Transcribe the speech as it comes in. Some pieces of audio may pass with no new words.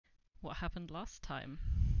What happened last time?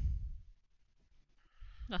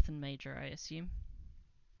 Nothing major, I assume.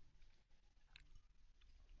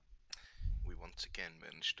 We once again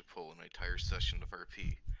managed to pull an entire session of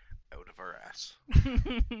RP out of our ass.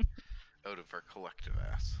 Out of our collective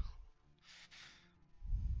ass.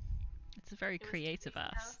 It's a very creative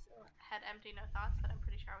ass. So head empty, no thoughts, but I'm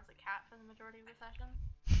pretty sure I was a cat for the majority of the session.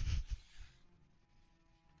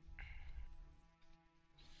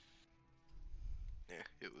 Yeah,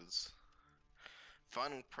 it was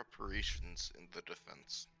final preparations in the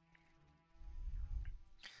defense.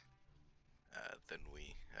 Then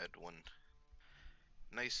we had one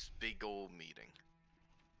nice big old meeting,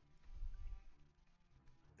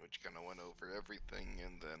 which kind of went over everything,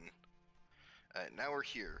 and then now we're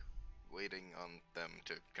here, waiting on them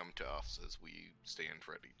to come to us as we stand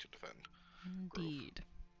ready to defend. Indeed.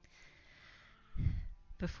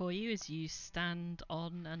 Before you, as you stand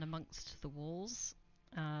on and amongst the walls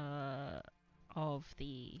of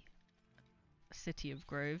the city of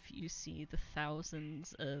Grove, you see the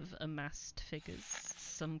thousands of amassed figures,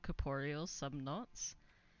 some corporeal, some not.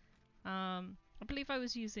 I believe I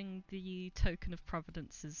was using the token of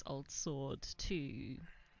Providence's old sword to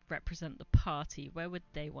represent the party. Where would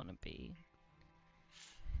they want to be?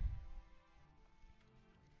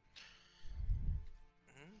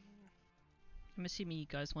 I'm assuming you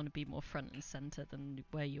guys want to be more front and center than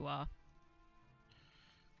where you are.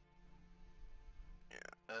 Yeah,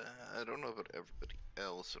 I don't know about everybody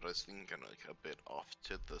else, but I was thinking kind of like a bit off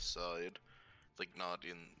to the side, like not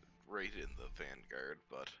right in the vanguard,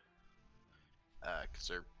 but because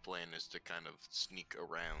our plan is to kind of sneak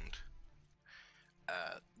around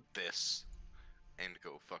this and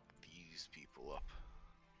go fuck these people up.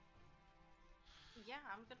 Yeah,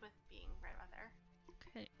 I'm good with being right about there.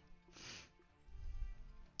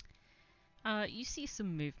 Okay. You see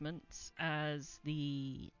some movement as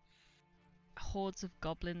the hordes of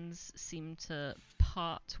goblins seem to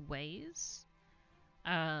part ways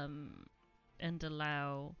and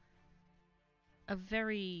allow a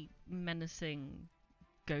very menacing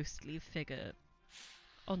ghostly figure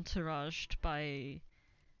entouraged by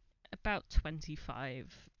about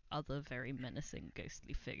 25 other very menacing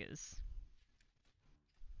ghostly figures.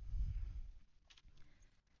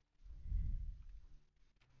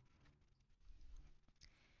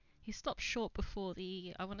 He stops short before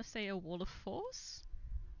the, I want to say, a wall of force?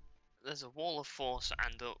 There's a wall of force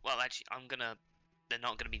and, well, actually, they're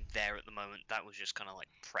not gonna be there at the moment. That was just kind of like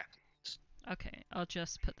prep. Okay, I'll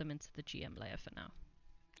just put them into the GM layer for now.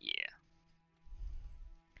 Yeah.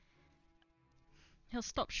 He'll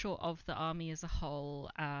stop short of the army as a whole.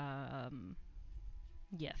 Yeah,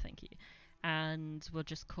 thank you. And we'll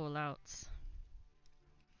just call out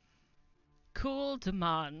cool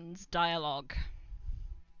demands dialogue.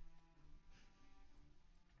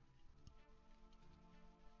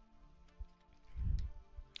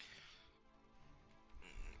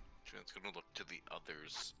 Jan's gonna look to the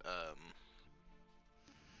others.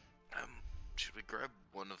 Should we grab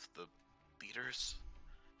one of the leaders?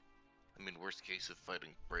 I mean, worst case, if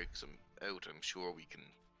fighting breaks them out, I'm sure we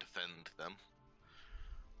can defend them.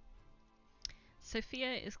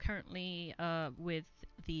 Sophia is currently with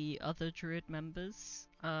the other druid members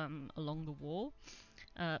along the wall.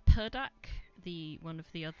 Perdak, one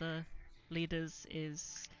of the other leaders,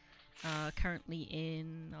 is currently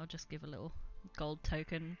in, I'll just give a little gold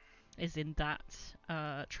token, is in that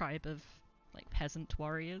tribe of like peasant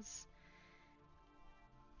warriors.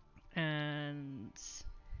 And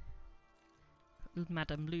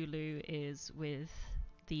Madame Lulu is with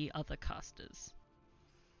the other casters.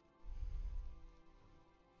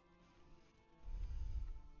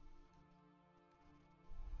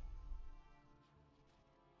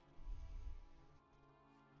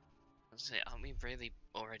 Aren't we really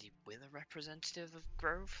already with a representative of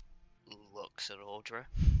Grove? Looks at Audra.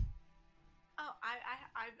 Oh,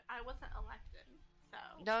 I wasn't elected, so.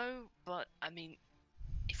 No, but I mean,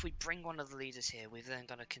 if we bring one of the leaders here, we've then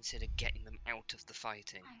got to consider getting them out of the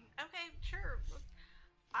fighting. Okay, sure.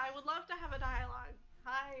 I would love to have a dialogue.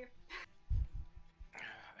 Hi.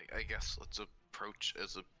 I guess let's approach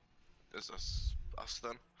as us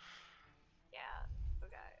then. Yeah.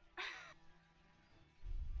 Okay.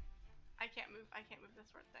 I can't move this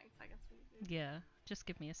sort of thing, so I guess we move. Yeah, just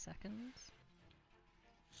give me a second.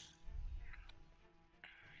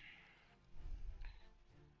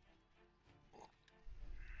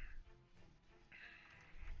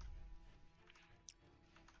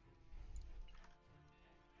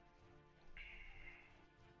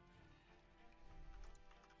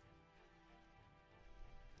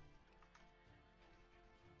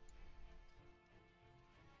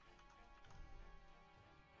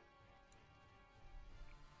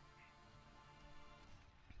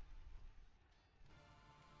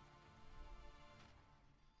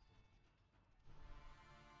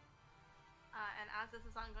 as this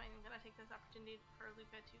is ongoing, I'm gonna take this opportunity for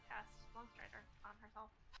Luca to cast Longstrider on herself.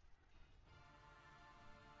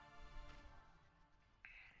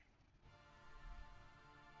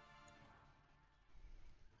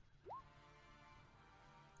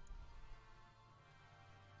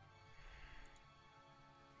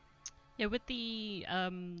 Yeah, would the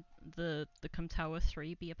Come Tower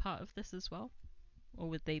 3 be a part of this as well? Or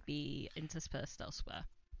would they be interspersed elsewhere?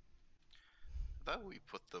 That we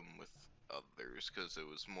put them with others, because it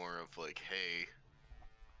was more of like, hey,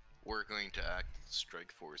 we're going to act as a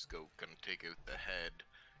strike force, gonna take out the head.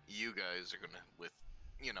 You guys are gonna,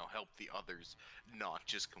 help the others not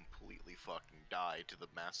just completely fucking die to the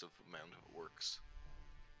massive amount of orcs.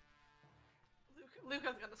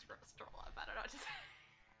 Luca's gonna stroll up, I don't know what to say.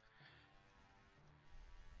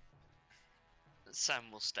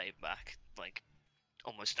 Sam will stay back, like,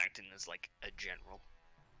 almost acting as, like, a general.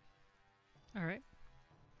 Alright.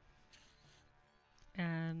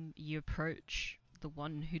 You approach the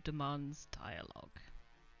one who demands dialogue.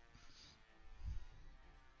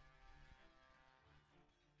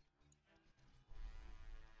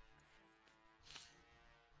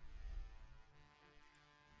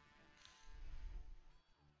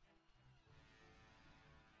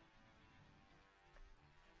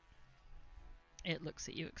 It looks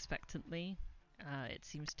at you expectantly. It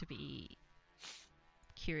seems to be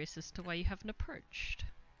curious as to why you haven't approached.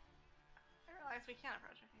 I realize we can't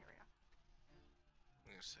approach it. Here we go.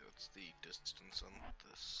 So it's the distance on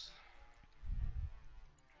this.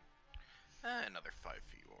 Another 5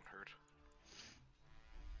 feet won't hurt.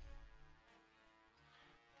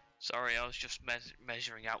 Sorry, I was just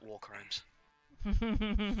measuring out war crimes.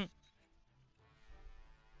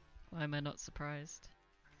 Why am I not surprised?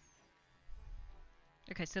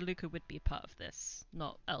 Okay, so Luca would be part of this,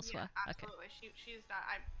 not elsewhere. Yeah, absolutely. Okay. She's not.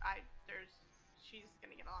 She's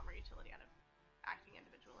gonna get a lot more utility out of acting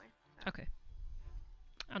individually. So. Okay.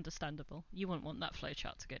 Understandable. You wouldn't want that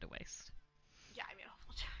flowchart to go to waste. Yeah, I mean, a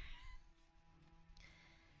flowchart.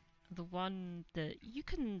 The one that you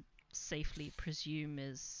can safely presume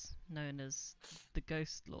is known as the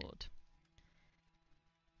Ghost Lord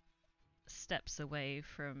steps away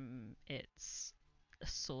from its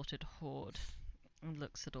assorted horde and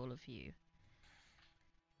looks at all of you.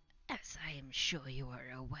 As I am sure you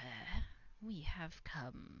are aware, we have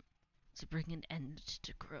come to bring an end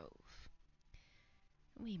to Grove.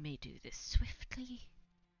 We may do this swiftly,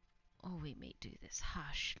 or we may do this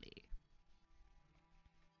harshly.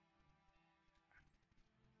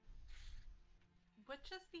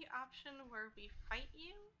 Which is the option where we fight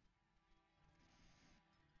you?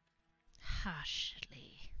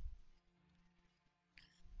 Harshly.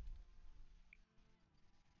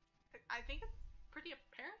 I think it's pretty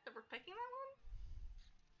apparent that we're picking that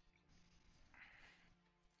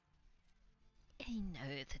one. I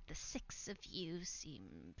know that the 6 of you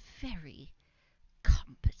seem very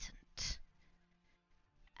competent.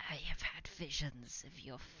 I have had visions of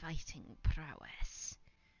your fighting prowess.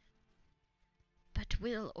 But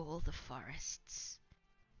will all the forests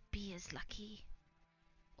be as lucky?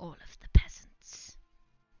 All of the peasants?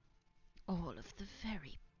 All of the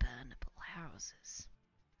very burnable houses?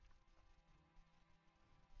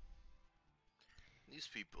 These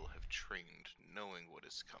people have trained knowing what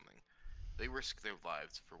is coming. They risk their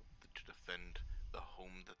lives to defend the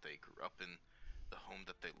home that they grew up in, the home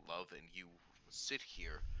that they love, and you sit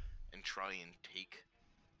here and try and take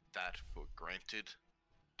that for granted,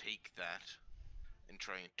 take that and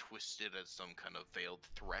try and twist it as some kind of veiled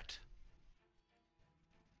threat.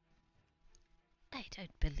 I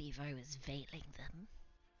don't believe I was veiling them.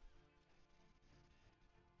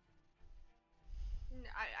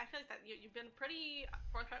 I feel like that you've been pretty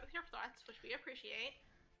forthright with your thoughts, which we appreciate.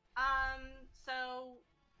 So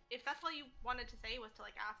if that's all you wanted to say was to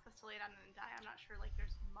like ask us to lay down and die, I'm not sure like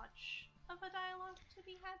there's much of a dialogue to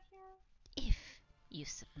be had here. If you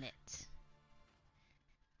submit,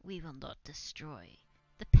 we will not destroy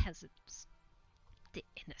the peasants, the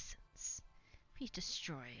innocents. We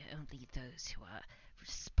destroy only those who are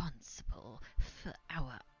responsible for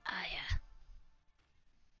our ire.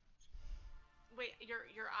 Wait, your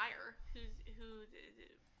ire? Who's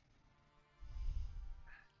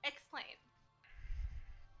explain.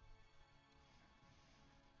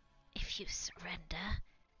 If you surrender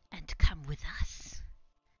and come with us,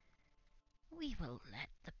 we will let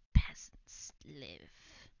the peasants live.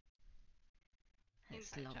 As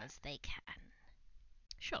Inside long check. as they can.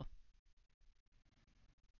 Sure.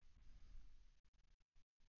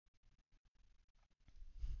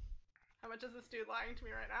 How much is this dude lying to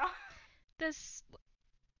me right now?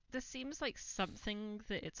 There seems like something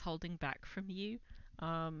that it's holding back from you.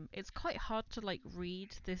 It's quite hard to like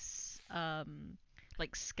read this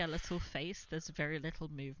like skeletal face. There's very little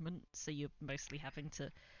movement, so you're mostly having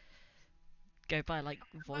to go by like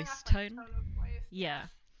Going voice off, like, tone. tone of voice. Yeah.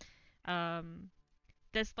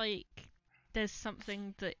 There's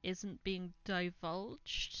something that isn't being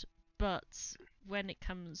divulged, but when it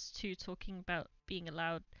comes to talking about being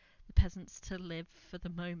allowed the peasants to live for the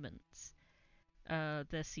moment,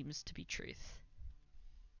 there seems to be truth.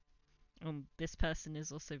 This person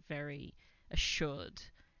is also very assured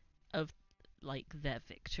of like their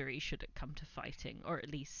victory should it come to fighting, or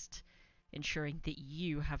at least ensuring that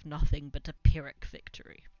you have nothing but a Pyrrhic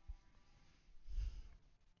victory.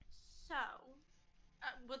 So,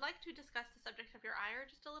 would like to discuss the subject of your ire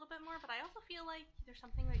just a little bit more, but I also feel like there's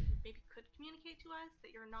something that you maybe could communicate to us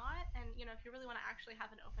that you're not, and you know, if you really want to actually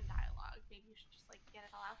have an open dialogue, maybe you should just like get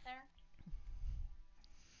it all out there.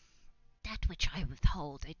 That which I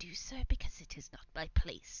withhold, I do so because it is not my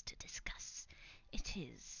place to discuss. It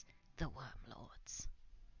is the Worm Lord's.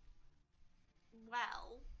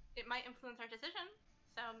 Well, it might influence our decision,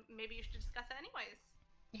 so maybe you should discuss it anyways.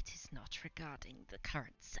 It is not regarding the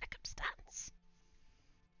current circumstance.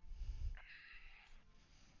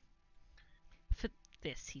 For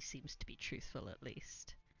this, he seems to be truthful, at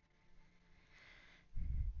least.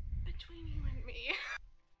 Between you and me.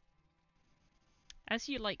 As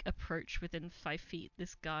you like approach within 5 feet,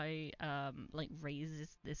 this guy like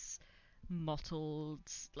raises this mottled,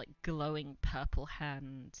 like glowing purple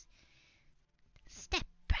hand. Step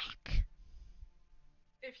back.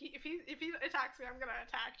 If he attacks me, I'm gonna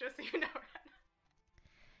attack, just so you know that.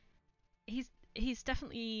 He's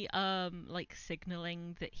definitely like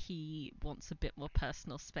signaling that he wants a bit more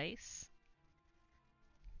personal space.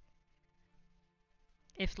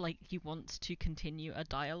 If like you want to continue a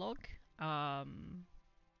dialogue, go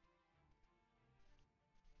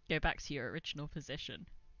back to your original position.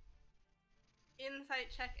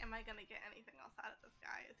 Insight check, am I gonna get anything else out of this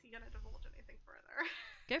guy? Is he gonna divulge anything further?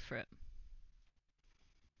 Go for it.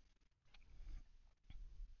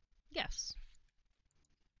 Yes.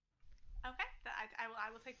 Okay,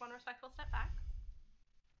 I will take one respectful step back.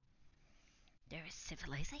 There is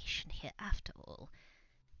civilization here after all.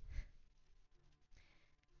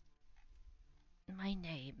 My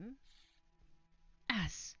name,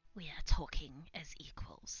 as we are talking as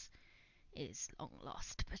equals, is long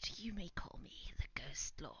lost, but you may call me the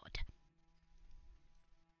Ghost Lord.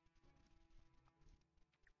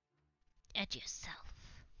 Add yourself.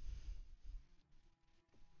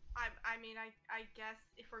 I mean, I guess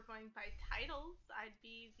if we're going by titles, I'd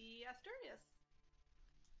be the Asturias.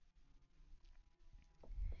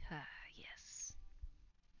 Ah, yes.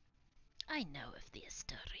 I know of the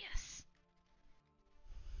Asturias.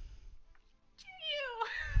 Do you?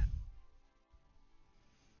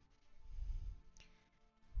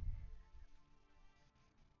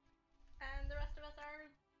 And the rest of us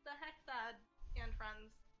are the Hexad and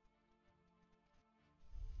friends.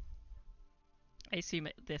 I assume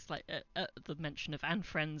this like the mention of and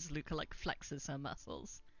friends, Luca like flexes her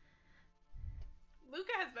muscles.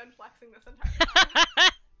 Luca has been flexing this entire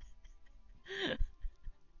time.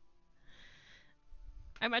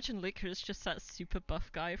 I imagine Luca is just that super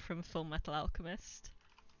buff guy from Full Metal Alchemist.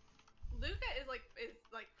 Luca is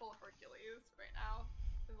like full Hercules right now.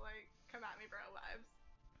 Is like, come at me, bro vibes.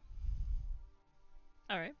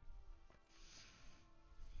 Alright.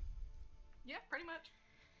 Yeah, pretty much.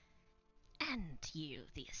 And you,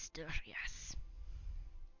 the Asturias.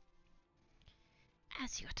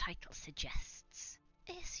 As your title suggests,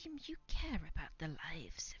 I assume you care about the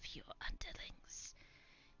lives of your underlings,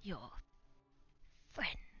 your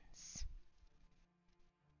friends.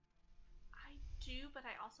 I do, but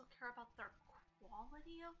I also care about their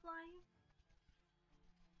quality of life.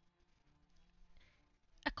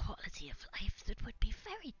 A quality of life that would be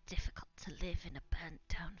very difficult to live in a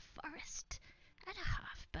burnt-down forest and a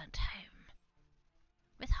half-burnt home,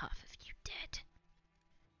 with half of you dead.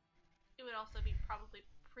 It would also be probably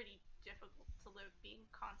pretty difficult to live being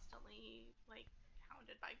constantly, like,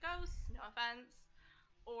 hounded by ghosts, no offense,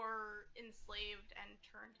 or enslaved and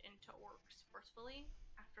turned into orcs forcefully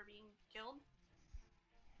after being killed.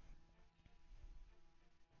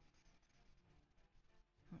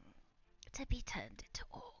 To be turned into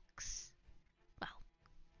orcs. Well,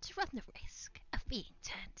 to run the risk of being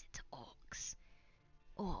turned into orcs.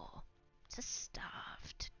 Or to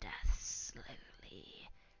starve to death slowly,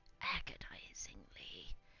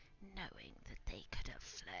 agonizingly, knowing that they could have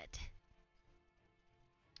fled.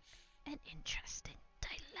 An interesting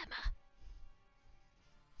dilemma.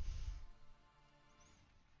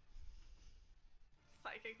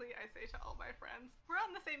 psychically, I say to all my friends, we're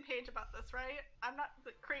on the same page about this, right? I'm not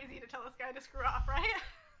crazy to tell this guy to screw off, right?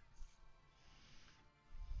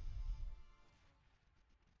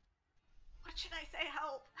 What should I say?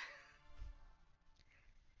 Help!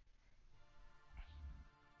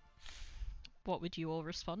 What would you all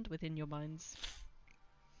respond within your minds?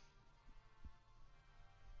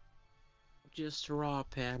 Just raw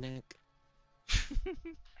panic.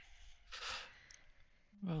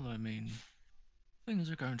 Well, I mean,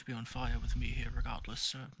 things are going to be on fire with me here regardless,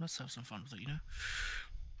 so let's have some fun with it, you know?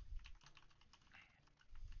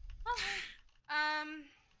 Well,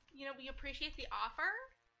 you know, we appreciate the offer,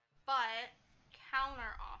 but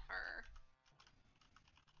counter offer.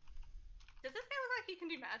 Does this guy look like he can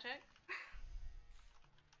do magic?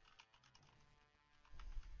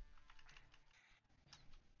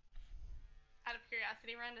 Out of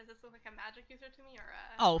curiosity, Ren, does this look like a magic user to me, or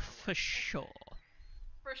a? Oh, or for what? sure.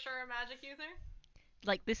 For sure, a magic user.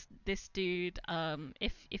 Like this dude.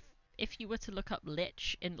 If you were to look up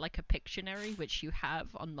Lich in like a Pictionary, which you have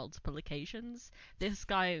on multiple occasions, this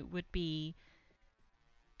guy would be.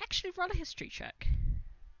 Actually, roll a history check.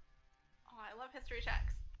 Oh, I love history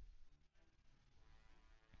checks.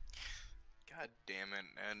 God damn it!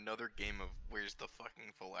 Another game of where's the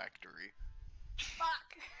fucking phylactery?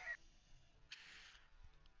 Fuck.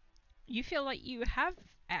 You feel like you have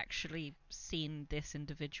actually seen this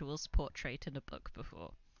individual's portrait in a book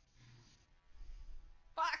before.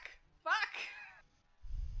 Fuck. Fuck.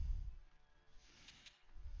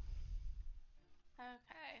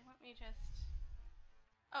 Okay, let me just.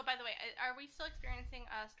 Oh, by the way, are we still experiencing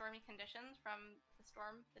stormy conditions from the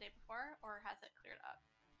storm the day before, or has it cleared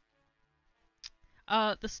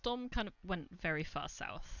up? The storm kind of went very far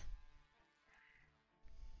south.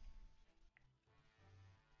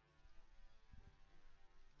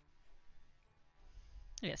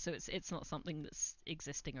 Yeah, so it's not something that's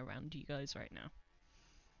existing around you guys right now.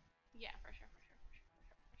 Yeah, for sure, for sure, for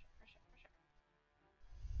sure, for sure, for sure, for sure.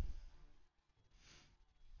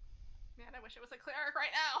 Man, I wish it was a cleric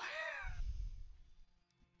right now.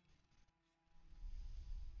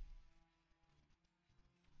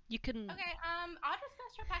 You can. Okay, Audra's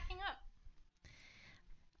gonna start packing up.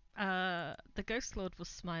 The Ghost Lord will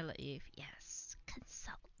smile at you. Yes,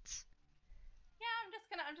 consult. Yeah,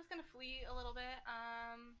 I'm just gonna flee a little bit.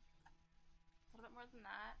 A little bit more than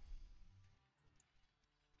that.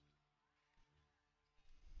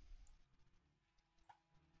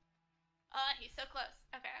 He's so close.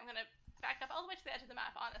 Okay, I'm gonna back up all the way to the edge of the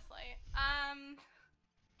map, honestly.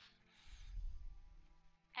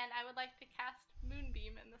 And I would like to cast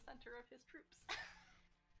Moonbeam in the center of his troops.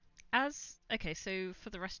 Okay, so for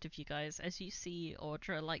the rest of you guys, as you see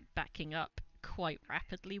Audra like backing up quite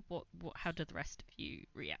rapidly, how do the rest of you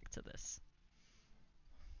react to this?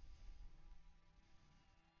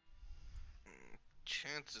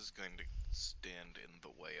 Chance is going to stand in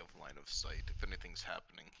the way of line of sight. If anything's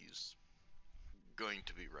happening, he's going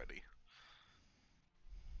to be ready.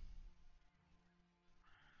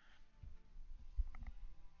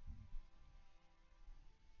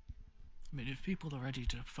 I mean, if people are ready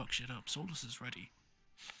to fuck shit up, Solas is ready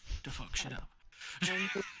to fuck shit up. I'm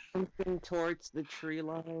moving towards the tree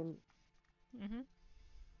line. Mm-hmm.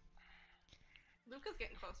 Luca's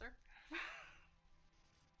getting closer.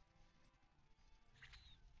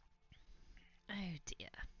 Oh dear.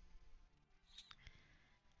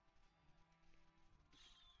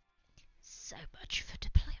 So much for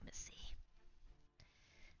diplomacy.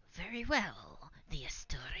 Very well, the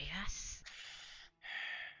Asturias.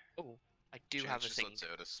 Oh, I do Chance have a just thing. lets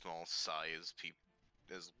out a small sigh as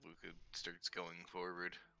Luca starts going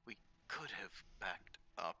forward. We could have backed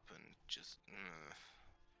up and just.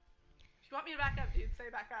 If you want me to back up, dude, say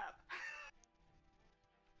back up.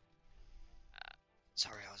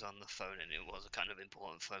 Sorry, I was on the phone and it was a kind of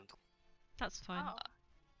important phone call. That's fine.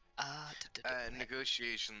 Oh.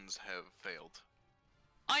 Negotiations have failed.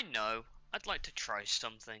 I know. I'd like to try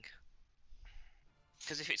something.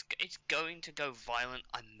 Because if it's going to go violent,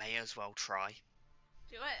 I may as well try.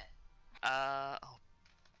 Do it.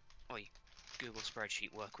 Oi, Google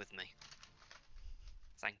spreadsheet, work with me.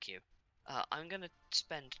 Thank you. I'm gonna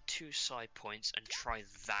spend 2 side points and try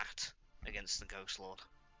that against the Ghost Lord.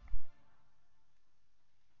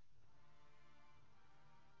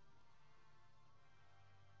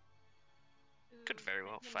 Could very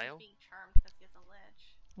well fail. Being charmed because he has a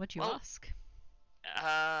lich. What'd you Well, ask?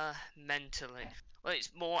 Mentally. Well, it's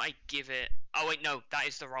more I give it. Oh wait, no, that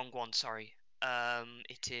is the wrong one. Sorry.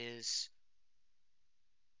 It is.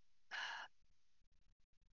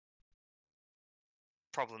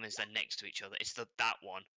 Problem is they're next to each other. It's that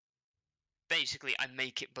one. Basically, I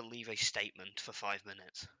make it believe a statement for 5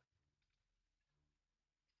 minutes.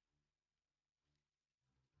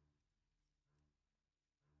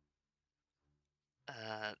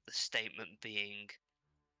 The statement being,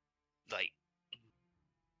 like,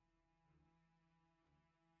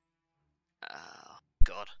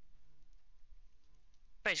 God.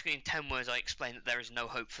 Basically, in 10 words, I explain that there is no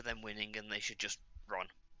hope for them winning and they should just run.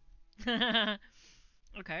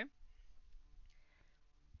 Okay.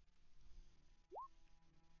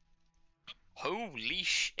 Holy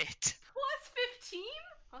shit! Plus 15?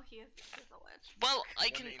 Well, he is a lich. Well,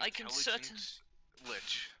 I One can certain. intelligent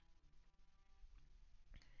lich.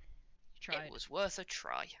 You tried. It was worth a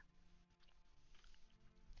try.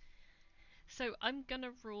 So I'm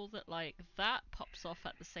gonna rule that like that pops off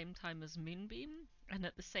at the same time as Moonbeam, and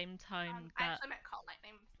at the same time I that. actually meant call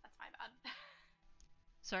lightning. That's my bad.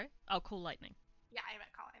 Sorry, I'll call lightning. Yeah, I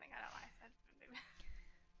meant call lightning. I don't know why I said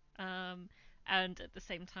moonbeam. And at the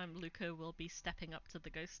same time, Luca will be stepping up to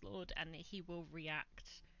the Ghost Lord, and he will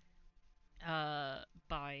react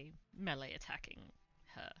by melee attacking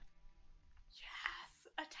her. Yes!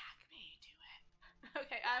 Attack me, do it.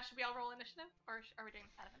 Okay, should we all roll initiative? Or are we doing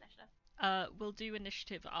a set of initiative? We'll do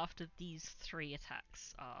initiative after these 3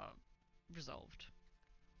 attacks are resolved.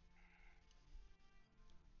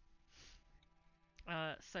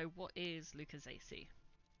 So what is Luca's AC?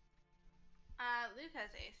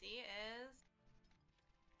 Luca's AC is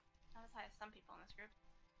not as high as some people in this group.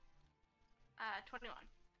 21.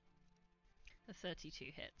 A 32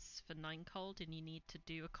 hits for 9 cold, and you need to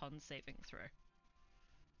do a con saving throw.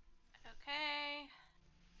 Okay.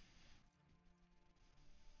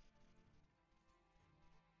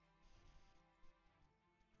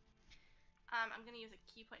 I'm gonna use a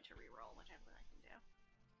key point to reroll, which I believe I can do.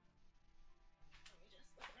 Let me just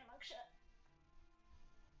look at my monk shit.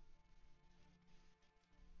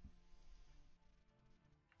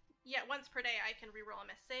 Yeah, once per day I can reroll a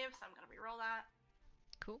miss save, so I'm gonna reroll that.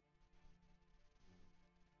 Cool.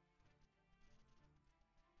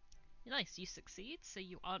 Nice, you succeed, so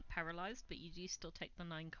you aren't paralyzed, but you do still take the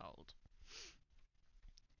 9 cold.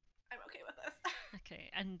 I'm okay with this.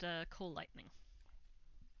 Okay, and call lightning.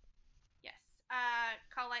 Yes.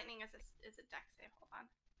 Call lightning is a dex save. Hold on.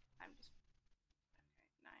 I'm just okay.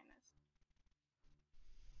 9 is.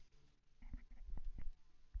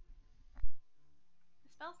 The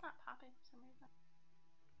spell's not popping for some reason.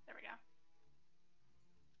 There we go.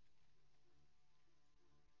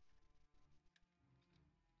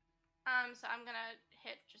 So I'm gonna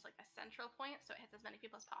hit just like a central point, so it hits as many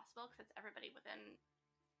people as possible because it's everybody within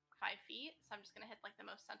 5 feet. So I'm just gonna hit like the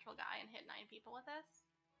most central guy and hit 9 people with this,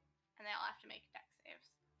 and they all have to make dex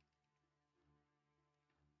saves.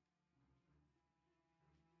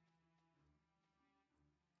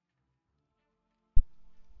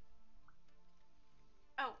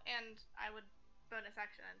 Oh, and I would bonus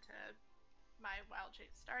action into my wild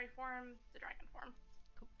shape starry form, the dragon form.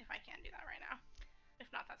 Cool. If I can do that right now.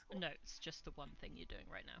 If not, that's cool. No, it's just the one thing you're doing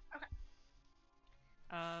right now. Okay.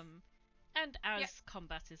 And as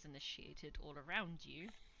combat is initiated all around you,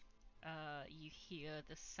 you hear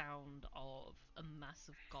the sound of a mass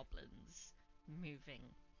of goblins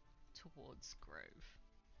moving towards Grove.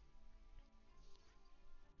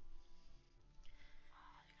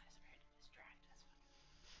 Oh, you guys are ready to distract us.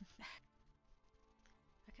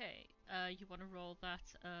 Okay, you want to roll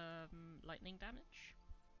that lightning damage?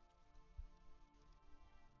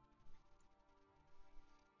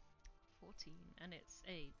 14, and it's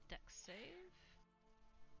a dex save.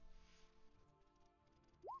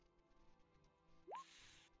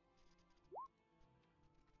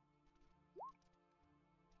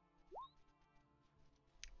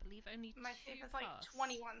 I believe only my two save is like pass.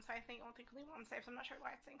 21, so I think only one save. So I'm not sure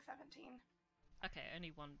why it's saying 17. Okay,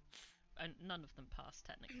 only one. None of them pass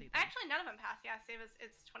technically. Then. Actually, none of them pass. Yeah, save is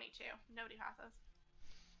it's 22. Nobody passes.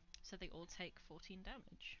 So they all take 14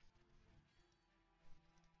 damage.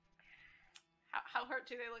 How hurt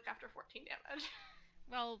do they look after 14 damage?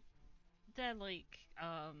 Well, they're like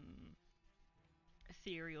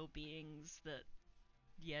ethereal beings that,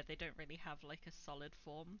 yeah, they don't really have like a solid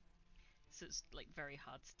form, so it's like very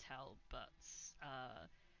hard to tell. But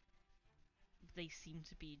they seem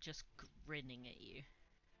to be just grinning at you.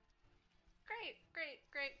 Great.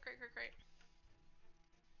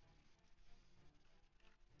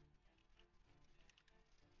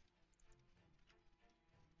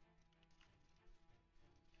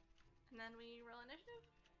 And then we roll initiative?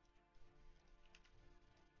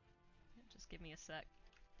 Yeah, just give me a sec.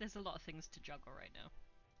 There's a lot of things to juggle right now.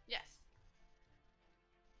 Yes.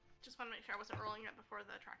 Just want to make sure I wasn't rolling it before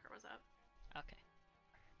the tracker was up. Okay.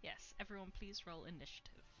 Yes, everyone please roll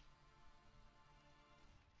initiative.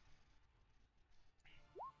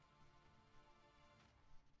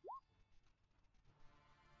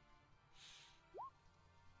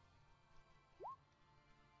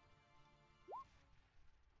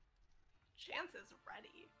 Chance is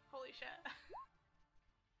ready. Holy shit.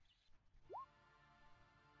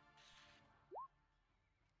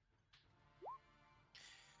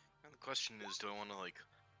 And the question is, do I want to like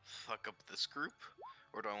fuck up this group,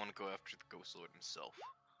 or do I want to go after the Ghost Lord himself?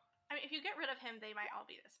 I mean, if you get rid of him, they might all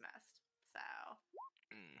be dismissed. So.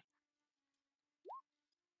 Hmm.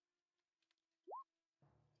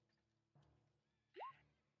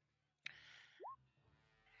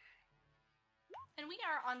 And we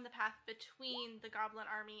are on the path between the goblin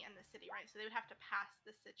army and the city, right? So they would have to pass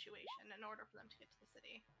this situation in order for them to get to the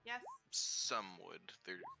city. Yes? Some would.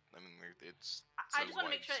 It's. I just want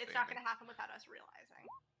to make sure it's not going to happen without us realizing.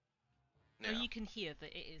 Yeah. You can hear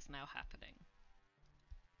that it is now happening.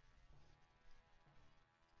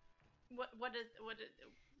 What is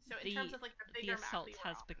so in terms of like the bigger the assault map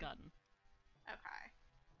has begun. Okay.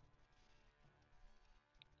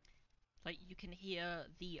 Like you can hear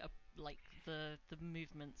the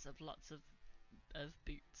movements of lots of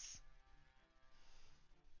boots.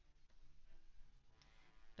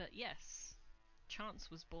 But yes, Chance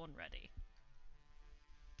was born ready.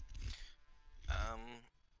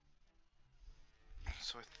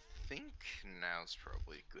 So I think now's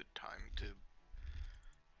probably a good time to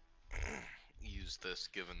use this,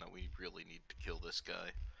 given that we really need to kill this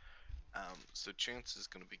guy. So Chance is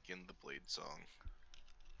going to begin the blade song.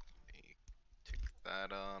 Let me tick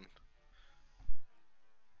that on.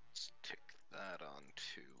 Let's tick that on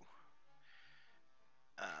too.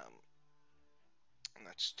 And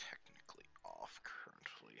that's technically off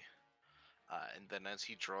currently. And then as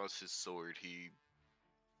he draws his sword, he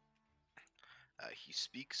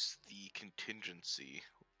speaks the contingency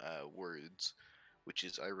words, which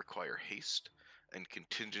is I require haste, and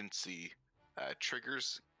contingency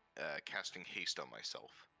triggers casting haste on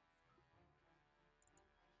myself.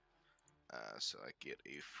 So I get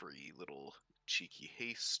a free little cheeky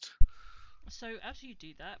haste. So as you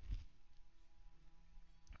do that,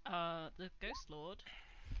 the Ghost Lord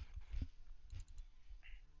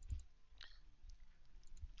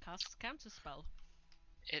casts a counterspell.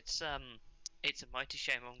 It's a mighty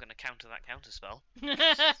shame I'm going to counter that counterspell.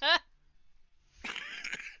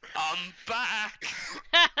 I'm back.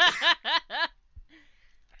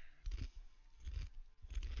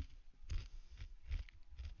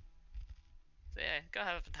 So yeah, go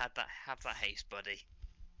ahead and have that haste, buddy.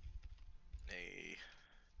 Hey,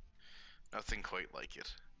 nothing quite like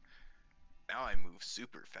it. Now I move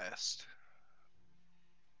super fast.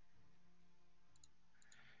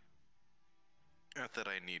 Not that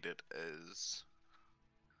I need it, as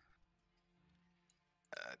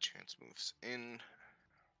Chance moves in,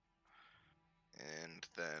 and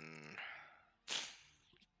then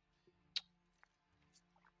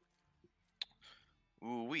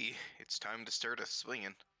ooh-wee, it's time to start a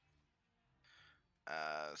swinging.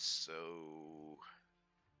 So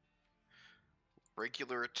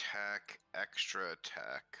regular attack, extra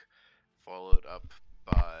attack, followed up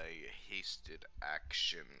by hasted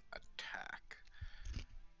action attack.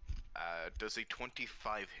 Does a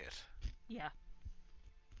 25 hit? Yeah.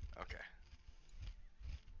 Okay.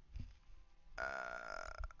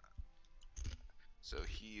 So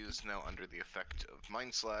he is now under the effect of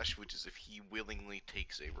Mind Slash, which is if he willingly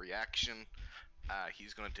takes a reaction,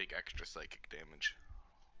 he's going to take extra psychic damage.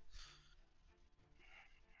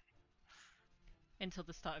 Until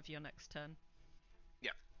the start of your next turn.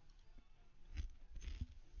 Yeah.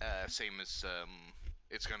 Same as,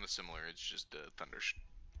 it's kind of similar, it's just a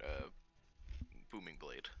booming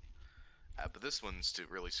blade. But this one's to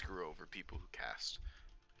really screw over people who cast.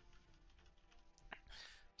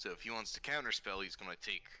 So if he wants to counterspell, he's going to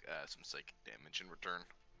take some psychic damage in return.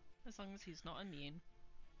 As long as he's not immune.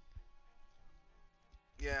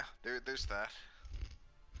 Yeah, there's that.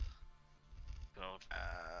 God.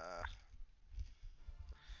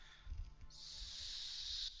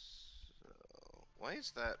 So why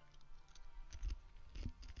is that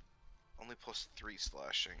only +3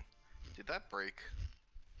 slashing? Did that break?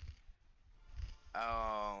 Oh,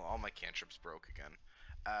 all my cantrips broke again.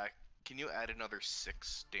 Can you add another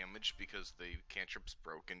 6 damage because the cantrips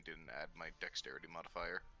broke and didn't add my dexterity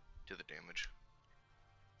modifier to the damage?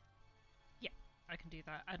 Yeah, I can do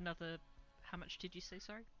that. Another... How much did you say,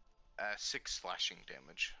 sorry? 6 slashing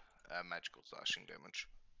damage. Magical slashing damage.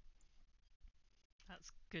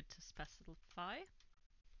 That's good to specify.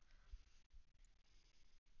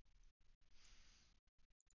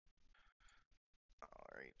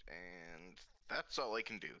 Alright, and that's all I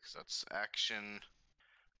can do, because that's action,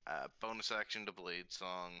 bonus action to Blade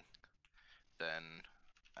Song, then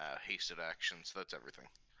hasted action, so that's everything.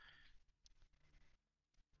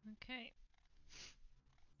 Okay.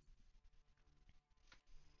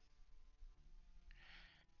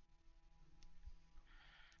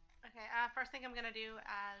 first thing I'm gonna do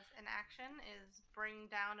as an action is bring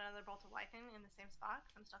down another bolt of lightning in the same spot,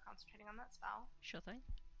 because I'm still concentrating on that spell. Sure thing.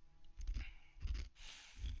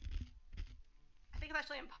 I think it's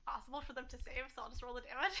actually impossible for them to save, so I'll just roll the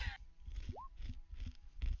damage.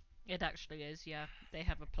 It actually is, yeah. They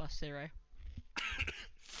have a +0.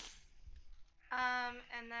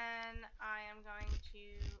 And then I am going to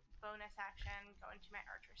bonus action go into my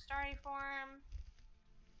archer starry form.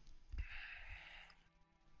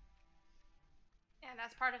 And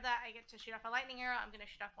as part of that, I get to shoot off a lightning arrow. I'm going to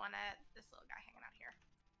shoot off one at this little guy hanging out here.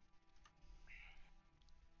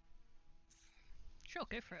 Sure,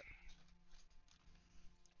 go for it.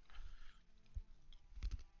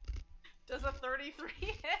 Does a 33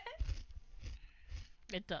 hit?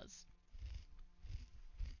 It does.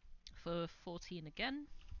 For 14 again.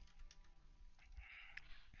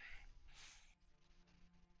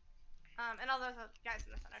 And all those guys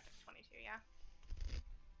in the center took 22, yeah?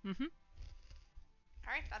 Mm-hmm.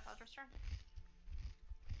 Alright, that's Audra's turn.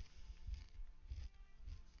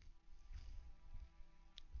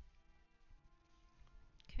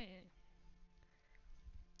 Okay.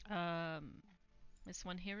 This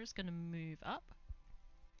one here is going to move up.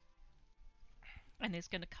 And is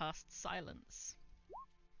going to cast Silence.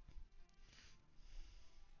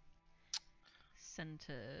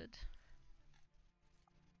 Centered.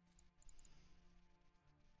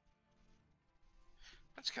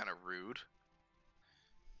 That's kind of rude.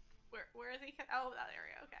 Where is he? Oh, that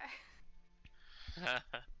area, okay.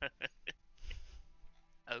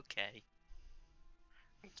 Okay.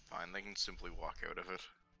 It's fine, they can simply walk out of it.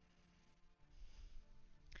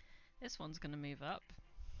 This one's going to move up.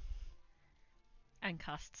 And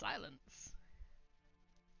cast Silence.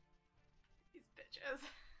 These bitches.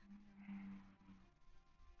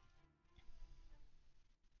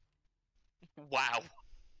 Wow.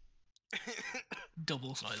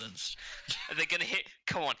 Double silence. Are they gonna hit?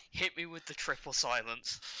 Come on, hit me with the triple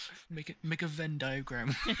silence. Make a Venn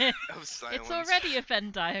diagram. Oh, silence. It's already a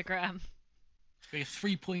Venn diagram. Make a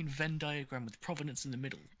 3-point Venn diagram with Providence in the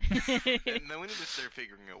middle. And then we need to start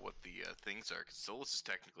figuring out what the things are, because Solas is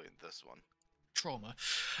technically in this one. Trauma.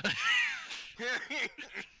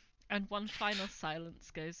 And one final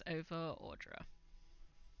silence goes over Audra.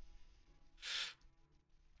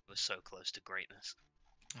 We're so close to greatness.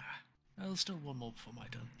 There's still one more before my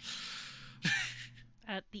turn.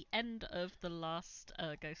 At the end of the last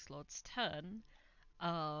Ghost Lord's turn,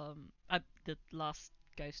 the last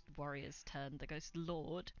Ghost Warrior's turn, the Ghost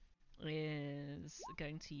Lord is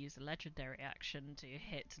going to use a legendary action to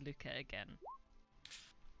hit Luca again.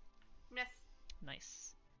 Miss.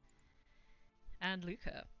 Nice. And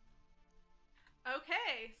Luca.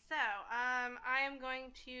 Okay, so, I am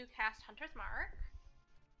going to cast Hunter's Mark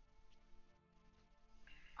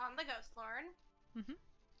on the Ghost Lord. Mm-hmm.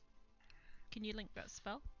 Can you link that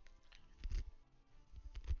spell?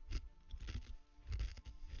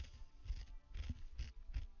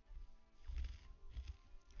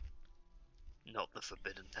 Not the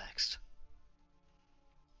forbidden text.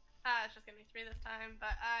 It's just gonna be 3 this time,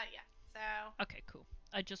 but, yeah, so... Okay, cool.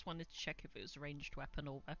 I just wanted to check if it was ranged weapon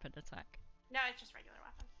or weapon attack. No, it's just regular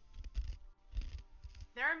weapon.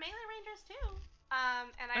 There are melee rangers too.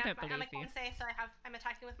 And I don't I'm believe going to say, so I'm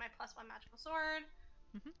attacking with my +1 magical sword.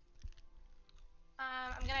 Mm-hmm.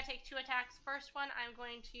 I'm gonna take 2 attacks. First one, I'm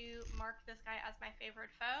going to mark this guy as my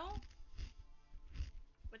favorite foe,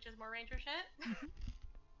 which is more ranger shit. Mm-hmm.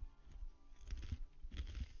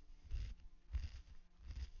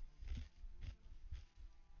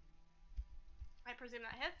 I presume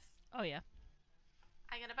that hits. Oh yeah.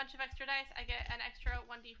 I get a bunch of extra dice. I get an extra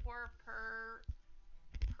 1d4 per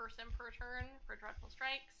person per turn for dreadful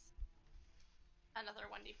strikes. Another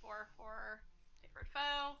 1d4 for favorite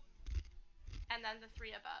foe. And then the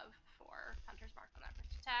 3 above for Hunter's Mark on that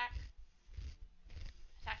first attack.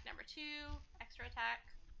 Attack number 2, extra attack.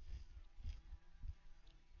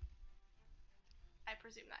 I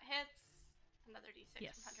presume that hits. Another d6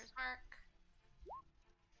 Yes. from Hunter's Mark.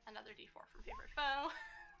 Another d4 from favorite foe.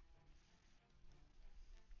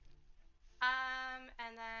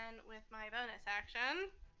 And then with my bonus action,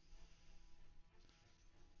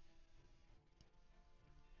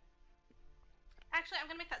 actually, I'm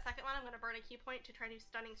gonna make that second one. I'm gonna burn a key point to try to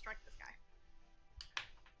stunning strike this guy.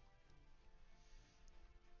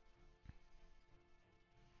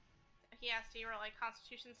 So he has to roll a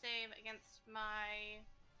Constitution save against my.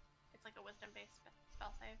 It's like a wisdom-based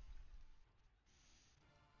spell save.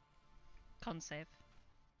 Con save.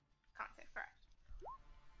 Con save, correct.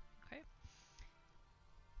 Okay.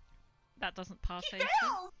 That doesn't pass He AC.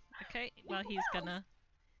 fails! Okay, well he's gonna...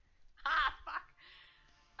 Ah, fuck.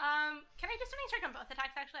 Can I do stunning strike on both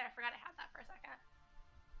attacks? Actually, I forgot I had that for a second.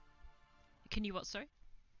 Can you what, sorry?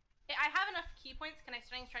 I have enough key points. Can I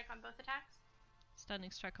stunning strike on both attacks?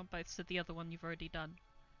 Stunning strike on both, so the other one you've already done.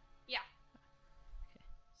 Yeah. Okay.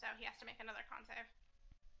 So he has to make another con save.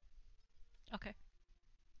 Okay.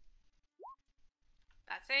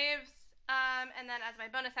 That saves. And then as my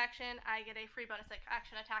bonus action, I get a free bonus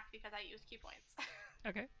action attack because I used key points.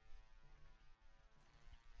 Okay.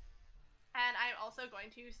 And I'm also going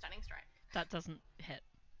to stunning strike. That doesn't hit.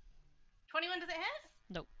 21 does it hit?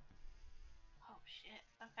 Nope. Oh shit.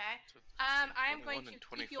 Okay. So it's I am 21 going to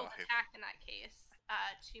and keep your 25. attack in that case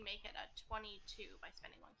to make it a 22 by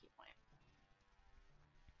spending 1 key point.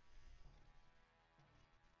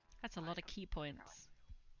 That's a lot of key points.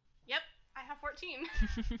 Yep, I have 14.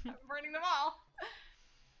 I'm burning them all.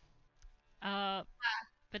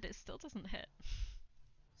 But it still doesn't hit.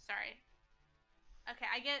 Sorry. Okay,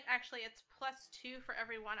 I get, actually, it's +2 for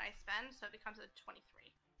every one I spend, so it becomes a 23.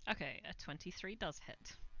 Okay, a 23 does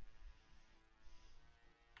hit.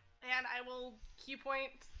 And I will key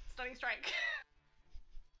point stunning strike.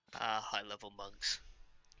 High level monks.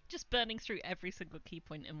 Just burning through every single key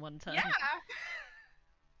point in one turn. Yeah!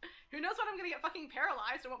 Who knows when I'm gonna get fucking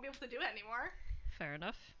paralyzed and won't be able to do it anymore. Fair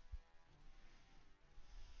enough.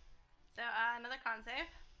 So, another con save.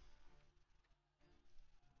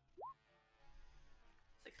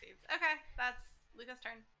 Succeeds. Okay, that's Luca's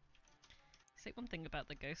turn. Say one thing about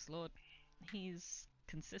the Ghost Lord. He's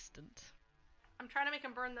consistent. I'm trying to make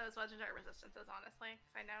him burn those legendary resistances, honestly,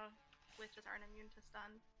 because I know witches aren't immune to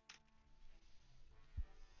stun.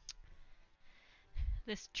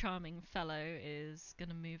 This charming fellow is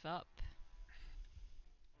gonna move up.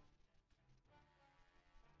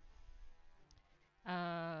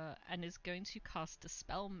 And is going to cast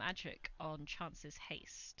Dispel Magic on Chance's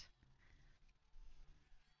haste.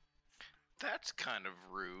 That's kind of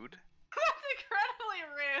rude. That's incredibly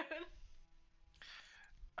rude!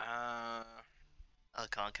 I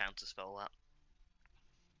can't counterspell that.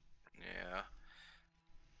 Yeah.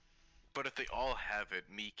 But if they all have it,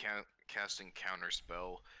 me casting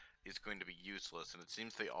Counterspell is going to be useless, and it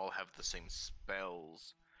seems they all have the same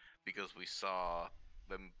spells, because we saw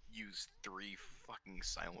them use 3 fucking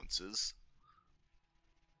silences.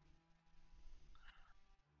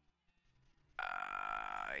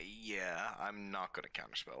 Yeah, I'm not gonna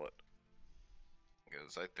Counterspell it.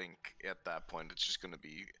 Because I think at that point it's just gonna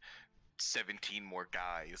be 17 more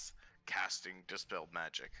guys casting Dispel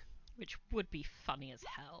Magic. Which would be funny as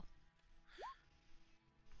hell.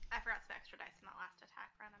 I forgot some extra dice in that last attack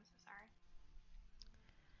run, I'm so sorry.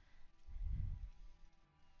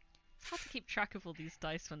 It's hard to keep track of all these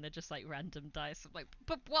dice when they're just like random dice. I'm like,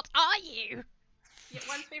 but what are you? Yeah,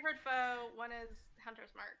 one's favored foe, one is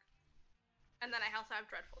Hunter's Mark. And then I also have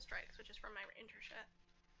Dreadful Strikes, which is from my ranger shit.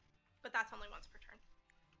 But that's only once per turn.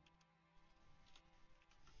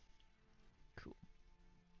 Cool.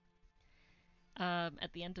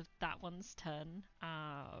 At the end of that one's turn,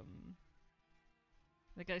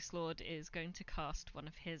 the Ghost Lord is going to cast one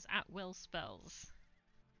of his at-will spells,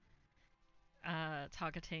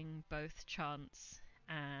 targeting both Chance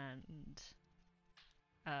and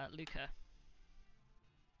Luca.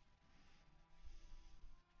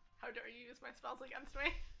 How dare you use my spells against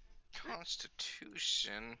me?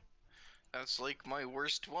 Constitution? That's like my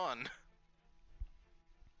worst one.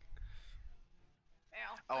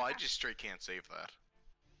 Fail. Oh, I Okay. just straight can't save that.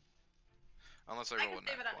 Unless I I roll can a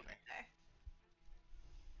save it nat on a 20. good day.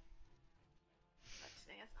 But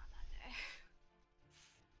today is not that day.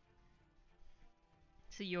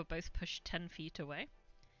 So you're both pushed 10 feet away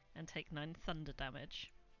and take 9 thunder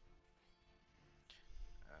damage.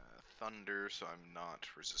 Thunder, so I'm not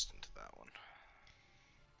resistant to that one.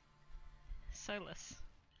 Solas.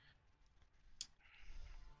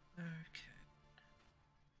 Okay.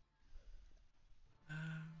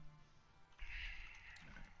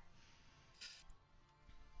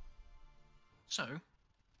 So,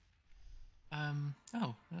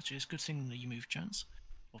 oh, actually, it's a good thing that you moved, Chance.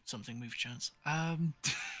 Or something moved, Chance.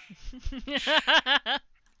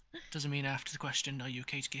 Doesn't mean after the question, are you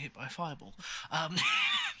okay to get hit by a fireball?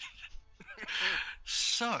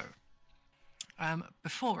 So,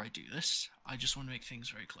 before I do this, I just want to make things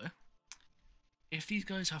very clear. If these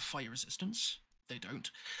guys have fire resistance, they don't.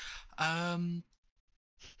 And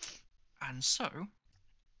so,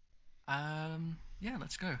 yeah,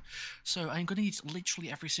 let's go. So I'm going to need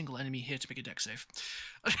literally every single enemy here to make a dex save.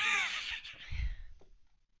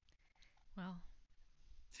 Well,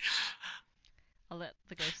 I'll let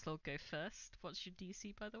the Ghost Lord go first. What's your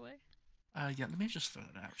DC, by the way? Yeah, let me just throw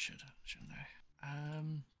that out, shouldn't I?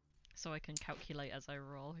 so I can calculate as I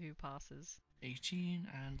roll who passes. 18,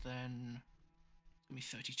 and then give me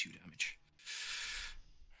 32 damage.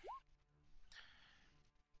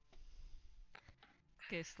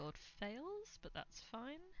 Ghost Lord fails, but that's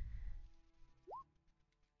fine.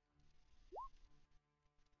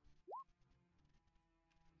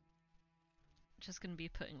 Just gonna be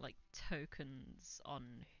putting like tokens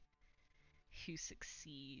on who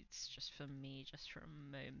succeeds just for me, just for a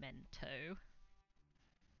memento.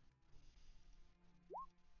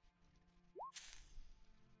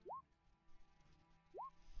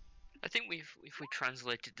 I think if we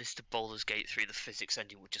translated this to Baldur's Gate 3, the physics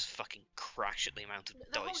engine would just fucking crash at the amount of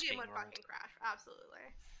The whole dice game being would rolled. fucking crash. Absolutely.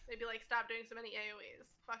 They'd be like, stop doing so many AoEs.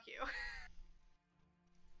 Fuck you.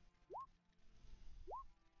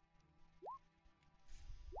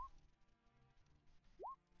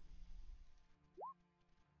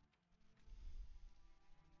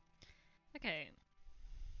 Okay.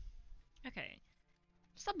 Okay.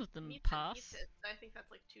 Some of them Meets and pass. beats it, so I think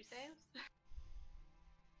that's like 2 saves.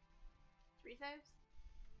 3 saves?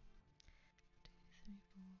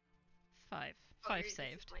 5. Oh, 5 this is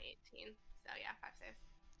saved. only 18. So yeah, 5 saves.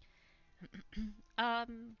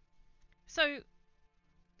 So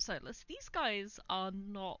Solas, these guys are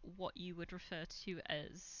not what you would refer to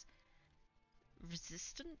as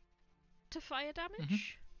resistant to fire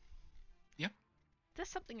damage. Yep. There's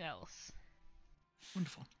something else.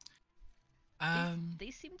 Wonderful.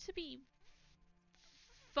 They seem to be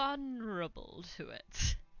vulnerable to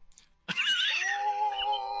it.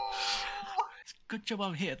 Good job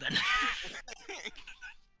I'm here then.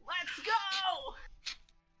 Let's go!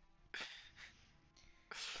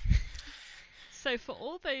 So for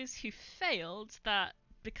all those who failed, that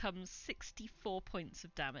becomes 64 points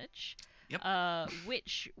of damage. Yep.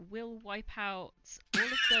 Which will wipe out all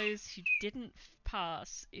of those who didn't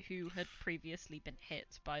pass, who had previously been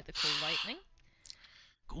hit by the cool lightning.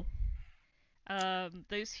 Cool.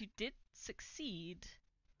 Those who did succeed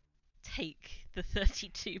take the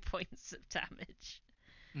 32 points of damage.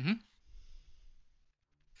 Mm-hmm.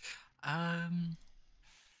 And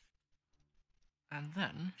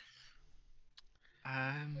then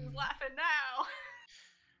Who's laughing now?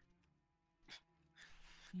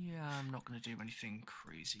 yeah, I'm not gonna do anything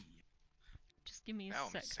crazy. Just give me Now a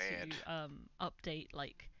I'm sec sad. to update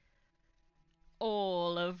like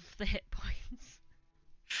all of the hit points.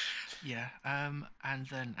 Yeah, and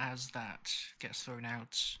then as that gets thrown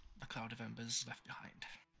out, a cloud of embers left behind.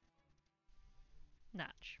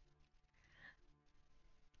 Natch.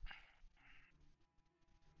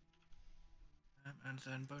 And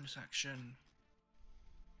then bonus action.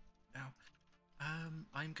 Now,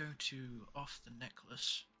 I'm going to off the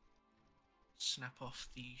necklace, snap off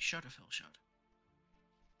the Shadowfell shard.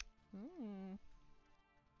 Ooh.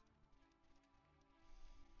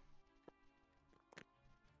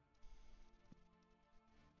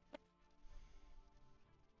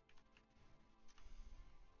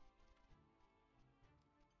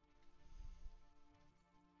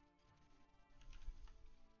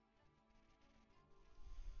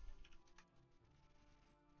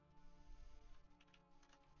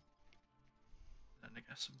 Then I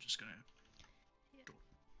guess I'm just gonna.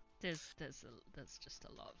 There's just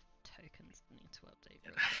a lot of tokens that need to update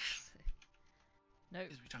real Yeah. quick. So. No.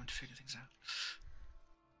 Gives me time to figure things out.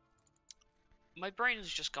 My brain has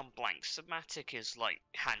just gone blank. Somatic is like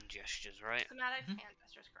hand gestures, right? Somatic Mhm. hand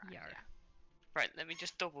gestures, correct, Yar. yeah. Right, let me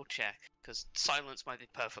just double check, because silence might be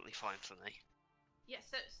perfectly fine for me. Yeah,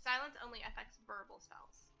 so silence only affects verbal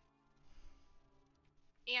spells.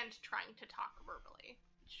 And trying to talk verbally,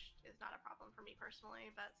 which is not a problem for me personally,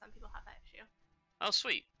 but some people have that issue. Oh,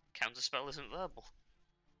 sweet. Counterspell isn't verbal.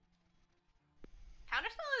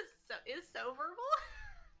 Counterspell is so verbal?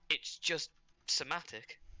 It's just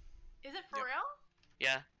somatic. Is it for Yep. real?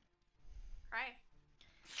 Yeah. Right.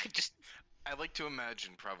 Just I like to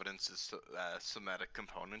imagine Providence's somatic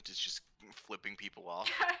component is just flipping people off.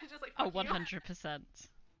 Just like, Oh, fuck you. 100%.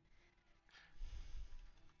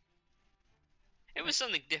 it was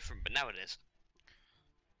something different, but now it is.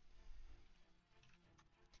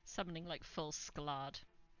 Summoning like full Sklard.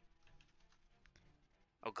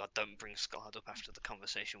 Oh god, don't bring Scarred up after the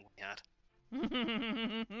conversation we had.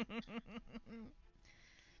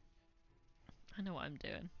 I know what I'm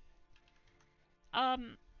doing.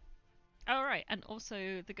 Alright, and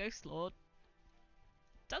also the Ghost Lord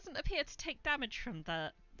doesn't appear to take damage from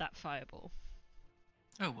that fireball.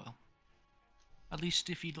 Oh well. At least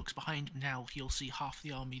if he looks behind him now, he'll see half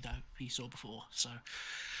the army that he saw before, so...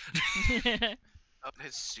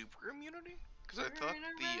 His super immunity? Because I thought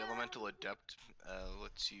the elemental adept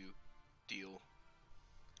lets you deal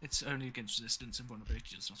It's only against resistance and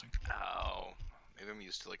vulnerability, does nothing. Oh, maybe I'm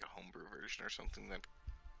used to like a homebrew version or something that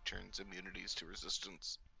turns immunities to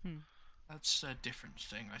resistance. That's a different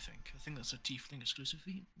thing, I think. I think that's a tiefling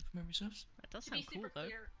exclusively, if memory serves. That does To be sound cool super though.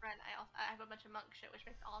 clear, Ren, I have a bunch of monk shit, which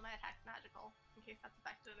makes all my attacks magical, in case that's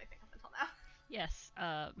affected anything up until now. Yes,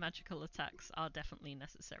 magical attacks are definitely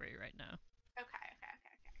necessary right now. Okay.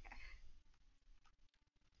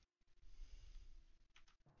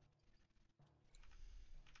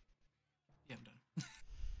 Yeah, I'm done.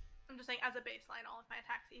 I'm just saying, as a baseline, all of my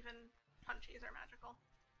attacks, even punchies, are magical.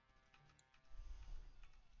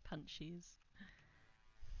 Punchies.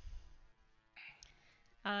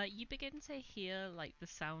 You begin to hear like the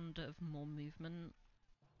sound of more movement,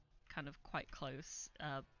 kind of quite close,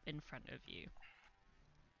 in front of you.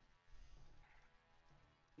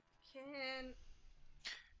 Can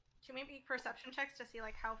we make perception checks to see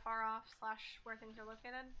like how far off / where things are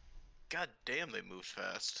located? God damn, they moved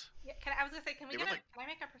fast. Yeah, I was gonna say, can They were like- I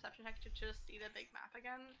make a perception check to just see the big map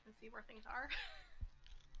again and see where things are?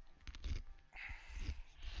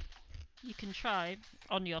 You can try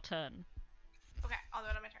on your turn. Okay, I'll do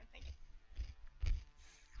it on my turn. Thank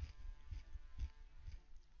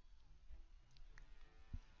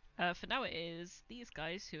you. For now, it is these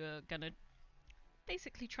guys who are gonna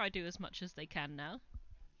basically try do as much as they can now.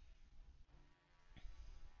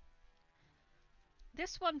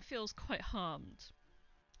 This one feels quite harmed,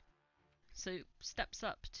 so steps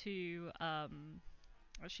up to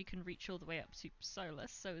she can reach all the way up to Solas,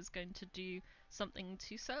 so is going to do something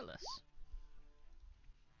to Solas.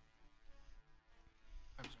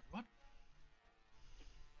 I'm sorry, what?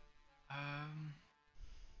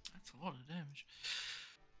 That's a lot of damage.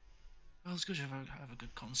 Well, it's good to have a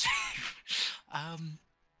good con save. Oh,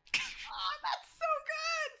 that's so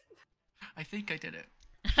good! I think I did it.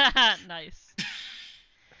 Nice.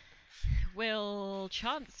 Will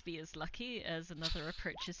Chance be as lucky as another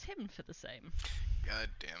approaches him for the same? God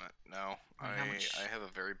damn it. No, Wait, how much? I have a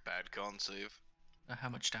very bad con save. How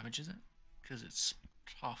much damage is it? Because it's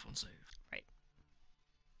half on save. Right.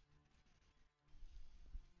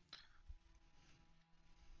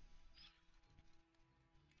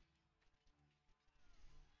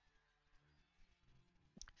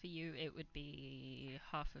 For you, it would be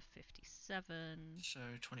half of 57. So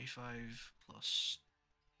 25 plus...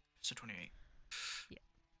 So 28. Yeah.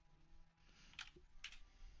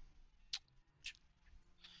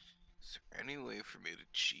 Is there any way for me to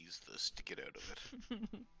cheese this to get out of it?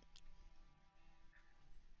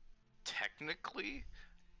 Technically,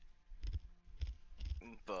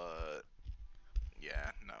 but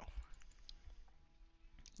yeah, no.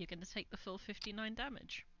 You're going to take the full 59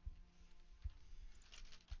 damage.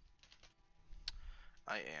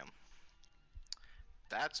 I am.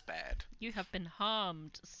 That's bad. You have been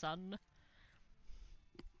harmed, son.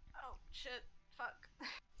 Oh shit! Fuck.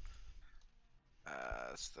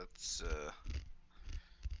 So that's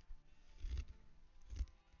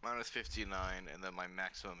minus 59, and then my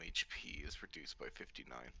maximum HP is reduced by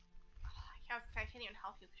 59. I can't even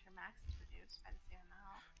help you because your max is reduced by the same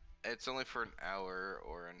amount. It's only for an hour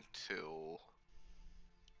or until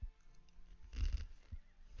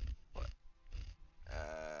what?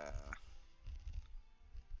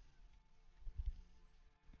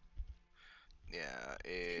 Yeah,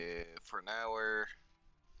 for an hour.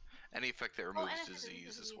 Any effect that removes and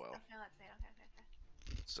disease as well. Okay, let's see.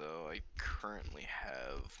 Okay. So I currently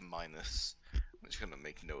have minus. I'm just gonna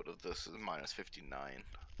make note of this. Is minus 59.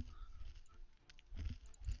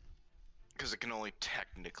 Because it can only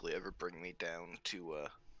technically ever bring me down to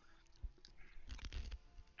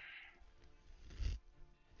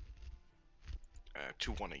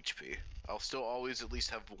to 1 HP. I'll still always at least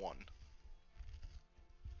have 1.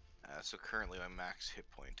 So currently my max hit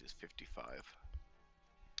point is 55.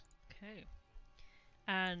 Okay.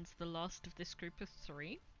 And the last of this group of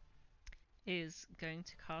 3 is going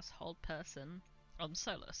to cast Hold Person on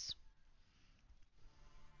Solas.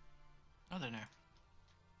 I don't know.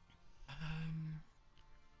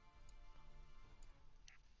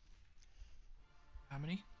 How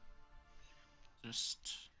many?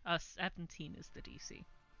 Just... 17 is the DC.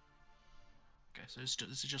 Okay, so is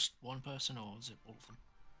it just one person or is it all of them?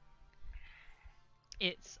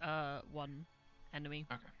 It's one enemy.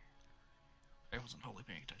 Okay. I wasn't wholly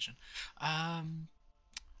paying attention.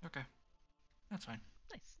 Okay. That's fine.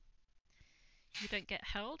 Nice. You don't get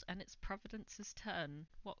held, and it's Providence's turn.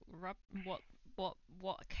 What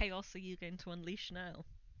chaos are you going to unleash now?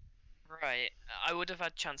 Right, I would have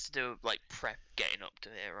had chance to do like prep getting up to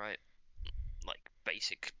here, right? Like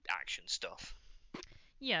basic action stuff.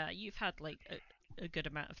 Yeah, you've had like a good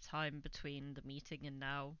amount of time between the meeting and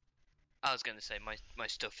now. I was going to say my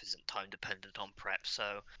stuff isn't time dependent on prep,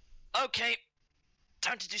 so okay,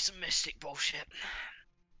 time to do some mystic bullshit.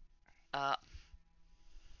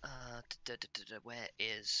 Where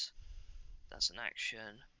is? That's an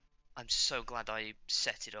action. I'm so glad I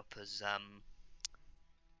set it up as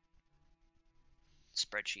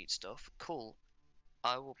spreadsheet stuff. Cool.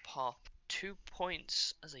 I will pop 2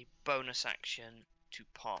 points as a bonus action to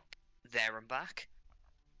pop there and back.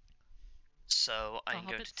 So A I'm going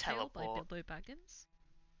to Hobbit's Tale by teleport. Bilbo Baggins.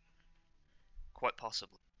 Quite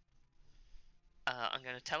possibly. I'm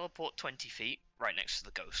going to teleport 20 feet right next to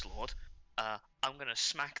the Ghost Lord. I'm going to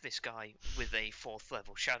smack this guy with a 4th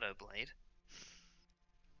level Shadow Blade.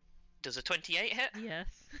 Does a 28 hit? Yes.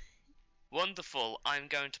 Wonderful. I'm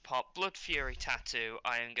going to pop Blood Fury Tattoo.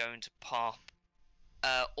 I am going to pop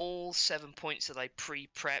all 7 points that I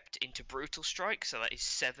pre-prepped into Brutal Strike. So that is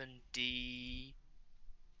 7d6.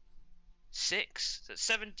 So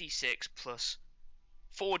 7d6 plus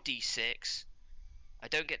 4d6. I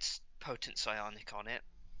don't get Potent Psionic on it.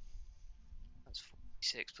 That's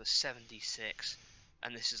 46 plus 7d6.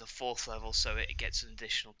 And this is a 4th level, so it gets an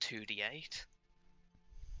additional 2d8.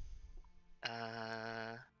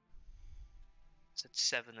 So it's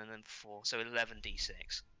 7 and then 4, so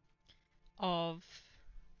 11d6. Of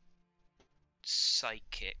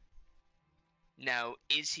Psychic. Now,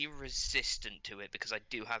 is he resistant to it? Because I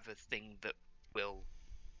do have a thing that will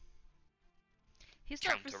he's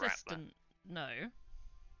not counteract that. resistant. No.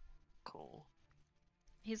 Cool.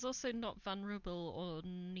 He's also not vulnerable or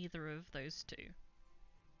neither of those two.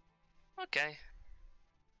 Okay.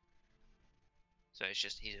 So it's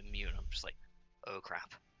just he's immune. I'm just like, oh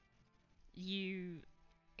crap. You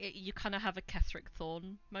kind of have a Ketheric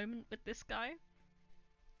Thorn moment with this guy.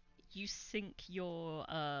 You sink your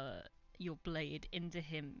blade into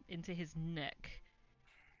his neck,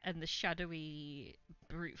 and the shadowy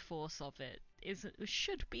brute force of it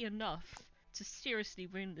should be enough to seriously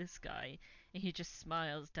wound this guy. And he just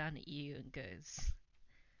smiles down at you and goes,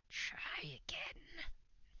 "Try again."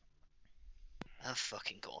 Of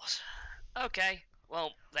fucking course. Okay.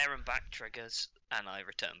 Well, there and back triggers, and I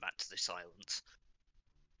return back to the silence.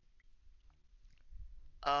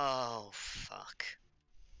 Oh fuck.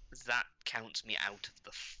 That counts me out of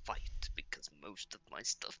the fight because most of my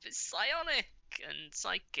stuff is psionic and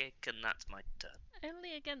psychic, and that's my turn.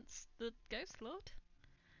 Only against the Ghost Lord.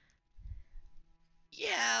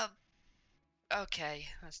 Yeah. Okay,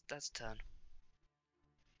 that's turn.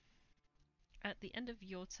 At the end of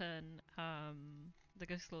your turn, the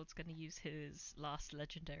Ghost Lord's going to use his last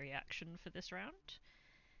legendary action for this round,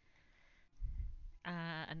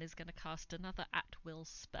 and is going to cast another at-will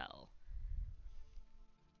spell,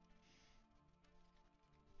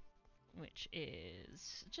 which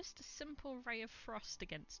is just a simple ray of frost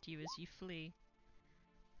against you as you flee.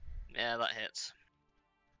 Yeah, that hits.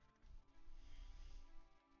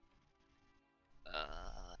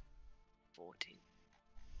 14.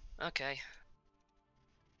 Okay.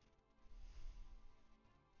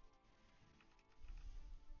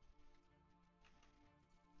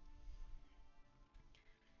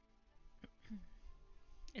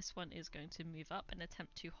 This one is going to move up and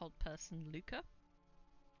attempt to hold person Luca.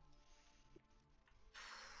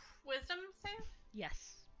 Wisdom save?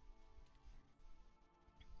 Yes.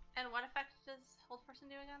 And what effect does hold person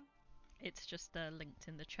do again? It's just linked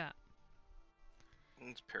in the chat.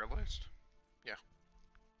 It's paralyzed? Yeah.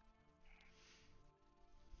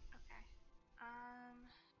 Okay.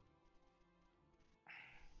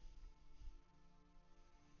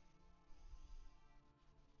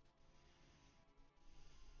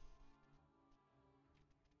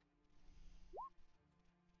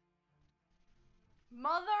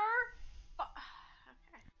 Mother.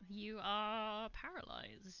 Okay. You are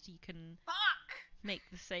paralyzed. You can Fuck. make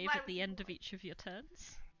the save My at the end of each of your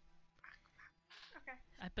turns. Okay.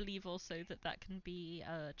 I believe also that can be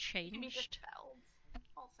You mean changed. dispelled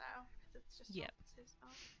also, because it's just Yep. his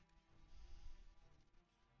spell.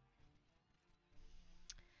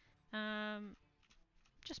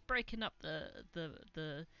 Just breaking up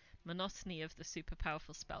the monotony of the super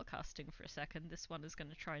powerful spellcasting for a second. This one is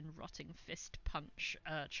going to try and rotting fist punch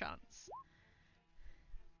Chance,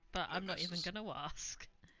 but I'm not even going to ask.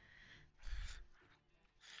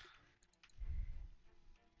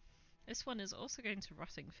 This one is also going to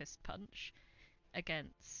rotting fist punch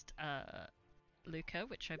against Luca,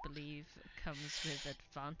 which I believe comes with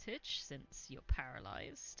advantage since you're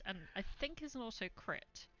paralyzed, and I think is an auto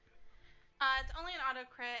crit. It's only an auto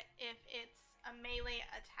crit if it's a melee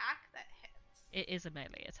attack that hits. It is a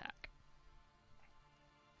melee attack.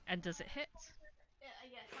 And does it hit?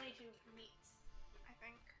 Yeah, 22 meets, I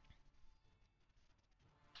think.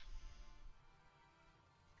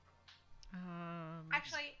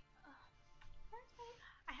 Actually,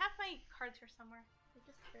 I have my cards here somewhere. They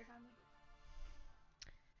disappeared on me.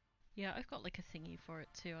 Yeah, I've got like a thingy for it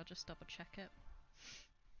too. I'll just double check it.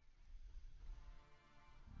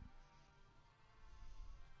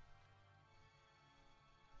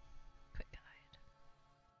 Quick guide.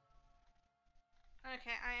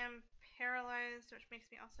 Okay, I am paralyzed, which makes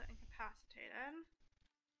me also incapacitated.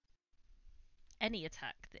 Any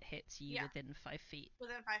attack that hits you Yeah. within 5 feet.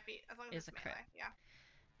 Within 5 feet, as long as Is it's a crit. melee. Yeah.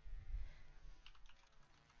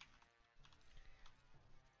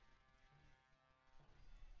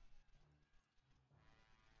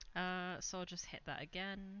 So I'll just hit that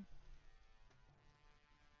again.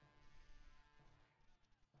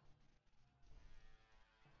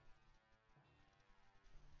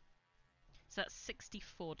 So that's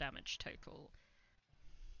 64 damage total.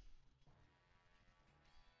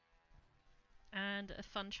 And a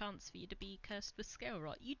fun chance for you to be cursed with scale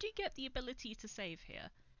rot. You do get the ability to save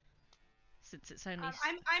here, since it's only.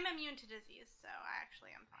 I'm immune to disease, so I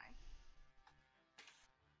actually am fine.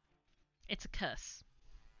 It's a curse.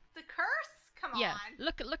 The curse? Come Yeah. on.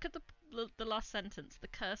 Look at the last sentence. The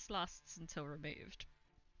curse lasts until removed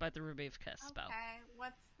by the remove curse spell. Okay.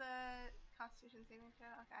 What's the Constitution saving throw?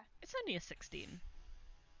 Okay. It's only a 16.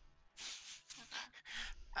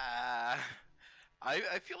 Okay.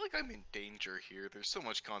 I feel like I'm in danger here. There's so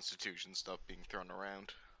much Constitution stuff being thrown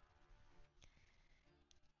around.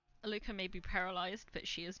 Aluka may be paralyzed, but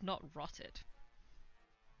she is not rotted.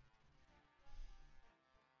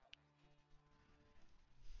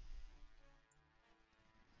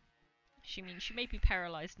 She may be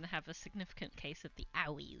paralyzed and have a significant case of the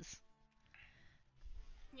owies.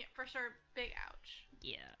 Yeah, for sure. Big ouch.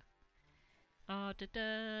 Yeah.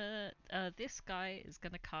 This guy is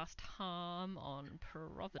gonna cast harm on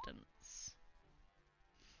Providence.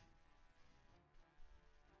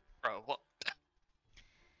 Bro, what?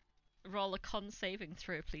 Roll a con saving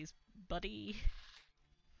throw, please, buddy.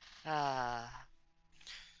 Yeah,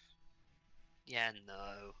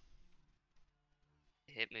 no.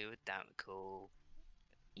 Hit me with damn cool.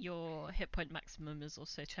 Your hit point maximum is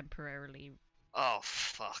also temporarily. Oh,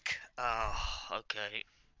 fuck. Oh, okay.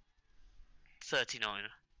 39.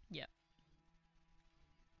 Yeah.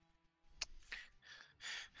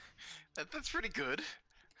 That's pretty good.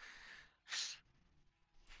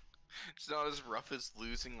 It's not as rough as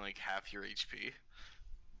losing like half your HP.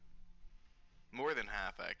 More than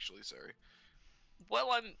half, actually. Sorry.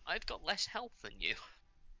 Well, I've got less health than you.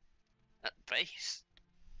 At base.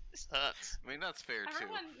 This hurts. I mean, that's fair too.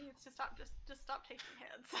 Everyone needs to stop. Just stop taking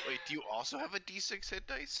hits. Wait, do you also have a D6 hit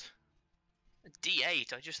dice?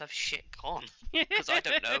 D8, I just have shit con. Because I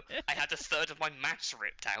don't know. I had a third of my mass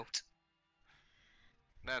ripped out.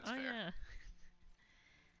 That's Oh fair. yeah.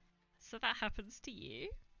 So that happens to you,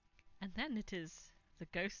 and then it is the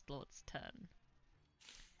Ghost Lord's turn.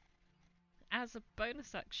 As a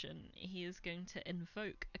bonus action, he is going to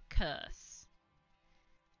invoke a curse.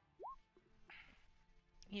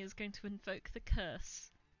 He is going to invoke the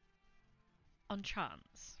curse on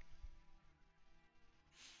chance.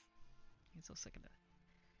 He's also going to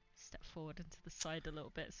step forward into the side a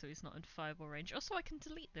little bit so he's not in fireball range. Also, I can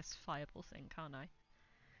delete this fireball thing, can't I?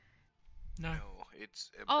 No. No, it's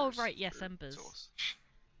embers. Oh, right, yes, for embers. Solas.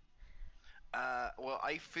 Well,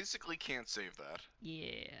 I physically can't save that.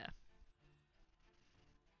 Yeah.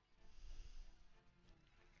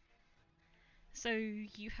 So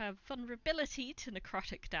you have vulnerability to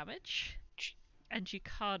necrotic damage, and you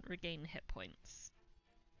can't regain hit points.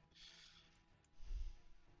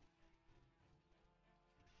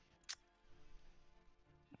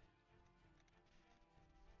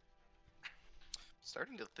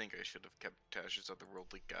 Starting to think I should have kept Tash's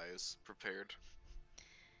otherworldly guys prepared.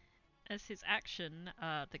 As his action,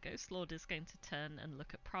 the Ghost Lord is going to turn and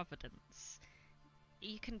look at Providence.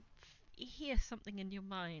 You can hear something in your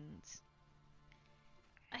mind.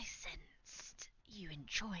 I sensed you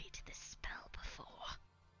enjoyed this spell before.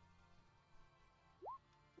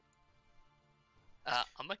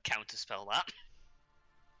 I'm gonna counterspell that.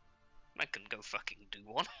 I can go fucking do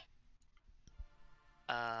one.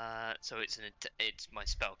 So it's my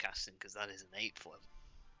spell casting because that is an 8th level.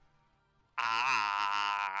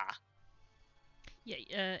 Ah.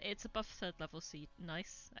 Yeah, it's above 3rd level, so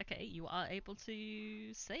nice. Okay, you are able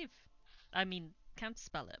to save. I mean,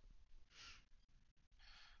 counterspell it.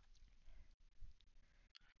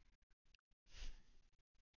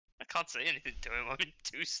 I can't say anything to him. I'm in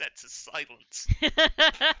 2 sets of silence.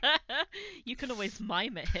 You can always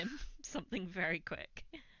mime at him something very quick.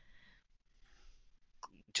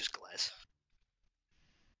 Just glares.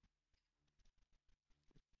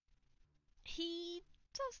 He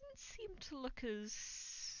doesn't seem to look as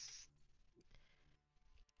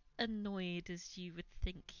annoyed as you would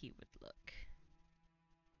think he would look.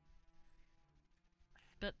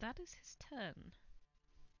 But that is his turn.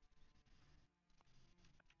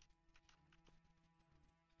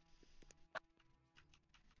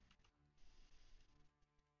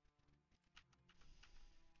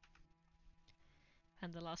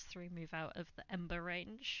 And the last three move out of the ember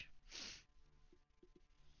range.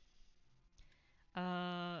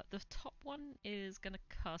 The top one is gonna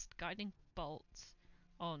cast Guiding Bolt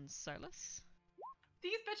on Solas.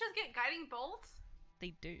 These bitches get guiding bolts?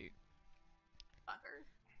 They do. Fuckers.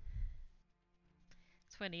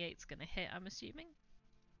 28's gonna hit, I'm assuming.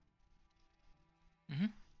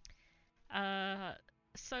 Mhm.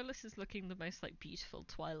 Solas is looking the most like beautiful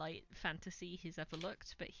Twilight fantasy he's ever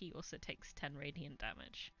looked, but he also takes 10 radiant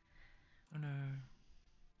damage. Oh no.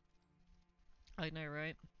 I know,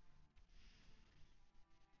 right?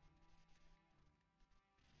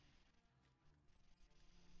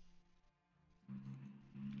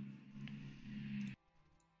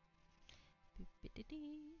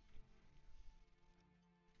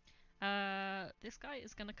 This guy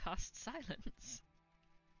is gonna cast Silence.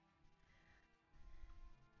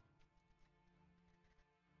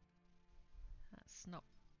 That's not...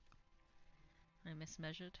 I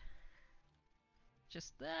mismeasured.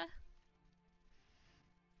 Just there.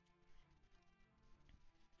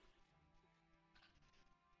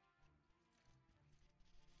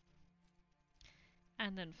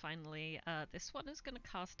 And then finally, this one is gonna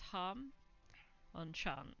cast Harm on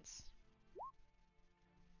Chance.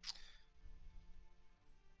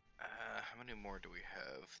 How many more do we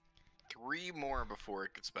have? 3 more before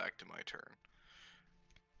it gets back to my turn.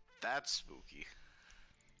 That's spooky.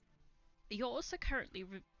 You're also currently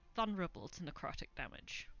vulnerable to necrotic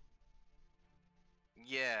damage.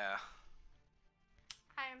 Yeah.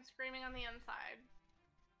 I am screaming on the inside.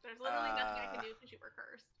 There's literally nothing I can do because you were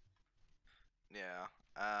cursed.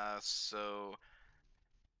 Yeah. So...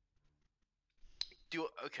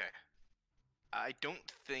 Okay. I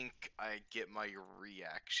don't think I get my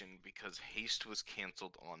reaction because haste was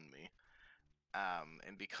cancelled on me.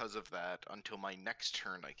 And because of that, until my next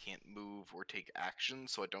turn, I can't move or take action,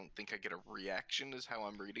 so I don't think I get a reaction is how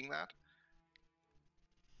I'm reading that.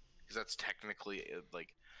 Because that's technically,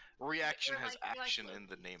 like, reaction has action in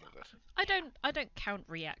the name of it. I don't count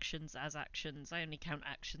reactions as actions, I only count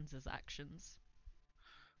actions as actions.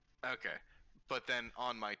 Okay. But then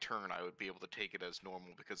on my turn, I would be able to take it as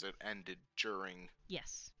normal because it ended during...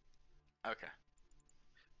 Yes. Okay.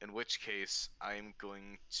 In which case, I'm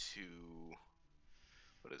going to...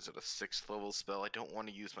 What is it, a 6th level spell? I don't want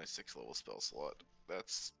to use my 6th level spell slot.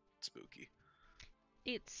 That's spooky.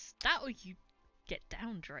 It's that or you get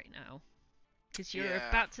downed right now. Because you're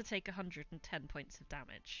about to take 110 points of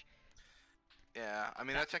damage. Yeah, I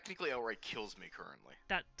mean, that technically outright kills me currently.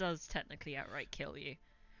 That does technically outright kill you.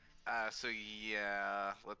 So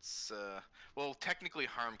yeah, let's, well, technically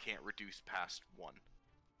harm can't reduce past 1.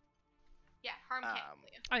 Yeah, harm can't kill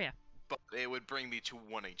you. Oh yeah. But it would bring me to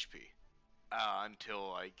 1 HP.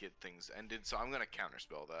 Until I get things ended, so I'm gonna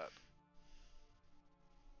counterspell that.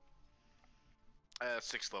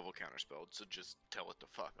 6th level counterspell, so just tell it to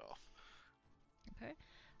fuck off. Okay.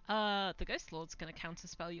 The Ghost Lord's gonna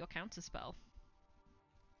counterspell your counterspell.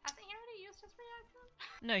 Hasn't he already used his reaction?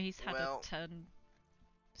 No, he's had a turn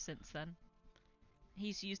since then.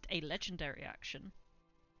 He's used a legendary action.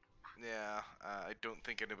 Yeah, I don't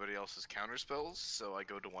think anybody else has counterspells, so I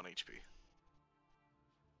go to 1 HP.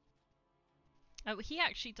 Oh, he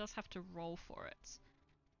actually does have to roll for it.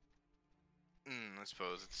 I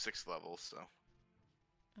suppose it's 6th level, so...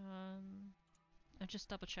 I'm just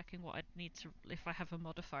double checking what I'd need to... if I have a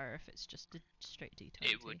modifier, if it's just a straight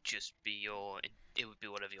D20. It would just be your... It would be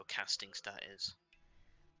whatever your casting stat is.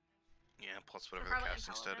 Yeah, plus whatever Probably the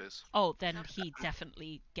casting stat intelligence. is. Oh, then he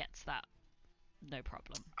definitely gets that. No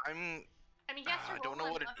problem. I mean, yes, I don't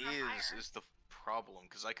know what it is the problem,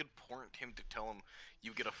 because I could point him to tell him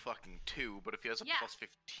you get a fucking 2, but if he has a plus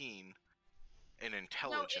 15 in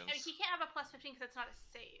intelligence... No, he can't have a plus 15 because it's not a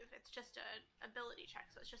save. It's just a ability check,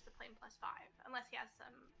 so it's just a plain plus 5. Unless he has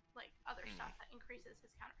some, like, other stuff that increases his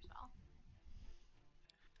counterspell.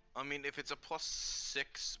 I mean, if it's a plus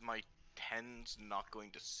 6, my 10's not going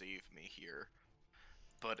to save me here.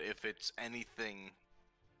 But if it's anything...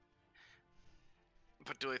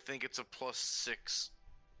 But do I think it's a plus 6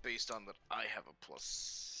 based on that I have a plus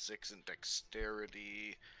 6 in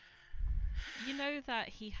dexterity? You know that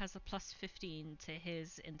he has a plus 15 to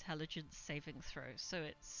his intelligence saving throw, so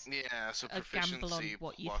it's so a gamble on proficiency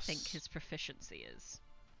what you plus... think his proficiency is.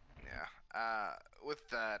 Yeah. With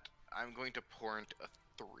that, I'm going to point a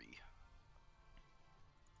 3.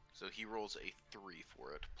 So he rolls a 3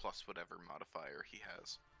 for it, plus whatever modifier he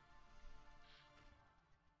has.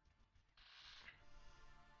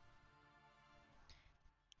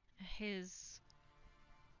 His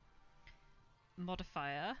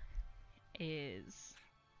modifier is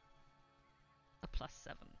a +7.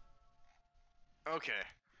 Okay.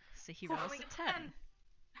 So he Whew, rolls we a get 10. 10.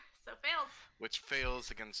 So fails. Which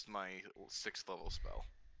fails against my 6th level spell.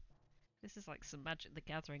 This is like some Magic the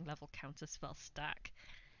Gathering level counterspell stack.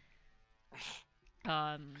 So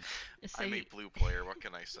I'm a he- blue player, what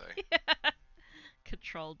can I say?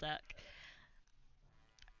 Control deck.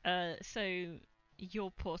 So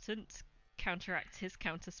your portent counteracts his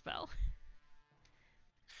counterspell.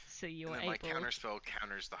 So you're And then able. my counterspell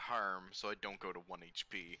counters the harm, so I don't go to 1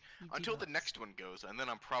 HP. You do Until the not. next one goes, and then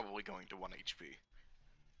I'm probably going to 1 HP.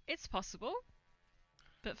 It's possible,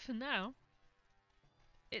 but for now,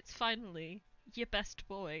 it's finally your best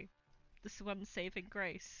boy, this one saving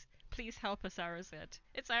grace. Please help us, Arazid.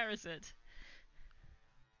 It's Arazid.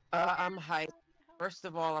 I'm hiding. First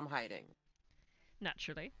of all, I'm hiding.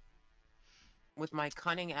 Naturally. With my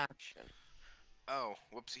cunning action. Oh,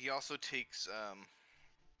 whoops, he also takes,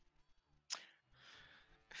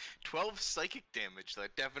 12 psychic damage.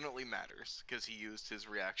 That definitely matters, because he used his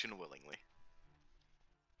reaction willingly.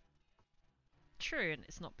 True, and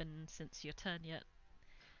it's not been since your turn yet.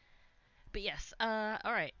 But yes,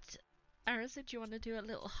 alright. Arazid, do you want to do a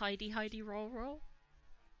little hidey roll?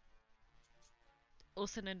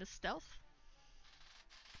 Also known as stealth?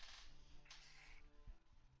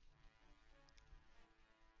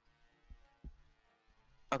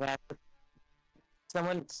 Okay.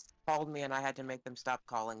 Someone called me and I had to make them stop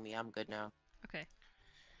calling me. I'm good now. Okay.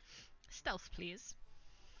 Stealth, please.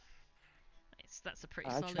 Nice, that's a pretty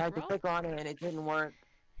I solid tried to roll. click on it and it didn't work.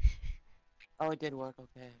 Oh, it did work.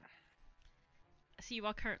 Okay. So you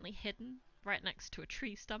are currently hidden right next to a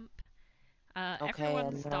tree stump. Okay,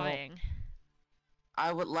 Everyone's and, dying.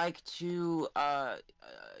 I would like to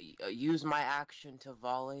use my action to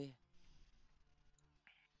volley.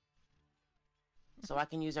 So I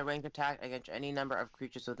can use a ranged attack against any number of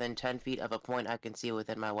creatures within 10 feet of a point I can see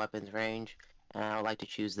within my weapon's range. And I would like to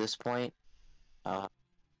choose this point.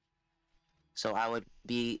 So I would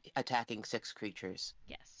be attacking 6 creatures.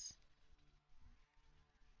 Yes.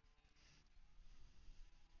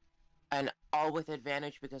 And all with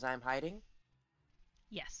advantage because I'm hiding?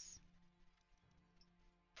 Yes.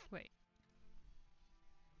 Wait.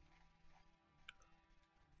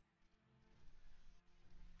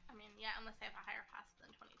 I mean, yeah, unless they have a higher pass than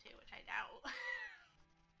 22, which I doubt.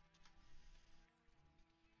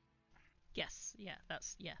 Yes. Yeah.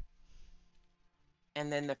 That's yeah.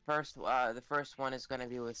 And then the first one is going to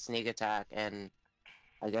be with sneak attack, and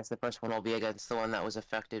I guess the first one will be against the one that was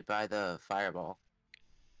affected by the fireball.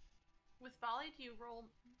 With volley, do you roll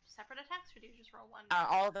separate attacks, or do you just roll one?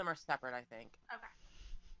 All of them are separate, I think. Okay.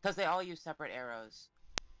 Because they all use separate arrows.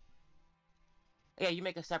 Yeah, you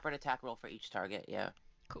make a separate attack roll for each target, yeah.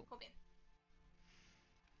 Cool. Cool bean.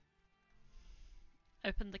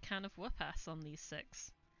 Open the can of whoop ass on these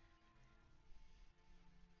 6.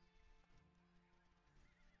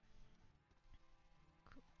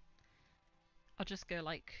 Cool. I'll just go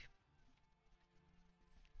like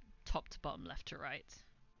top to bottom, left to right.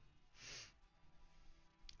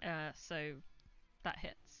 So that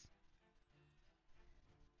hits.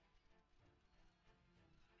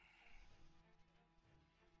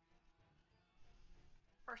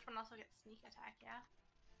 First one also gets sneak attack,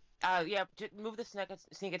 yeah? Yeah, move the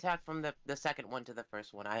sneak attack from the second one to the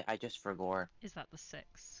first one. I just forgot. Is that the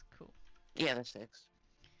 6? Cool. Yeah, the 6.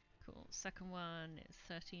 Cool. Second one is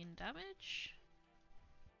 13 damage.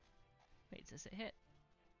 Wait, does it hit?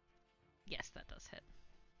 Yes, that does hit.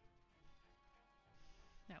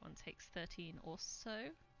 That one takes 13 also.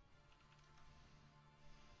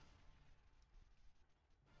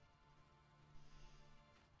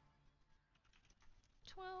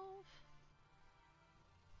 $12.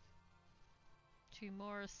 2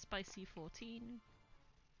 more, spicy 14.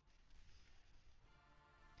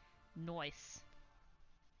 Nice.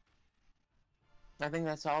 I think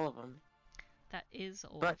that's all of them. That is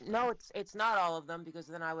all. But no, it's not all of them, because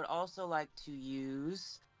then I would also like to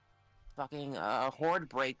use fucking Horde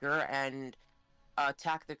Breaker and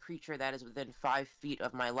attack the creature that is within 5 feet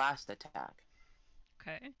of my last attack.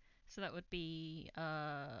 Okay, so that would be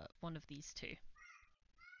one of these 2.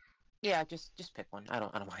 Yeah, just pick one. I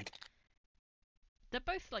don't mind. They're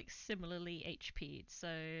both like similarly HP'd, so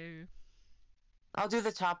I'll do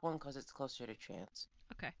the top one because it's closer to chance.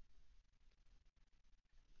 okay.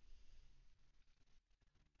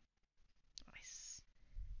 Nice.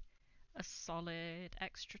 a solid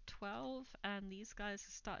extra 12, and these guys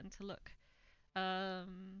are starting to look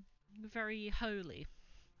very holy.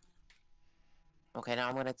 Okay, now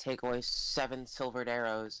I'm gonna take away 7 silvered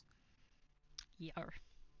arrows. Yar.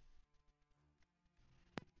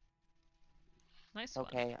 Nice one.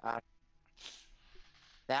 Okay,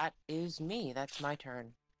 that is me. That's my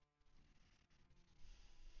turn.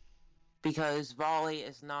 Because volley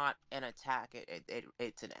is not an attack,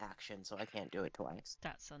 it's an action, so I can't do it twice.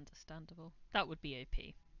 That's understandable. That would be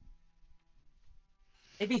OP.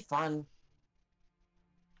 It'd be fun.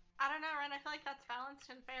 I don't know, Ren. I feel like that's balanced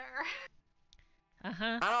and fair.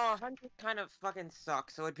 Uh-huh. I don't know, 100 kind of fucking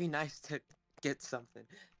sucks, so it'd be nice to get something.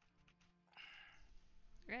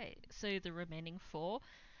 Right, so the remaining 4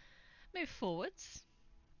 move forwards.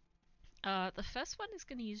 The first one is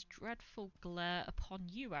going to use Dreadful Glare upon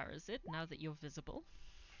you, Arazid, now that you're visible.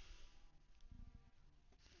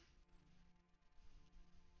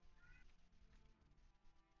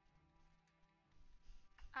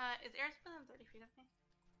 Is Eris within 30 feet of me?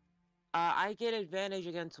 I get advantage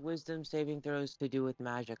against wisdom saving throws to do with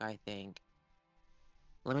magic, I think.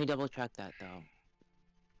 Let me double check that, though.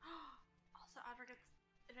 Also, Audra gets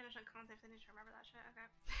advantage on con saves. I need to remember that shit. Okay.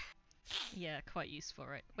 Yeah, quite useful,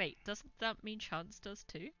 right? Wait, doesn't that mean Chance does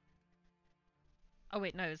too? Oh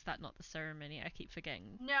wait, no, is that not the ceremony? I keep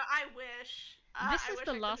forgetting. No, I wish. This I is wish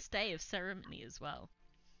the I could- last day of ceremony as well.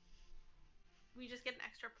 We just get an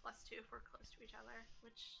extra +2 if we're close to each other,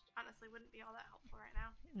 which honestly wouldn't be all that helpful right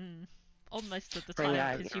now. Almost at the Pretty time,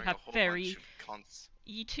 nice. because you Throwing a have whole very... bunch of cons.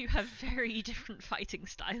 You two have very different fighting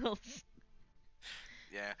styles.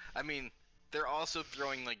 Yeah, I mean, they're also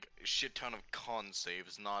throwing like a shit ton of con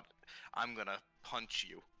saves, not I'm gonna punch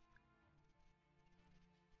you.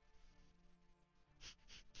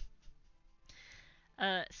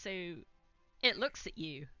 So it looks at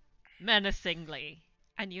you menacingly,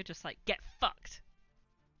 and you're just like, get fucked.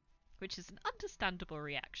 Which is an understandable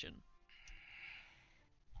reaction.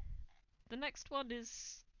 The next one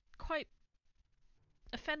is quite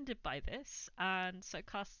offended by this, and so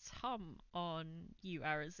casts Hum on you,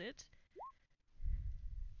 Arazid.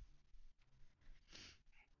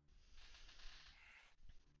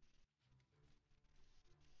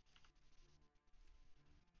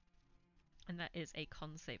 And that is a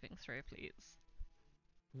con saving throw, please.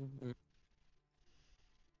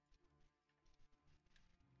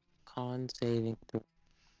 Con saving throw.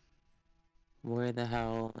 Where the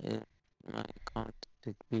hell is my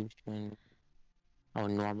constitution? Oh,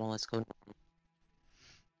 normal. Let's go normal.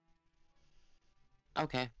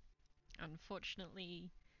 Okay.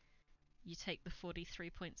 Unfortunately, you take the 43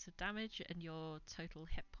 points of damage, and your total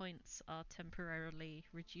hit points are temporarily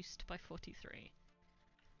reduced by 43.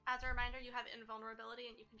 As a reminder, you have invulnerability,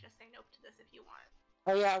 and you can just say nope to this if you want.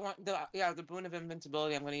 Oh yeah, I want the boon of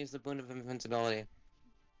invincibility. I'm gonna use the boon of invincibility.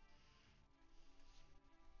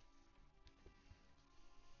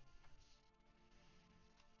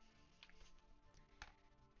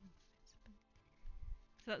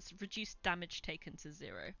 So that's reduced damage taken to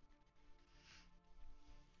 0.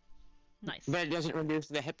 Nice. But it doesn't reduce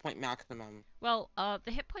the hit point maximum. Well,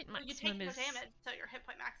 the hit point Well, you maximum take no is... damage, so your hit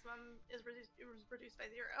point maximum is reduced by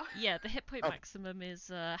 0. Yeah, the hit point Oh. maximum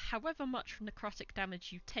is however much necrotic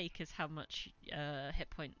damage you take is how much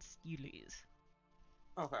hit points you lose.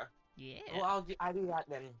 Okay. Yeah. Well, I do that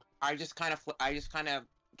then. I just kind of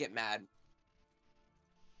get mad.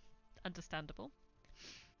 Understandable.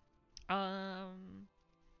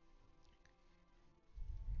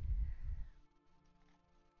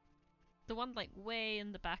 The one like way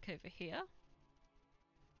in the back over here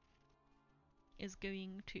is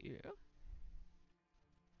going to...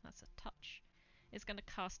 That's a touch. Is going to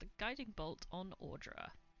cast a guiding bolt on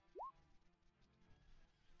Audra.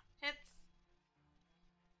 Hits.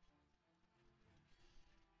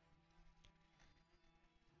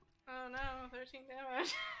 Oh no, 13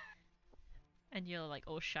 damage. And you're like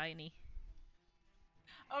all shiny.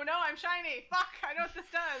 Oh no, I'm shiny! Fuck, I know what this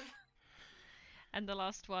does! And the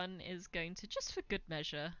last one is going to, just for good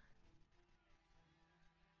measure,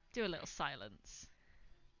 do a little silence.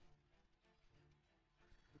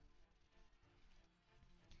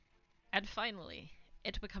 And finally,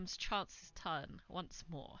 it becomes Chance's turn once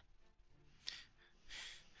more.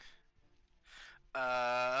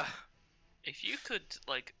 If you could,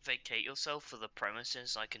 like, vacate yourself for the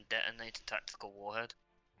premises, I can detonate a tactical warhead.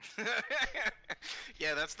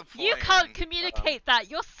 Yeah, that's the plan. You can't communicate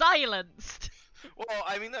that! You're silenced! Well,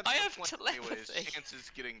 I mean, that's I the have plan anyways. telepathy. Chance is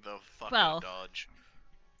getting the fuck Well. out of Dodge.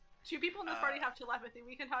 2 people in this party have telepathy.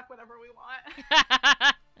 We can talk whatever we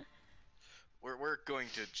want. We're going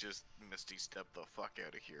to just Misty step the fuck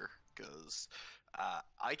out of here, because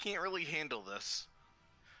I can't really handle this.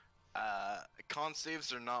 Con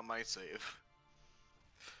saves are not my save.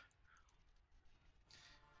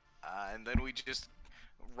 And then we just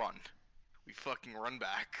run. We fucking run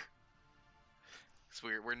back. So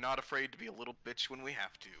we're not afraid to be a little bitch when we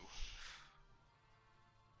have to.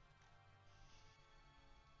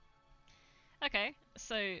 Okay,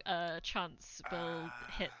 so Chance will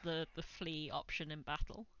hit the flee option in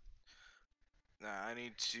battle. Nah, I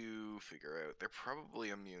need to figure out. They're probably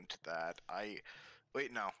immune to that.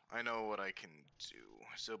 Wait, no. I know what I can do.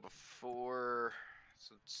 So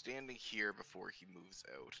standing here before he moves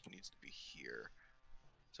out needs to be here.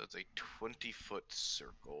 So it's a 20-foot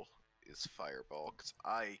circle is Fireball, because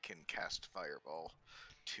I can cast Fireball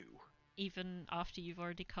too. Even after you've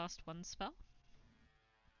already cast one spell?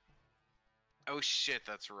 Oh shit,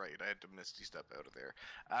 that's right. I had to Misty Step out of there.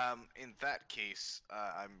 In that case,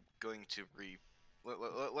 I'm going to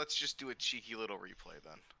let's just do a cheeky little replay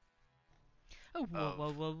then. Oh,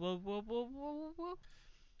 whoa.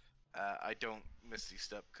 I don't Misty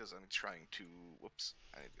Step because I'm trying to. Whoops,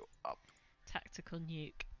 I need to go up. Tactical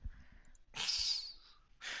nuke.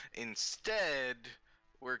 Instead,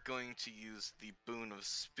 we're going to use the Boon of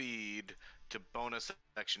Speed to bonus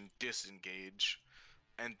action disengage,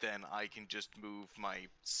 and then I can just move my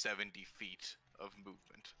 70 feet of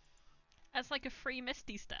movement. That's like a free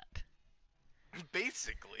Misty Step.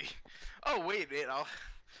 Basically. Oh, wait,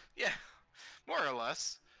 yeah, more or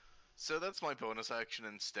less. So that's my bonus action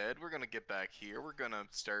instead. We're gonna get back here. We're gonna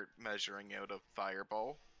start measuring out a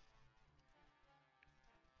fireball.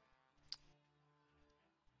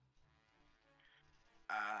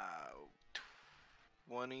 Uh,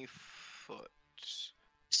 20 foot.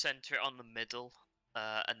 Center it on the middle,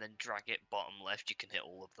 and then drag it bottom left. You can hit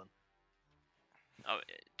all of them. Oh,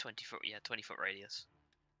 20 foot, yeah, 20 foot radius.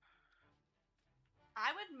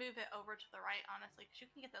 I would move it over to the right, honestly, because you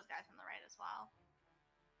can get those guys on the right as well.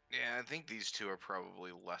 Yeah, I think these two are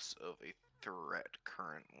probably less of a threat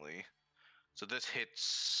currently. So this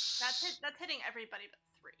hits. That's hitting everybody but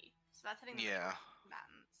 3. So that's hitting the combatants.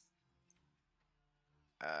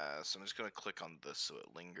 So I'm just gonna click on this so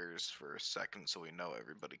it lingers for a second, so we know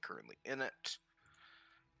everybody currently in it.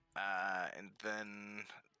 And then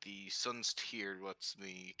the Sun's Tier lets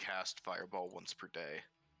me cast Fireball once per day.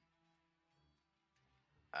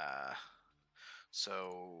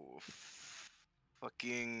 So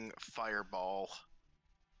fucking Fireball.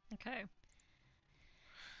 Okay.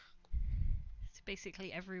 So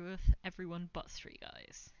basically everyone but 3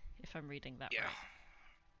 guys, if I'm reading that right.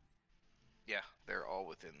 Yeah, they're all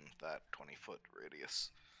within that 20-foot radius.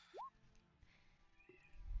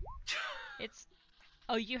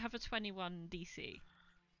 Oh, you have a 21 DC.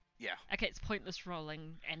 Yeah. Okay, it's pointless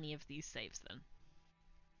rolling any of these saves then.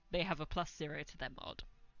 They have a +0 to their mod.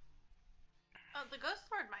 Oh, the Ghost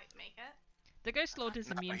Lord might make it. The Ghost Lord is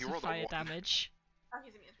immune to fire damage. Oh,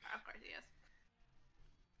 he's immune to fire, of course he is.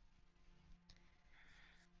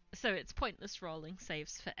 So it's pointless rolling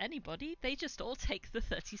saves for anybody. They just all take the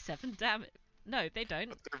 37 damage. No, they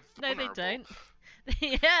don't. No, they don't.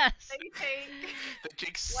 Yes! They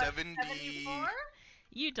take 70... 74?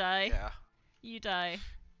 You die. Yeah. You die.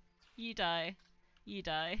 You die. You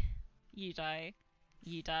die. You die.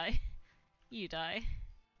 You die. You die.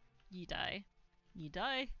 You die. You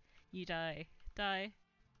die. You die. Die.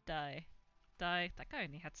 Die. Die. That guy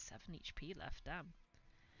only had 7 HP left, damn.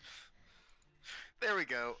 There we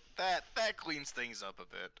go. That cleans things up a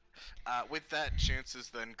bit. With that, Chance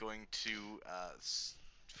is then going to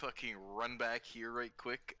fucking run back here right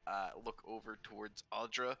quick. Look over towards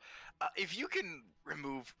Audra. If you can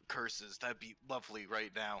remove curses, that'd be lovely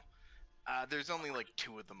right now. There's only like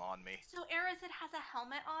 2 of them on me. So Arazid has a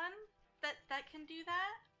helmet on that can do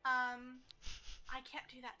that. I can't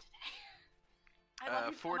do that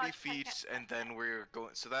today. 40 feet, and then we're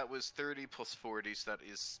going. So that was 30 plus 40, so that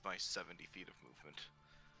is my 70 feet of movement.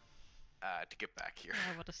 To get back here.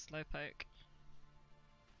 Oh, what a slowpoke.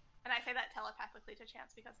 And I say that telepathically to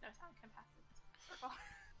Chance because no sound can pass this circle.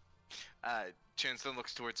 Chance then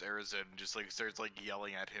looks towards Arazid and just like starts like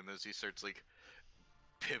yelling at him as he starts like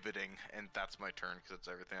pivoting, and that's my turn because that's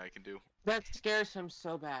everything I can do. That scares him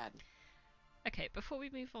so bad. Okay, before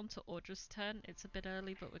we move on to Audra's turn, it's a bit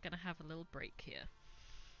early, but we're gonna have a little break here.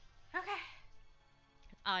 Okay.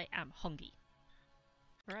 I am Hongi.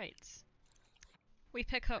 Right. We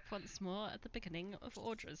pick up once more at the beginning of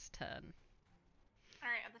Audra's turn.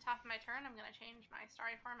 Alright, at the top of my turn, I'm gonna change my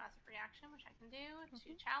starry form as a free action, which I can do,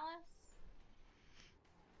 to Chalice.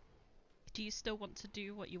 Do you still want to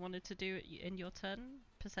do what you wanted to do in your turn,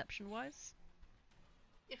 perception-wise?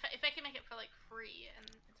 If I can make it for like free and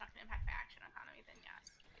it's not gonna impact my action economy, then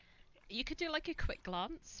yes. You could do like a quick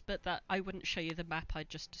glance, but that I wouldn't show you the map I'd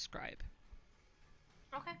just describe.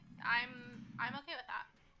 Okay, I'm okay with that.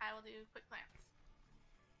 I will do quick glance.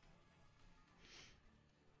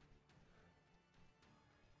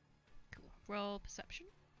 Cool. Roll perception.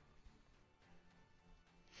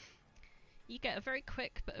 You get a very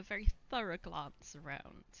quick but a very thorough glance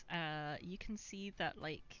around. You can see that,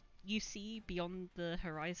 like, you see beyond the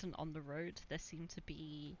horizon on the road, there seem to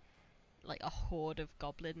be like a horde of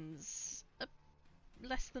goblins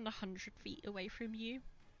less than 100 feet away from you.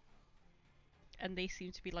 And they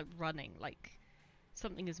seem to be like running, like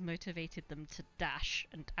something has motivated them to dash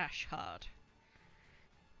and dash hard.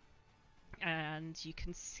 And you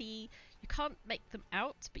can see, you can't make them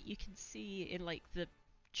out, but you can see in like the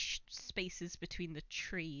spaces between the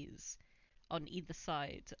trees on either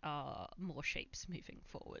side are more shapes moving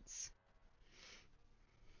forwards.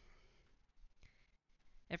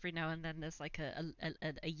 Every now and then there's like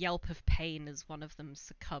a yelp of pain as one of them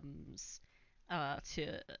succumbs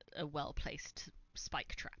to a well-placed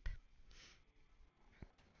spike trap.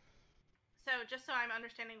 So just so I'm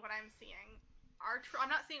understanding what I'm seeing, I'm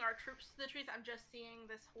not seeing our troops to the trees, I'm just seeing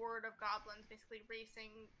this horde of goblins basically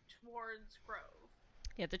racing towards Grove.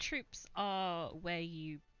 Yeah, the troops are where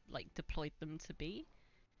you like deployed them to be.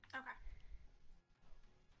 Okay.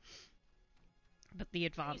 But the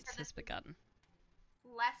advance has begun.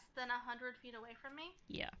 Less than 100 feet away from me?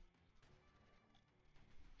 Yeah.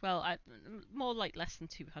 Well, more like less than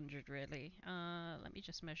 200, really. Let me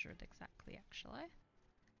just measure it exactly, actually.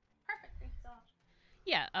 Perfect, thanks so much.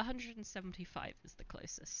 Yeah, 175 is the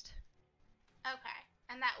closest. Okay,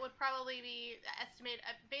 and that would probably be estimated,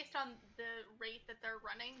 based on the rate that they're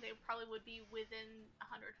running, they probably would be within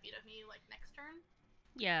 100 feet of me, like, next turn?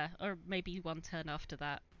 Yeah, or maybe one turn after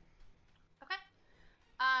that. Okay.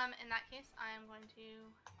 In that case, I am going to be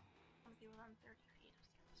within 30 feet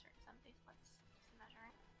of 70. Let's do some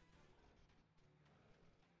measuring.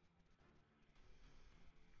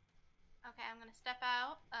 Okay, I'm gonna step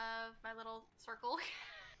out of my little circle.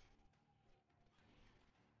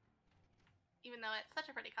 Even though it's such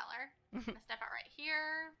a pretty color. I'm gonna step out right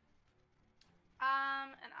here.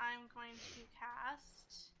 And I'm going to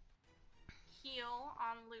cast Heal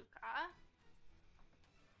on Luca,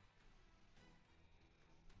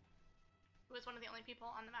 who is one of the only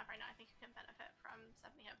people on the map right now I think who can benefit from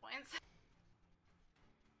 70 hit points.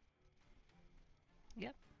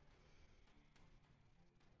 Yep.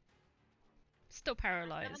 Still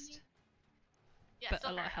paralyzed. Yeah, but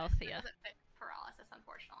still a lot paralyzed. healthier. It doesn't fit paralysis,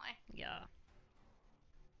 unfortunately. Yeah.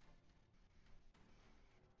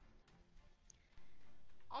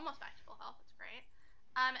 Almost back to full health, it's great.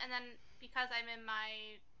 And then because I'm in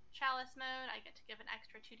my chalice mode, I get to give an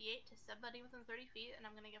extra 2d8 to somebody within 30 feet, and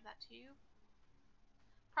I'm gonna give that to you.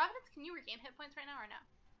 Providence, can you regain hit points right now or no?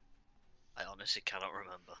 I honestly cannot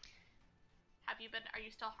remember. Are you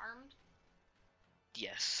still harmed?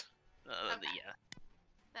 Yes. Okay. Yeah.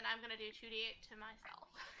 Then I'm gonna do 2d8 to myself.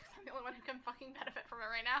 Because I'm the only one who can fucking benefit from it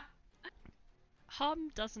right now. Harm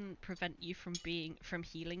doesn't prevent you from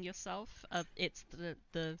healing yourself. It's the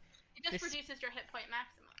It just reduces your hit point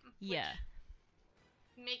maximum. Yeah.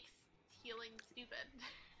 Which makes healing stupid.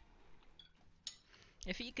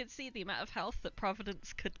 If you could see the amount of health that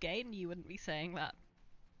Providence could gain, you wouldn't be saying that.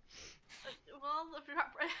 Well,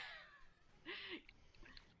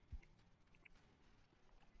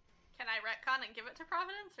 can I retcon and give it to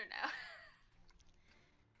Providence or no?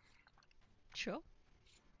 Sure.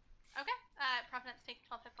 Okay. Providence, take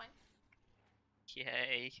 12 hit points.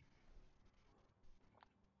 Yay.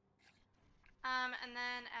 And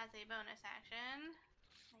then as a bonus action,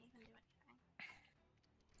 can I even do anything?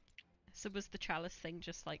 So was the chalice thing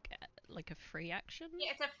just like a free action?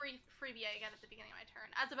 Yeah, it's a freebie I get at the beginning of my turn.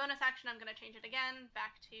 As a bonus action, I'm gonna change it again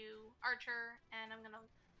back to Archer, and I'm gonna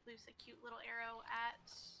loose a cute little arrow at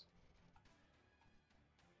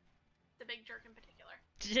the big jerk in particular.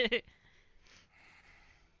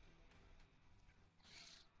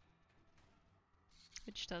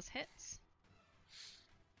 Which does hits.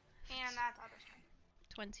 And that's Audra's turn.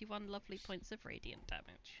 21 lovely points of radiant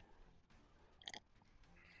damage.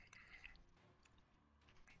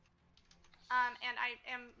 And I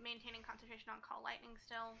am maintaining concentration on Call Lightning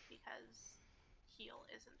still, because heal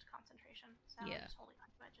isn't concentration. So Yeah. I'm just holding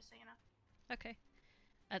on to it, just so you know. Okay.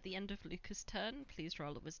 At the end of Luca's turn, please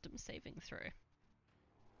roll a wisdom saving throw.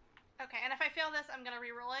 Okay, and if I fail this, I'm gonna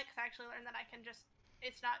re-roll it, because I actually learned that I can just...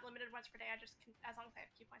 It's not limited once per day, I just can... As long as I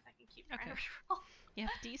have key points, I can keep trying to re-roll. You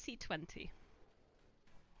have DC 20.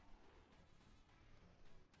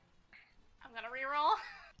 I'm gonna re-roll.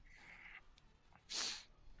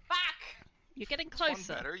 Fuck! You're getting It's one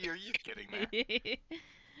closer. better, you're getting there.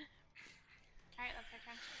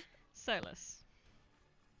 Solas.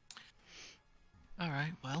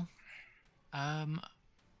 Alright, well. I'm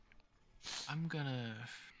gonna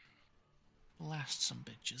blast some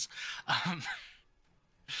bitches.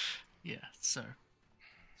 Yeah, so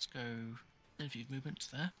let's go interview movement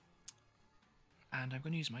there. And I'm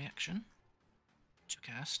gonna use my action to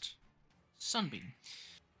cast Sunbeam.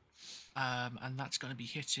 And that's gonna be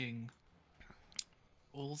hitting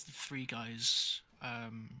all the three guys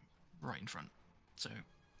right in front. So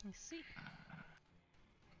I see.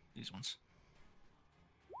 these ones.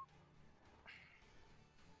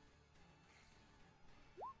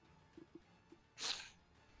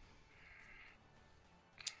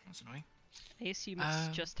 That's annoying. I assume it's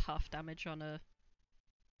just half damage on a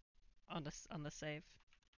save.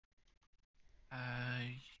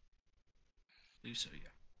 Do so, yeah.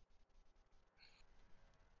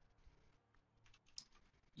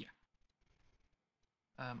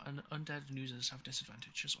 And undead users have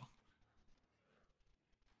disadvantage as well.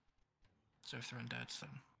 So if they're undead,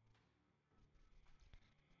 then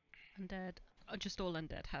Undead. Just all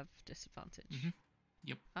undead have disadvantage. Mm-hmm.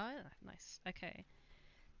 Yep. Ah, nice. Okay.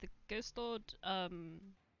 The Ghost Lord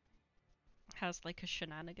has like a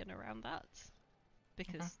shenanigan around that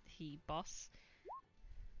because he boss.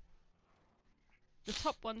 The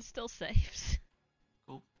top one still saves.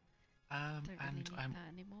 cool. Don't really and need I'm that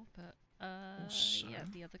anymore, but also- yeah,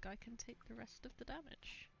 the other guy can take the rest of the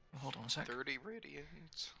damage. hold on a sec. 30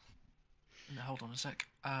 radiant. No, hold on a sec.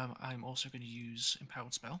 I'm also going to use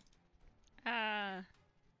Empowered Spell. So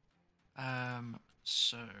I'm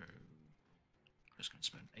just going to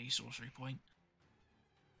spend a sorcery point.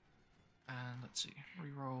 And let's see,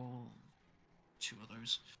 reroll 2 of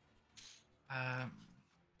those.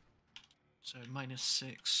 So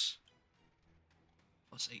 -6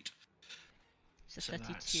 plus 8. So So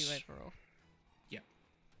 32 that's- overall.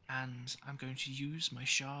 And I'm going to use my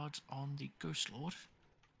shard on the Ghost Lord,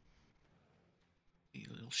 the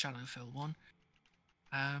little Shadowfell one,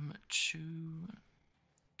 to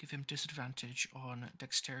give him disadvantage on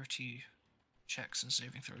dexterity checks and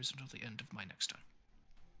saving throws until the end of my next turn.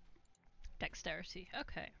 Dexterity.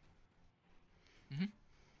 Okay. Mhm.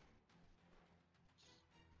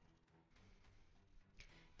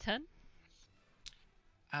 10?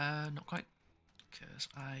 Not quite, because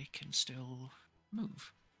I can still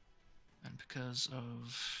move. And because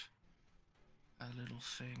of a little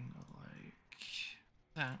thing like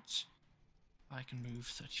that, I can move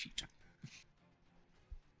 30 feet.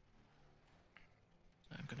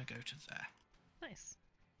 So I'm going to go to there. Nice.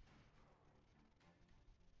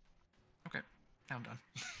 Okay, now I'm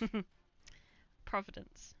done.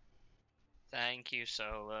 Providence. Thank you,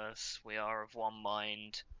 Solas. We are of one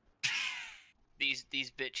mind. These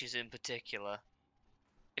bitches in particular.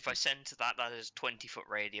 If I send to that is 20-foot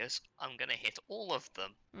radius, I'm gonna hit all of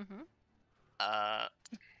them. Mm-hmm.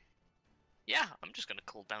 Yeah, I'm just gonna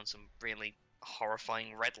call down some really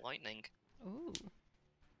horrifying red lightning. Ooh.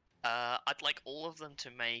 I'd like all of them to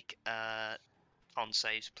make con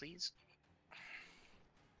saves, please.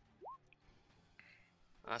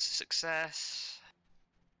 That's a success.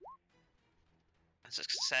 That's a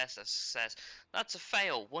success. That's a success. That's a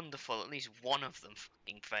fail. Wonderful. At least one of them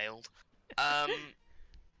fucking failed.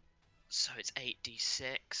 So it's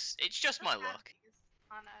 8d6. It's just my Just add luck. these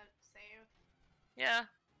on a save. Yeah.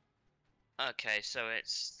 Okay, so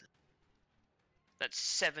that's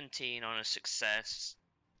 17 on a success.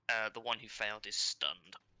 The one who failed is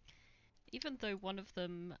stunned. Even though one of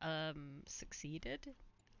them succeeded,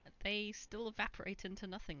 they still evaporate into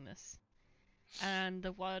nothingness. And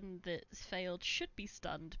the one that failed should be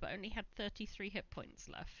stunned, but only had 33 hit points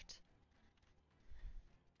left.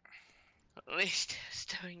 At least it's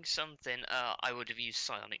doing something. I would have used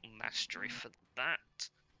Psionic Mastery for that.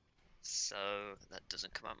 So that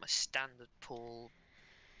doesn't come out my standard pool.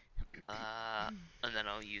 And then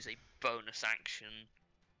I'll use a bonus action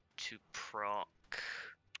to proc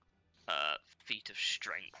Feat of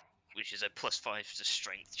Strength, which is a +5 to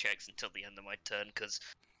strength checks until the end of my turn, because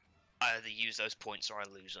I either use those points or I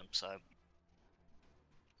lose them, so.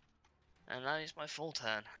 And that is my full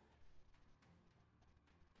turn.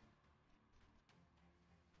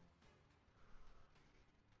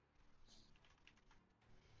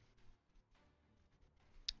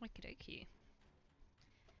 Okie dokie.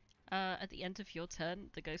 At the end of your turn,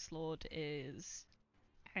 the Ghost Lord is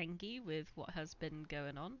angry with what has been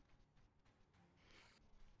going on.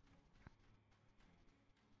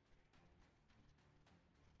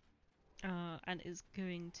 And is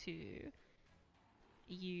going to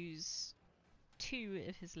use 2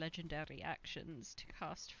 of his legendary actions to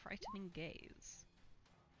cast Frightening Gaze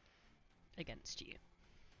against you.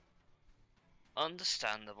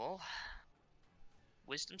 Understandable.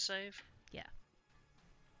 Wisdom save?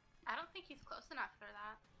 I don't think he's close enough for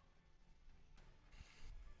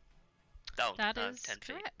that. Oh, That no, is 10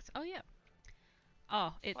 feet. correct. Oh yeah.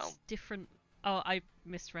 Oh, it's Well- different. Oh, I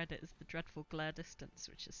misread it as the dreadful glare distance,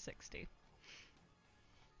 which is 60.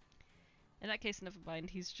 In that case, never mind.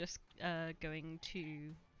 He's just going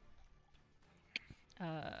to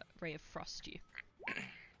Ray of Frost you.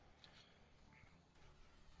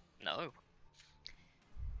 No.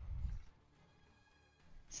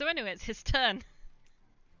 So anyway, it's his turn.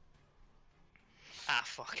 Ah,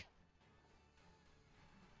 fuck.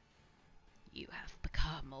 You have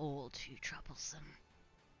become all too troublesome.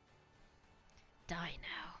 Die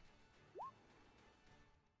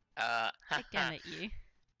now. Again at you.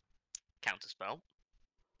 Counterspell.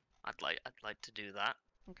 I'd like to do that.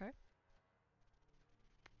 Okay.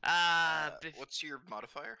 What's your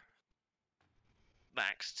modifier?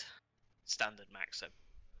 Maxed. Standard max, so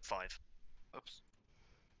 5. Oops.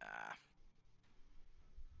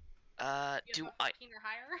 You Do have a I... 14 or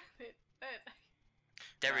higher?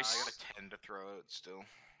 There I is... got a 10 to throw out still.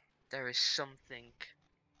 There is something...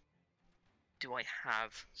 Do I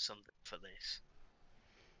have something for this?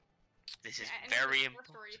 This is Yeah, very important.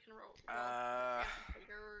 important. You can roll. Uh,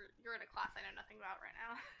 You're in a class I know nothing about right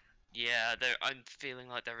now. Yeah, I'm feeling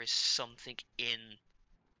like there is something in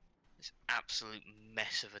this absolute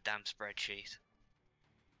mess of a damn spreadsheet.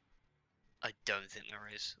 I don't think there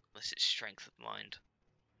is, unless it's strength of mind.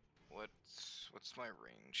 What's my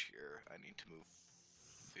range here? I need to move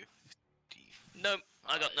 50. Nope,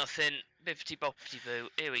 I got nothing. Bippity boppity boo.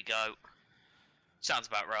 Here we go. Sounds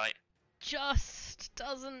about right. Just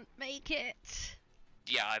doesn't make it.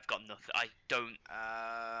 Yeah, I've got nothing. I don't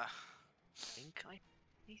think I.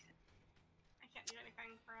 I can't do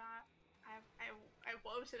anything for that. I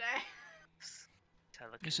woe today.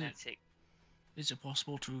 Telekinetic. Is it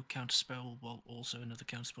possible to counterspell while also another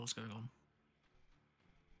counterspell is going on?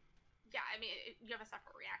 Yeah, I mean, you have a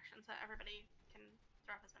separate reaction, so everybody can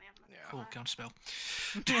throw up as many of them as Yeah. they Cool, want. counterspell.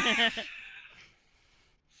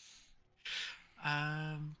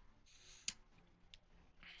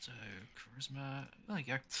 So charisma. There you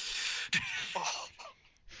go. Oh,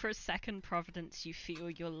 For a second, Providence, you feel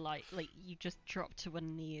your life, like you just drop to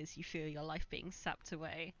one knee as you feel your life being sapped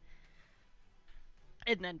away.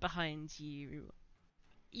 And then behind you,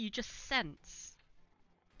 you just sense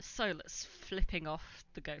Solas flipping off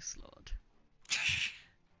the Ghost Lord.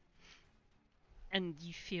 And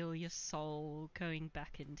you feel your soul going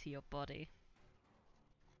back into your body.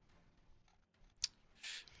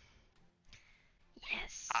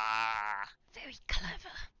 Yes, ah. very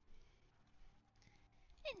clever.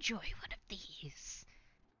 Enjoy one of these,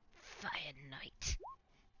 Fire Knight.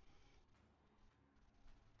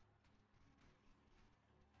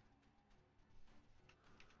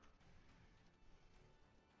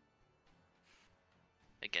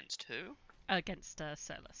 Against who? Against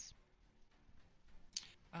Solas.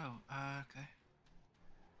 Oh, okay.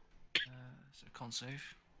 So con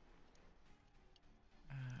save.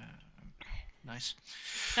 Nice.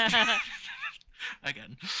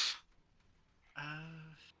 Again.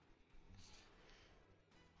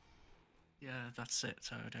 Yeah, that's it,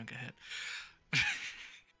 so I don't get hit.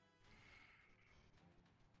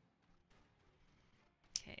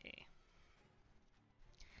 Okay.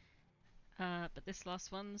 But this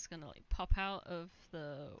last one's gonna like pop out of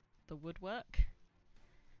the woodwork,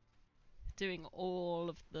 doing all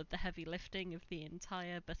of the heavy lifting of the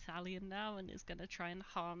entire battalion now, and is gonna try and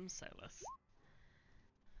harm Solas.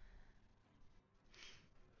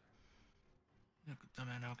 I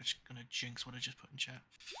mean, I'm just gonna jinx what I just put in chat.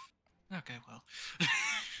 Okay, well.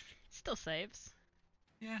 Still saves.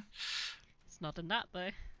 Yeah, It's not a nat though.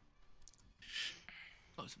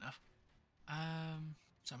 close enough.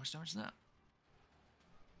 So how much damage is that?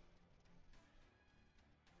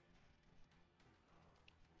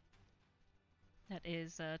 That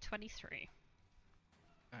is 23.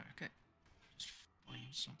 Okay. Just find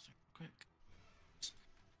something quick.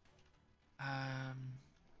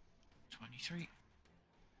 23.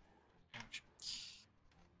 Ouch.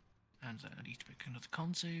 And then I need to make another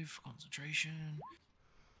con save, concentration.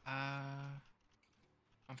 I'm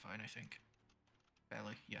fine, I think.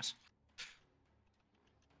 Barely, yes.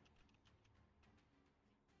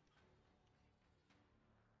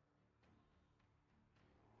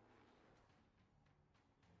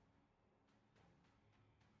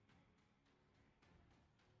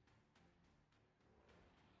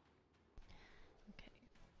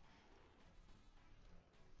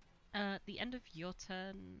 The end of your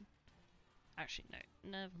turn. Actually, no,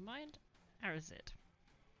 never mind. Arazid.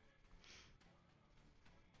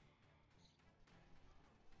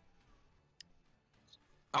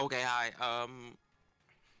 Okay, hi.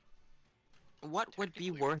 What would be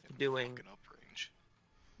Technically worth within doing? fucking up range.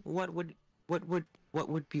 What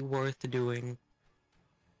would be worth doing?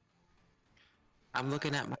 I'm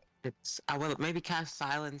looking at my. I will maybe cast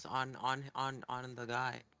silence on the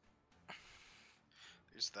guy.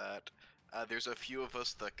 There's that. There's a few of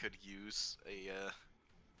us that could use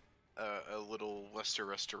a little lesser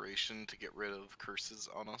restoration to get rid of curses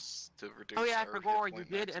on us to reduce Oh yeah, I our hit forgot. You point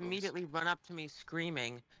did maximums. immediately run up to me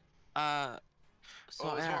screaming. So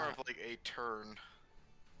Well, it was more yeah. of like a turn.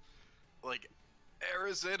 Like,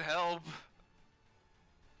 Arazid, help!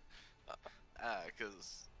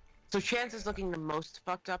 Cause... So Chance is looking the most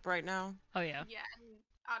fucked up right now. Oh yeah. Yeah, and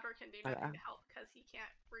Audra can do Oh, nothing yeah. to help because he can't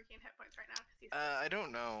regain hit points right now because he's. I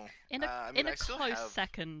don't know. In a I mean, in a I still close have...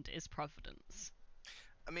 second is Providence.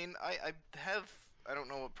 I mean, I have... I don't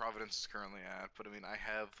know what Providence is currently at, but I mean, I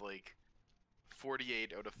have, like,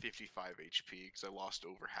 48 out of 55 HP, because I lost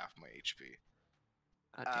over half my HP.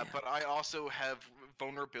 Damn. But I also have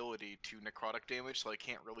vulnerability to necrotic damage, so I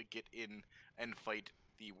can't really get in and fight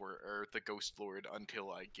the Ghost Lord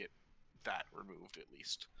until I get that removed, at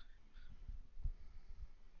least.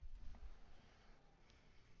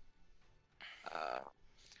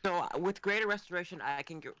 So with Greater Restoration, I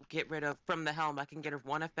can get rid of from the helm. I can get rid of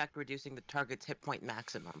one effect, reducing the target's hit point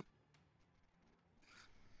maximum.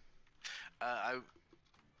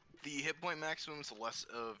 The hit point maximum is less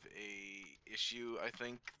of a issue, I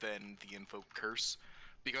think, than the Invoke Curse.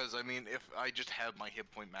 Because, I mean, if I just have my hit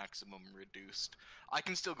point maximum reduced, I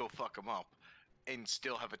can still go fuck them up and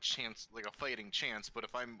still have a chance, like a fighting chance, but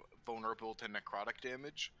if I'm vulnerable to necrotic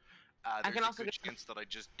damage, there's can a also good get- chance that I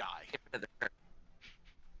just die. Get rid of the curse.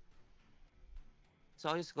 So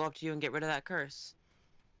I'll just go up to you and get rid of that curse.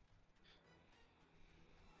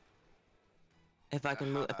 If I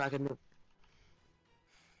can move,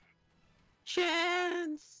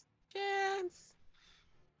 Chance! Chance!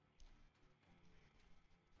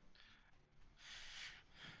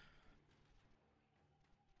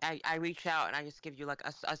 I reach out and I just give you like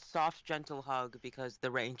a soft, gentle hug because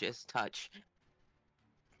the range is touch.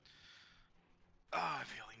 Oh, I'm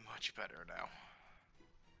feeling much better now.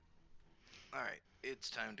 Alright, it's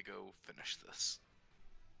time to go finish this.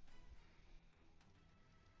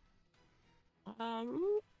 I'm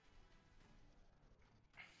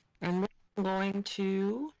going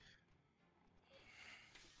to...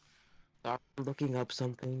 I'm looking up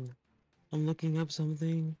something.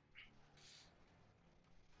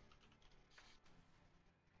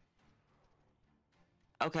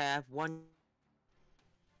 Okay, I have one.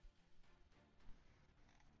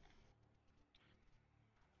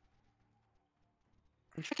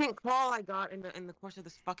 Freaking call I got in the course of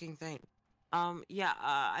this fucking thing. Yeah,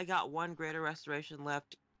 I got one Greater Restoration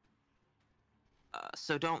left.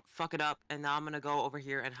 So don't fuck it up, and now I'm gonna go over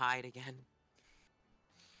here and hide again.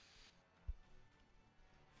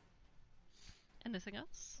 Anything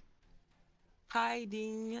else?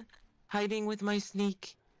 Hiding with my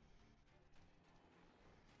sneak.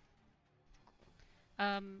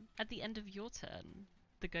 At the end of your turn,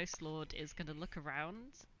 the Ghost Lord is gonna look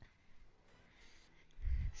around,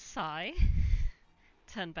 sigh,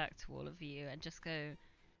 turn back to all of you, and just go,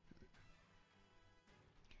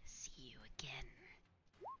 See you again.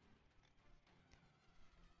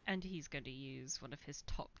 and he's going to use one of his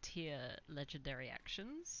top tier legendary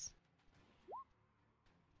actions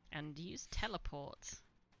and use teleport.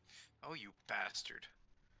 Oh, you bastard.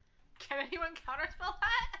 Can anyone counterspell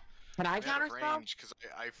that? Can I I'm out of counterspell? range because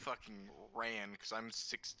I fucking ran because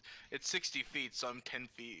it's 60 feet, so I'm 10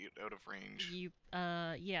 feet out of range. You,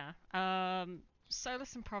 yeah.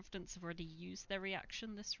 Solas and Providence have already used their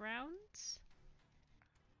reaction this round.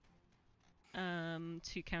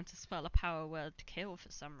 To counterspell a power word kill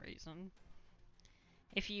for some reason.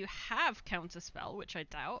 If you have counterspell, which I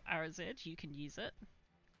doubt, Arazid, you can use it.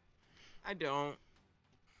 I don't.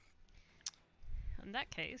 In that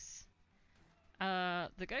case,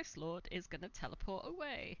 the Ghost Lord is gonna teleport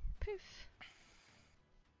away. Poof.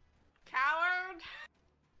 Coward!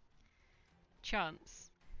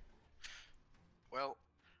 Chance. Well,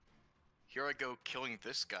 here I go killing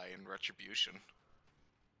this guy in retribution.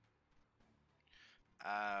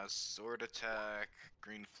 Sword attack,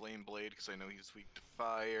 green flame blade, because I know he's weak to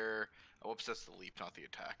fire. Oh, whoops, that's the leap, not the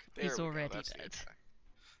attack. There He's we already go, that's the dead. attack.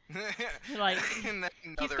 Like, And then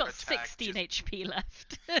He's another got attack 16 just- HP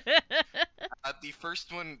left. the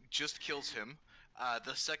first one just kills him.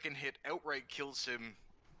 The second hit outright kills him.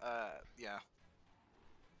 Yeah.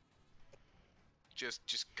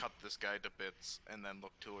 Just cut this guy to bits and then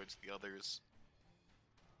look towards the others.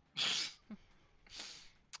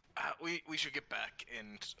 We should get back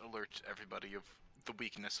and alert everybody of the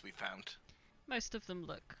weakness we found. Most of them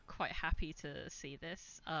look quite happy to see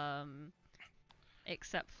this,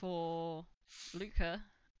 except for Luca,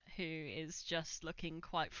 who is just looking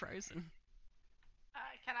quite frozen.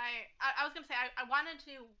 I was gonna say I wanted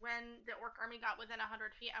to, when the orc army got within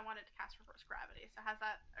 100 feet, I wanted to cast reverse gravity. So has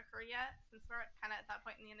that occurred yet? Since we're kind of at that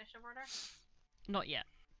point in the initiative order. Not yet.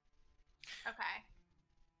 Okay.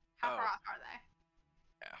 How far off are they?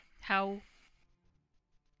 Yeah. How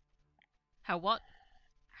what?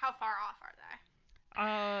 How far off are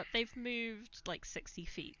they? They've moved like 60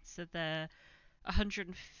 feet, so they're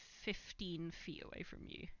 115 feet away from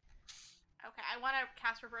you. Okay, I want to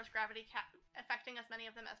cast reverse gravity, affecting as many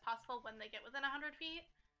of them as possible when they get within 100 feet.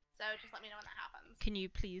 So just let me know when that happens. Can you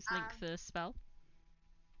please link the spell?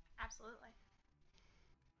 Absolutely.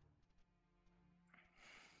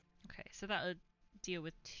 Okay, so that would deal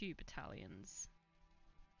with 2 battalions.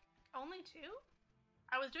 Only 2?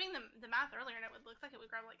 I was doing the math earlier, and it looks like it would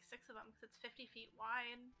grab like 6 of them because it's 50 feet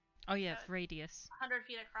wide. Oh yeah, So radius. 100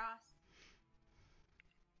 feet across.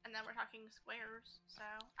 And then we're talking squares, so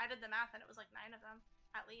I did the math and it was like 9 of them,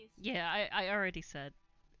 at least. Yeah, I already said.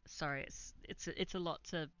 Sorry, it's a lot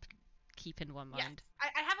to keep in one mind. Yes,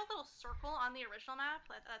 I have a little circle on the original map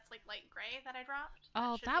that's like light gray that I dropped.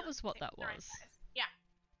 Oh, should that be, like, was what the that right was. size. Yeah.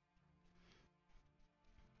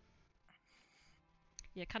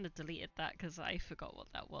 Yeah, kind of deleted that because I forgot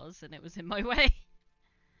what that was and it was in my way.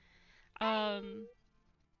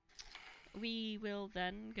 We will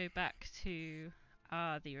then go back to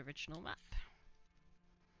the original map.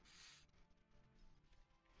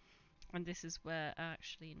 And this is where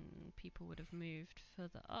actually people would have moved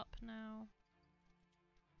further up now.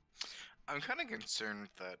 I'm kind of concerned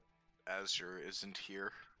that Azure isn't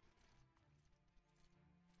here.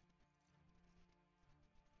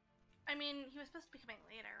 I mean, he was supposed to be coming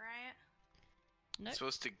later, right? Nope. He's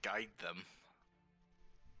supposed to guide them.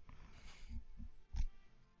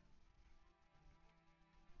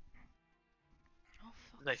 Oh,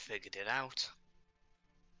 fuck. They figured it out.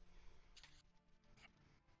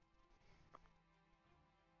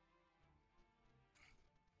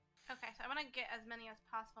 Okay, so I want to get as many as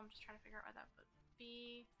possible. I'm just trying to figure out where that would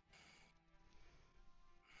be.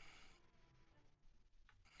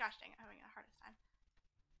 Gosh dang it, I'm having the hardest time.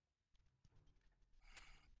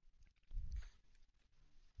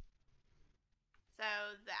 So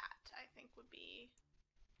that, I think, would be...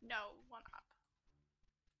 No, 1 up.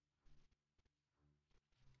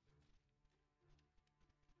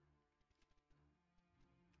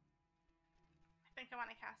 I think I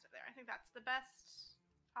want to cast it there. I think that's the best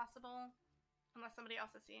possible. Unless somebody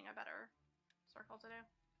else is seeing a better circle to do.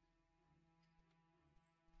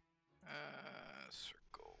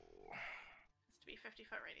 Circle. It's to be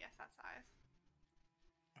 50-foot radius, that size.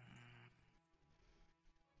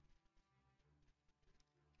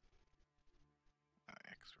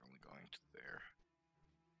 Alright, because we're only going to there.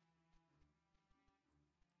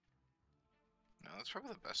 No, that's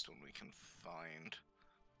probably the best one we can find.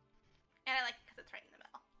 And I like it because it's right in the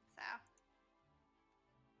middle. So.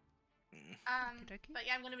 But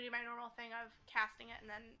yeah, I'm going to do my normal thing of casting it,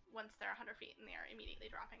 and then once they're 100 feet in the air,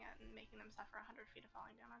 immediately dropping it and making them suffer 100 feet of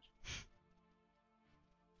falling damage.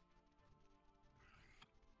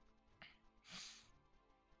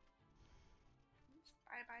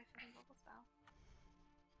 Bye-bye, second level spell.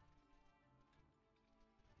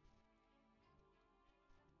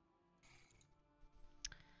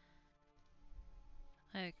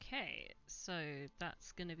 Okay, so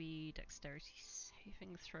that's gonna be dexterity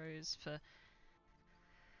saving throws for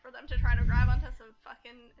them to try to grab onto some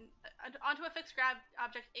fucking... onto a fixed grab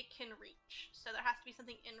object it can reach. So there has to be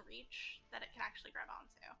something in reach that it can actually grab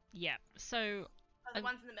onto. Yeah, so the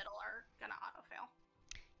ones in the middle are gonna auto-fail.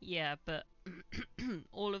 Yeah, but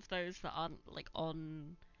all of those that aren't like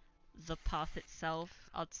on the path itself,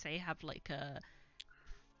 I'd say have like a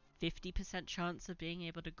 50% chance of being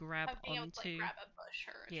able to grab of being onto. Able to, like, grab a bush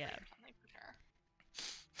or a tree Yeah. or something for sure.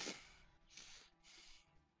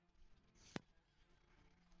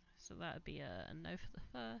 So that would be a no for the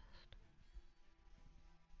first.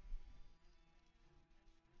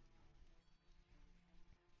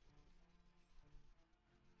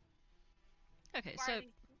 Okay, why so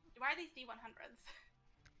why are these D100s?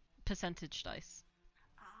 Percentage dice.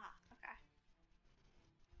 Ah, okay.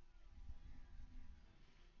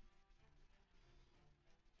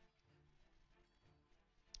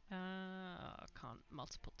 I can't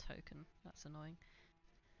multiple token. That's annoying.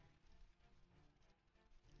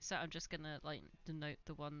 So I'm just gonna like denote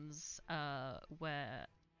the ones where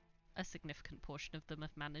a significant portion of them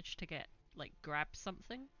have managed to get like grab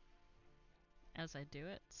something as I do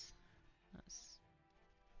it. That's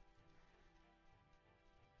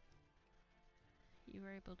you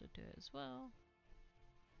were able to do it as well.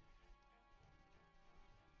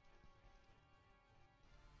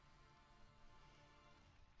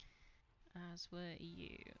 As were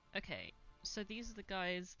you. Okay, so these are the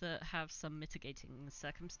guys that have some mitigating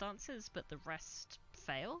circumstances, but the rest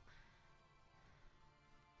fail.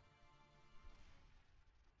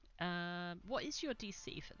 What is your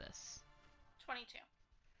DC for this? 22.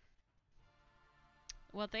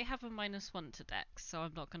 Well, they have a -1 to Dex, so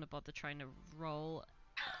I'm not going to bother trying to roll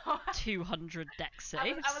 200 Dex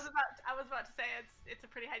saves. I was about to say it's a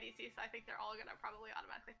pretty high DC, so I think they're all gonna probably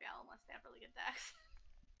automatically fail unless they have really good Dex.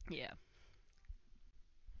 Yeah.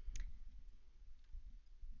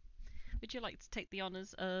 Would you like to take the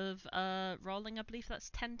honors of rolling? I believe that's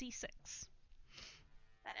 10d6.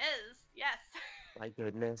 That is, yes. My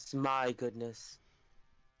goodness, my goodness.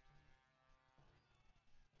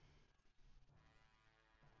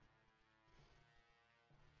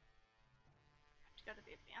 I have to go to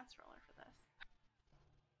the advanced roller for this.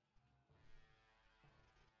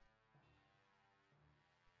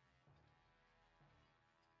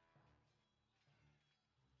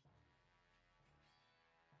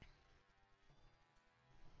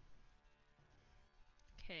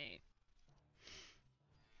 Okay.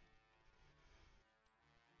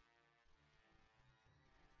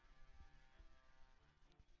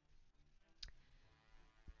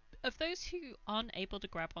 Of those who aren't able to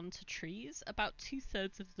grab onto trees, about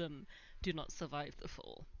 2/3 of them do not survive the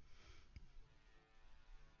fall.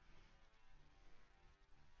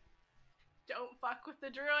 Don't fuck with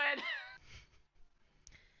the druid.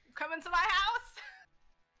 Come into my house.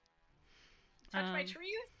 Touch my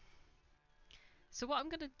trees. So what I'm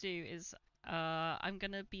gonna do is I'm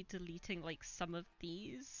gonna be deleting like some of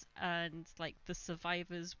these, and like the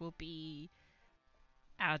survivors will be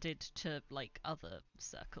added to like other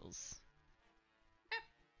circles.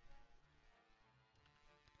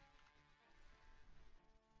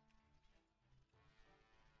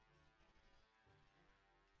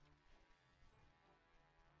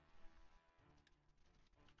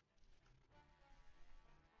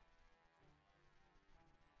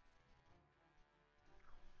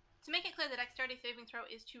 To make it clear, the dexterity saving throw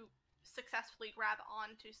is to successfully grab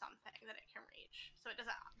onto something that it can reach. So it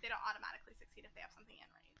doesn't. They don't automatically succeed if they have something in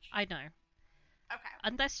range. I know. Okay.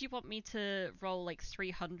 Unless you want me to roll like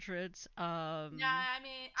 300 Yeah, I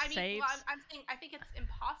mean, saves. well, I'm saying I think it's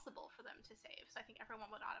impossible for them to save. So I think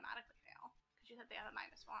everyone would automatically fail because you said they have a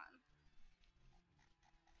 -1.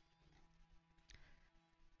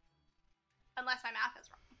 Unless my math is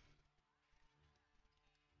wrong.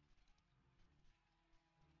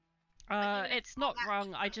 It's not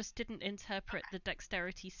wrong. I just didn't interpret the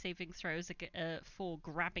dexterity saving throws for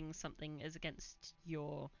grabbing something as against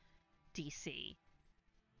your DC.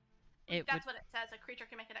 That's what it says. A creature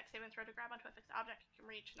can make a dex saving throw to grab onto a fixed object it can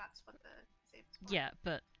reach, and that's what the save is for. Yeah,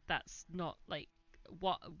 but that's not like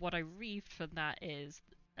what I read from that is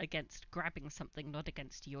against grabbing something, not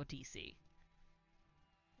against your DC.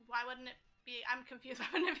 Why wouldn't it be? I'm confused. Why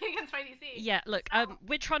wouldn't it be against my DC? Yeah, look,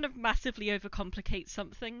 we're trying to massively overcomplicate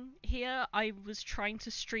something here. I was trying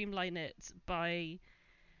to streamline it by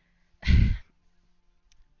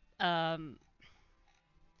I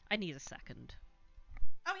need a second.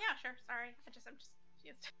 Oh yeah, sure. Sorry. I'm just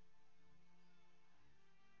confused.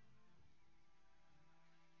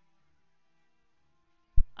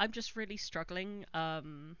 I'm just really struggling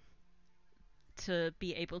to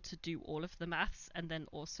be able to do all of the maths and then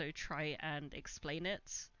also try and explain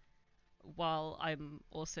it while I'm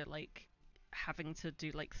also like having to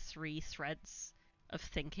do like 3 threads of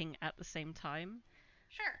thinking at the same time.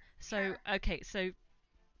 Sure. So okay, so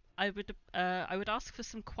I would ask for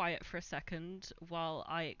some quiet for a second while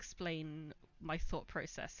I explain my thought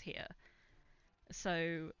process here.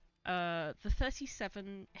 So the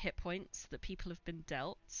 37 hit points that people have been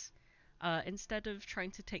dealt, instead of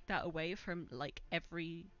trying to take that away from like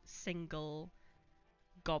every single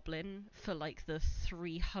goblin for like the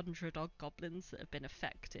 300 odd goblins that have been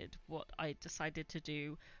affected, what I decided to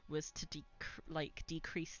do was to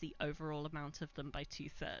decrease the overall amount of them by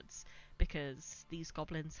 2/3, because these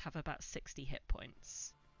goblins have about 60 hit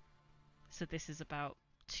points. So this is about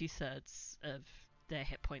 2/3 of their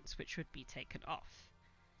hit points which would be taken off.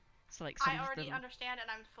 So like I already understand and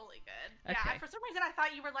I'm fully good. Okay. Yeah, for some reason I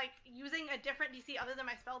thought you were like using a different DC other than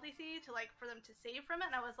my spell DC to like for them to save from it,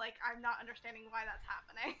 and I was like, I'm not understanding why that's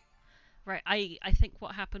happening. Right, I think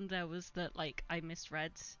what happened there was that like I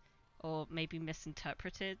misread or maybe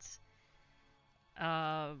misinterpreted.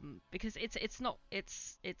 Because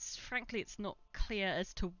it's frankly it's not clear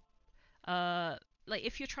as to like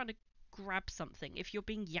if you're trying to grab something, if you're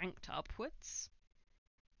being yanked upwards,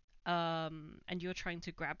 and you're trying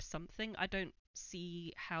to grab something, I don't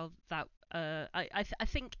see how that. I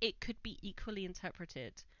think it could be equally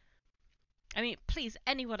interpreted. I mean, please,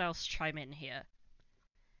 anyone else chime in here.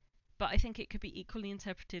 But I think it could be equally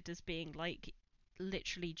interpreted as being like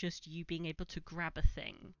literally just you being able to grab a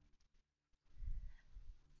thing.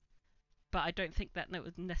 But I don't think that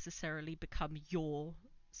would necessarily become your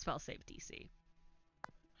spell save DC.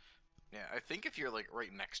 Yeah, I think if you're like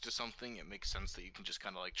right next to something, it makes sense that you can just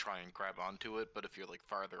kind of like try and grab onto it. But if you're like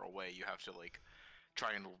farther away, you have to like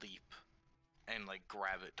try and leap and like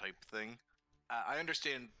grab it type thing. I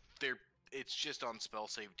understand it's just on spell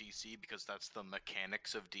save DC because that's the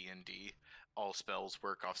mechanics of D&D. All spells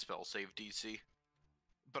work off spell save DC.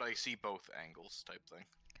 But I see both angles type thing.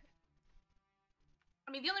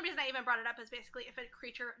 I mean, the only reason I even brought it up is basically if a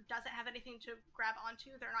creature doesn't have anything to grab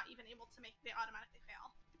onto, they're not even able to they automatically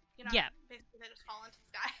fail. You know, yeah. Basically, they just fall into the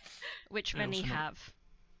sky. Which many have.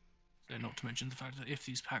 Not to mention the fact that if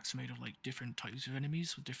these packs are made of like different types of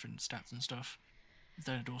enemies with different stats and stuff,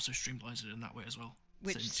 then it also streamlines it in that way as well.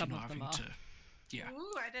 Which since some you're not of them having are. Yeah.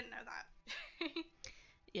 Ooh, I didn't know that.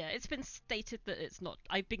 Yeah, it's been stated that it's not.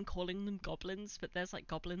 I've been calling them goblins, but there's like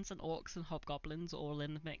goblins and orcs and hobgoblins all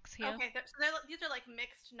in the mix here. Okay, so these are like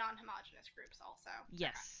mixed, non-homogenous groups also.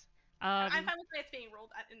 Yes. Okay. I'm fine with the way it's being rolled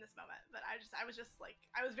in this moment, but I was just like,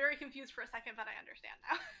 I was very confused for a second, but I understand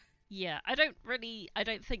now. Yeah, I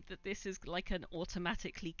don't think that this is like an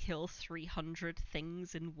automatically kill 300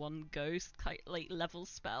 things in one go like level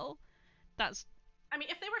spell. That's. I mean,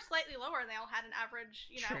 if they were slightly lower and they all had an average,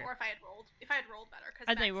 you know, Sure. or if I had rolled better,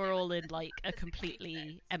 and they were all in like a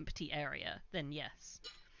completely empty area, then yes.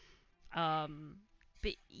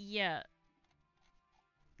 But yeah.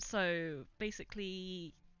 So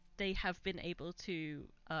basically, they have been able to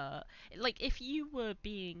like if you were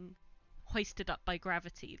being hoisted up by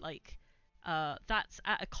gravity, like that's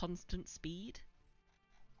at a constant speed.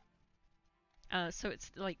 So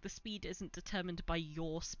it's like the speed isn't determined by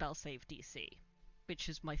your spell save DC, which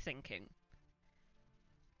is my thinking.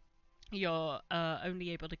 You're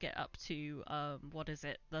only able to get up to what is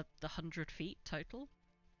it, the 100 feet total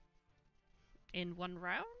in one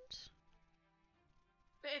round.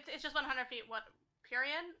 It's just 100 feet. What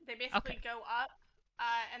period? They basically go up,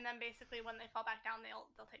 and then basically when they fall back down,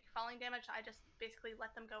 they'll take falling damage. I just basically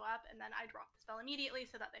let them go up, and then I drop the spell immediately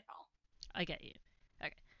so that they fall. I get you.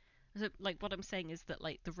 Okay. So, like, what I'm saying is that,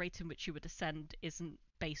 like, the rate in which you would ascend isn't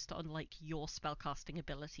based on, like, your spellcasting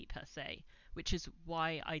ability per se, which is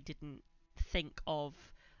why I didn't think of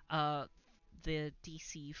the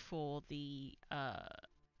DC for the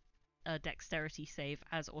dexterity save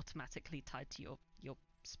as automatically tied to your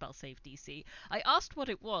spell save DC. I asked what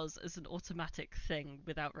it was as an automatic thing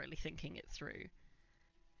without really thinking it through.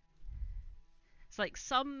 It's like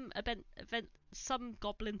some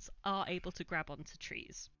goblins are able to grab onto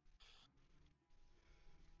trees.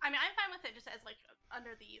 I mean, I'm fine with it just as, like,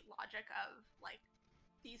 under the logic of, like,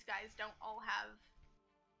 these guys don't all have,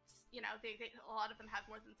 you know, a lot of them have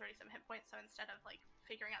more than 37 hit points, so instead of, like,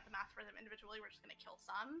 figuring out the math for them individually, we're just going to kill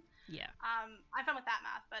some. Yeah. I'm fine with that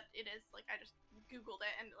math, but it is, like, I just Googled it,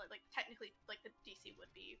 and, like technically, like, the DC would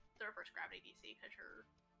be the reverse gravity DC, because you're,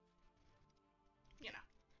 you know,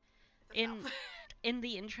 in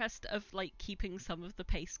the interest of, like, keeping some of the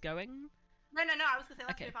pace going. No, I was going to say,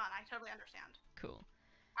 let's move on. I totally understand. Cool.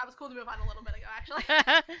 I was cool to move on a little bit ago, actually.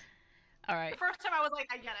 Alright. The first time I was like,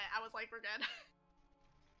 I get it. I was like, we're good.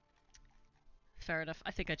 Fair enough.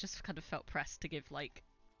 I think I just kind of felt pressed to give, like...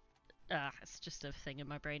 it's just a thing in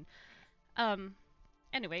my brain.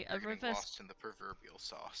 Anyway, a reverse... lost in the proverbial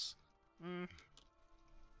sauce.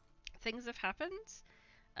 Things have happened.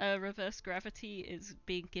 Reverse gravity is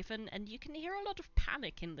being given, and you can hear a lot of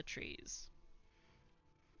panic in the trees.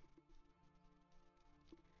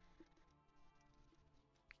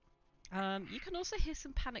 You can also hear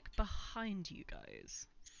some panic behind you guys.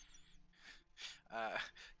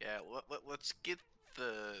 Yeah, let's get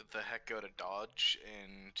the heck out of Dodge,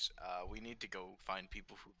 and we need to go find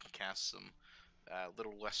people who can cast some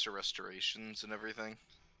little lesser restorations and everything.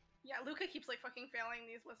 Yeah, Luca keeps, like, fucking failing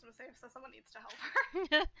these wisdom saves, so someone needs to help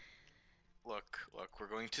her. Look, we're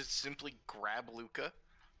going to simply grab Luca,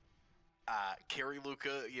 carry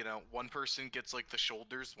Luca, you know, one person gets, like, the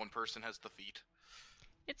shoulders, one person has the feet.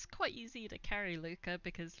 It's quite easy to carry Luca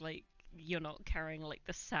because, like, you're not carrying, like,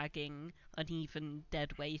 the sagging, uneven,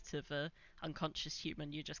 dead weight of a unconscious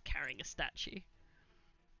human. You're just carrying a statue.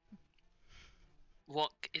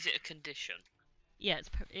 What is it? A condition? Yeah,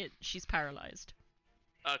 she's paralyzed.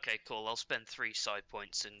 Okay, cool. I'll spend 3 side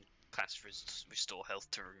points and cast restore health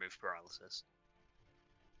to remove paralysis.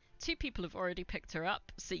 2 people have already picked her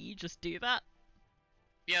up, so you just do that.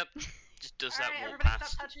 Yep. Just does Alright, that walk everybody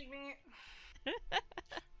past. stop touching me.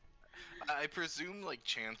 I presume like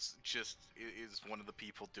Chance just is one of the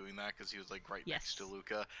people doing that because he was like right next to Yes.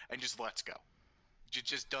 Luca and just lets go.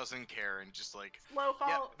 Just doesn't care and just like, Slow fall.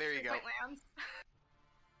 yep, there you 3 go. point lands.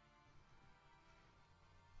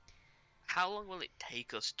 How long will it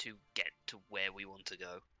take us to get to where we want to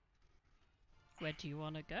go? Where do you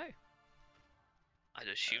want to go? I'd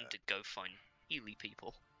assume to go find Ely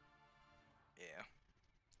people. Yeah.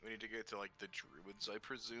 We need to get to like the druids, I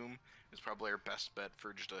presume, is probably our best bet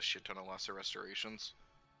for just a shit ton of lesser restorations.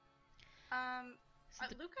 So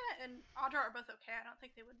the- Luca and Audra are both okay. I don't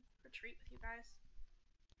think they would retreat with you guys.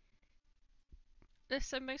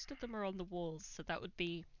 So most of them are on the walls, so that would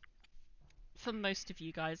be, for most of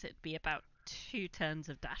you guys, it'd be about 2 turns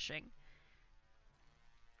of dashing.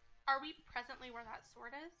 Are we presently where that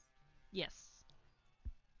sword is? Yes.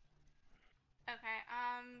 Okay,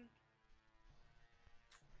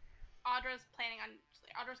 Audra's planning on...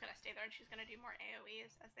 Audra's gonna stay there and she's gonna do more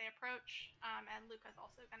AoEs as they approach, and Luca's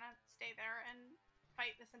also gonna stay there and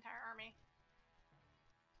fight this entire army.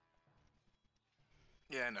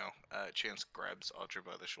 Yeah, no. Chance grabs Audra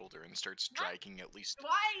by the shoulder and starts What? dragging at least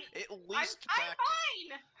Why? I'm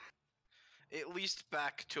fine! at least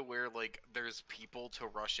back to where like there's people to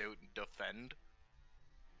rush out and defend.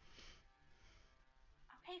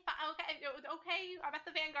 Okay, I'm at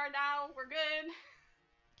the Vanguard now, we're good.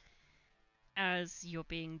 As you're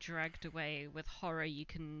being dragged away with horror, you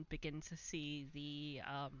can begin to see the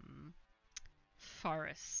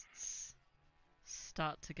forests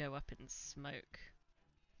start to go up in smoke.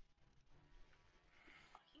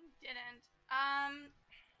 Fucking didn't.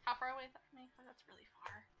 How far away is that from me? Oh, that's really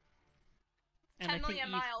far. And 10 I think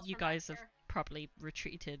million miles you from guys up have here. probably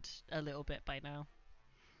retreated a little bit by now.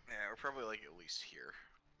 Yeah, we're probably like at least here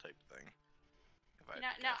type thing. If I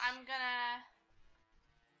had to No, guess. I'm gonna...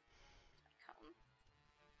 Come.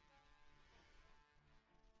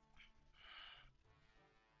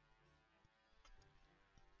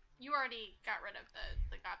 You already got rid of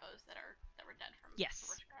the gobos that were dead from Yes.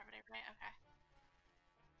 the gravity, right? Okay.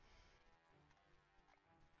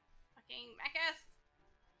 Fucking Mechas!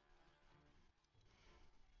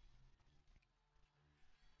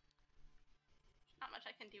 Not much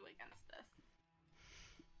I can do against this.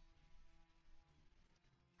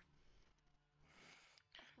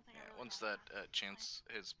 Yeah, once that Chance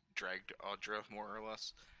has dragged Audra more or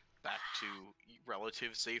less back to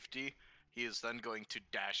relative safety, he is then going to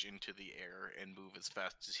dash into the air and move as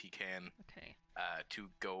fast as he can Okay. to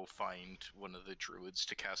go find one of the druids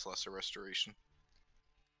to cast Lesser Restoration.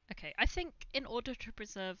 Okay, I think in order to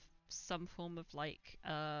preserve some form of like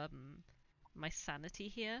my sanity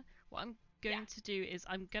here, what I'm going to do is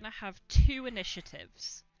I'm gonna have 2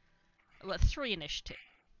 initiatives. Well, 3 initiatives.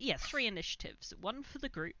 Yeah, 3 initiatives. One for the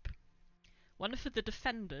group, one for the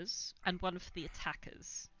defenders, and one for the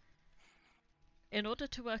attackers. In order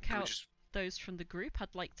to work Can we out just... those from the group,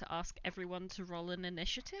 I'd like to ask everyone to roll an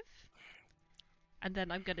initiative, and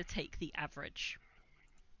then I'm going to take the average.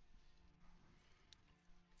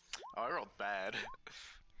 Oh, I rolled bad.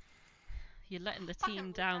 You're letting the Fucking team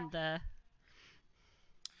Luca. down there.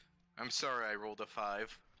 I'm sorry I rolled a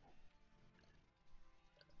 5.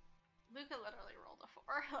 Luca literally rolled a 4,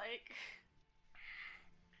 like...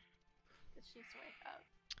 She needs to wake up.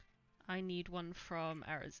 I need one from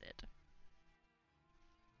Arazid.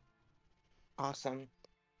 Awesome.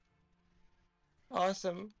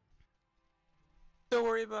 Awesome. Don't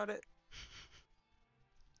worry about it.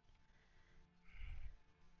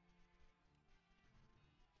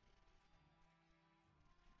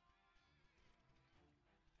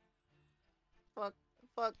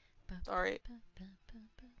 Fuck. Sorry.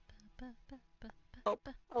 Help.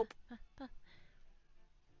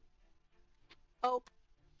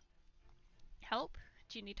 Help?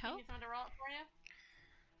 Do you need Do you help? need someone to roll it for you?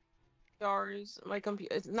 Stars. My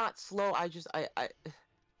computer. It's not slow. I.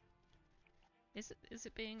 Is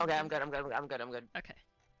it being... Okay, I'm good. I'm good. Okay.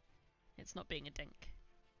 It's not being a dink.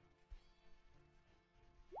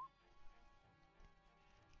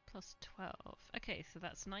 Plus 12. Okay, so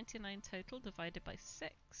that's 99 total divided by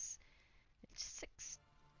 6. It's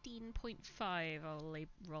 16.5. I'll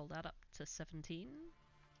roll that up to 17.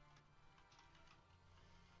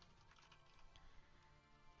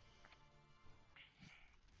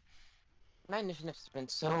 My initiative's been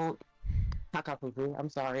so... I'm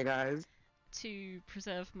sorry, guys. To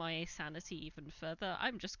preserve my sanity even further,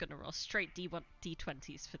 I'm just going to roll straight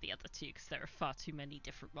D20s for the other 2 because there are far too many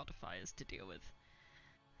different modifiers to deal with.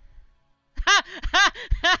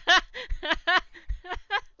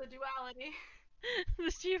 The duality.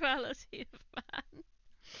 The duality of man.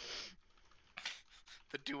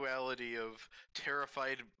 the duality of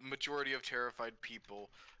majority of terrified people,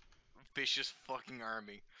 vicious fucking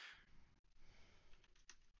army.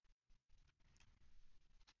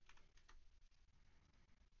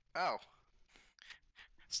 Oh.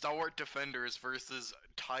 Stalwart defenders versus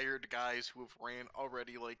tired guys who have ran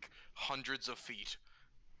already like hundreds of feet.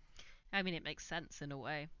 I mean, it makes sense in a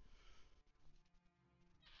way.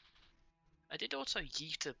 I did also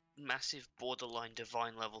yeet a massive borderline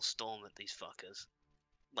divine level storm at these fuckers.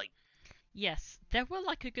 Like, Yes, there were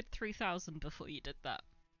like a good 3,000 before you did that.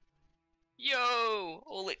 yo!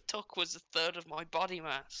 All it took was a third of my body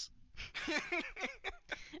mass.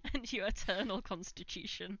 And your eternal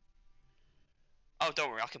constitution. Oh, don't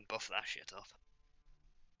worry, I can buff that shit up.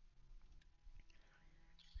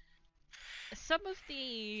 Some of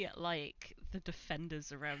the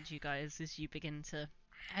defenders around you guys, as you begin to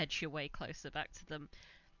edge your way closer back to them,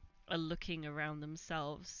 are looking around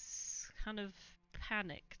themselves, kind of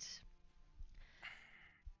panicked.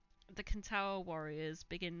 The Kentawa warriors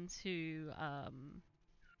begin to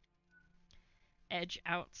edge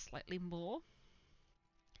out slightly more,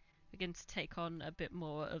 begin to take on a bit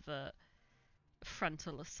more of a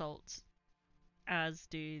frontal assault, as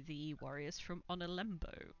do the warriors from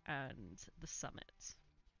Onolembo and the Summit.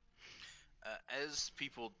 As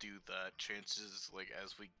people do that, chances,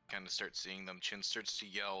 as we kind of start seeing them, Chin starts to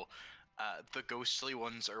yell, the ghostly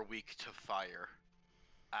ones are weak to fire.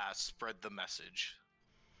 Spread the message.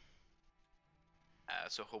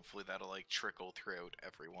 So hopefully that'll, trickle throughout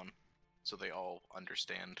everyone, so they all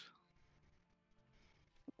understand.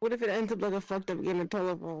 What if it ends up like a fucked up game of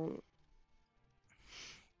telephone?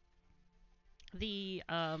 The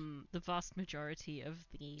vast majority of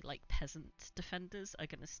the peasant defenders are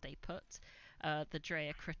gonna stay put. The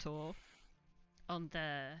Drea Kritor on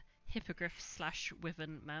their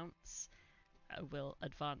hippogriff/wyvern mounts will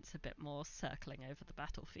advance a bit more, circling over the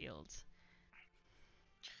battlefield.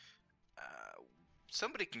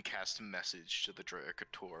 Somebody can cast a message to the Drea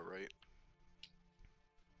Kritor, right?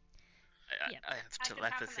 Yeah. I have I can tap in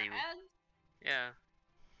telepathy. their head. Yeah.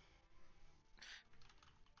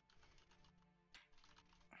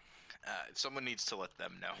 Someone needs to let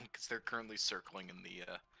them know, because they're currently circling in the,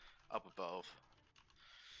 up above.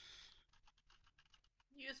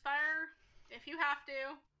 Use fire if you have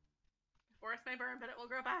to. The forest may burn, but it will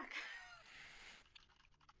grow back.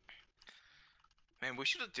 Man, we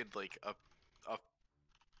should have did,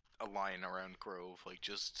 a line around Grove,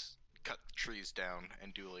 just cut trees down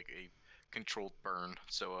and do, a controlled burn,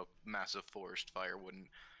 so a massive forest fire wouldn't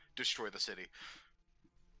destroy the city.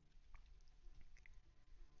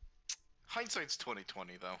 Hindsight's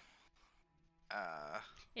 20/20, though.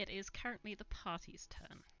 It is currently the party's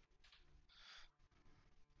turn.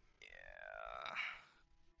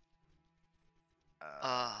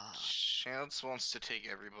 Yeah. Chance wants to take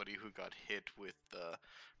everybody who got hit with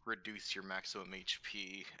reduce your maximum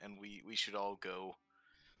HP, and we should all go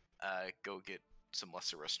get some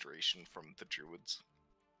lesser restoration from the druids.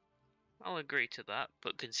 I'll agree to that,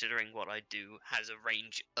 but considering what I do has a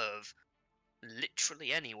range of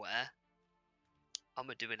literally anywhere, I'm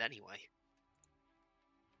gonna do it anyway.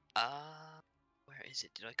 Where is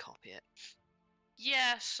it? Did I copy it?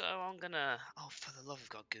 Yeah, so I'm gonna... Oh, for the love of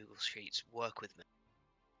God, Google Sheets, work with me.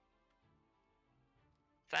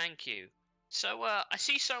 Thank you. So, I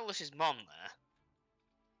see Solas' mom there.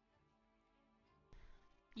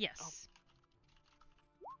 Yes. Oh.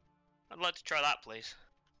 I'd like to try that, please.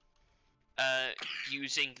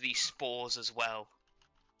 Using the spores as well.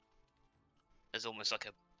 As almost like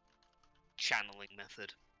a channeling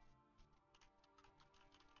method.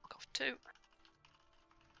 I'll go for 2.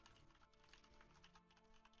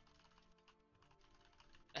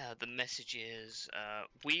 The message is,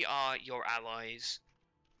 we are your allies.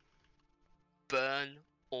 Burn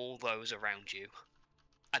all those around you.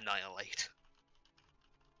 Annihilate.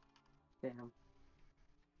 Damn.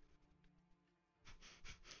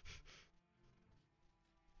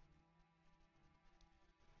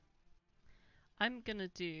 I'm gonna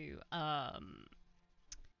do a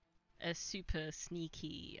super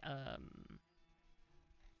sneaky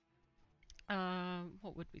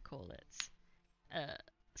what would we call it?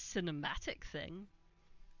 Cinematic thing.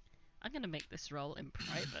 I'm gonna make this roll in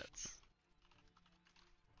private.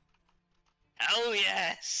 Hell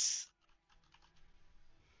yes!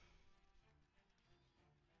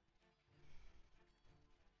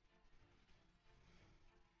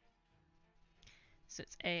 So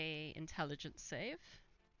it's a intelligence save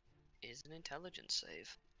Is an intelligence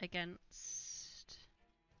save. against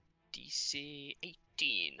DC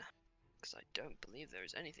 18. Because I don't believe there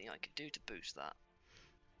is anything I could do to boost that.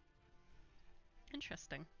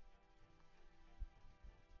 Interesting.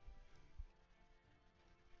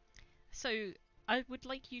 So I would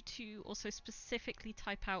like you to also specifically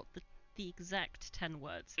type out the exact 10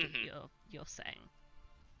 words that you're saying.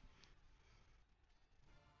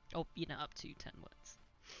 Or, up to 10 words.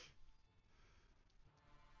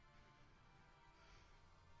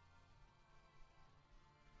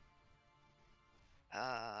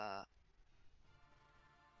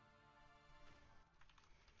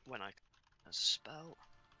 When I as a spell.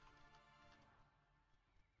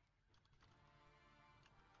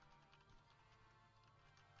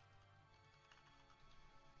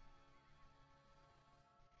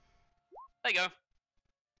 There you go.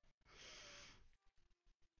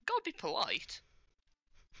 Gotta be polite.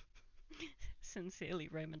 Sincerely,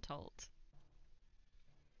 Roman Tolt.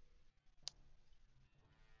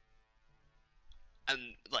 And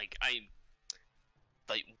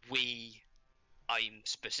I'm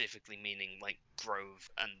specifically meaning like Grove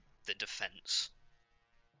and the defense.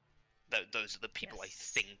 Those are the people I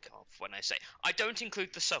think of when I say. I don't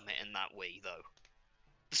include the summit in that we though.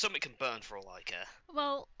 The summit can burn for all I care.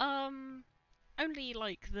 Well, only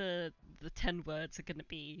like the 10 words are gonna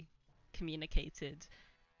be communicated.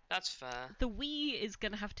 That's fair. The we is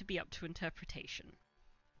gonna have to be up to interpretation.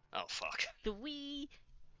 Oh fuck. The Wii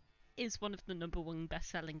is one of the #1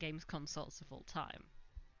 best-selling games consoles of all time.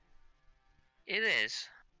 It is.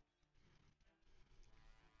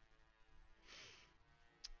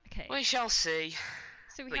 Okay. We shall see.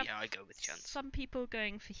 So we but have yeah, I go with chance. some people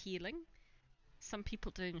going for healing, some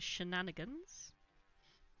people doing shenanigans.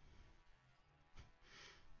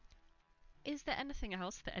 Is there anything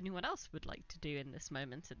else that anyone else would like to do in this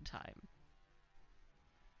moment in time?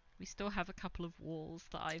 We still have a couple of walls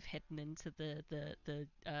that I've hidden into the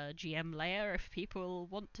GM layer if people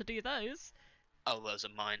want to do those. Oh, those are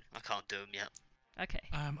mine. I can't do them yet. Okay.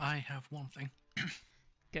 I have one thing.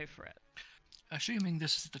 Go for it. Assuming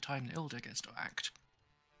this is the time that Ilda gets to act.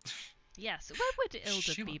 Yes. Where would Ilda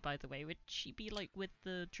She be, would- by the way? Would she be like with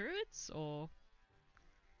the druids or?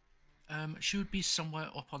 She would be somewhere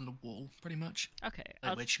up on the wall, pretty much. Okay.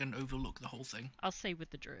 Where she can overlook the whole thing. I'll say with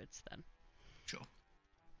the druids then. Sure.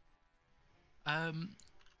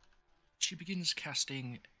 She begins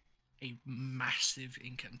casting a massive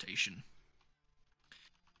incantation.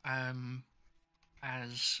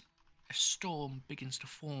 As a storm begins to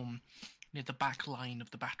form near the back line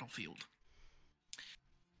of the battlefield.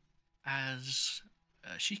 As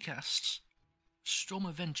she casts Storm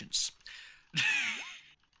of Vengeance.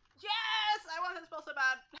 Yes! I want this spell so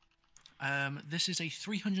bad. This is a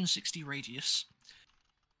 360 radius.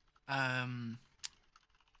 And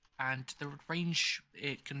the range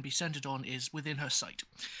it can be centered on is within her sight.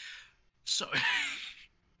 So,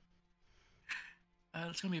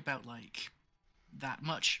 it's going to be about, like, that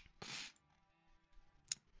much.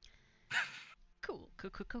 Cool.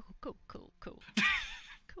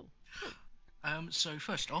 So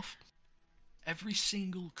first off, every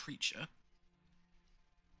single creature,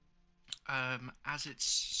 as it's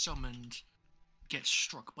summoned, gets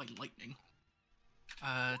struck by lightning,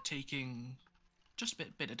 taking just a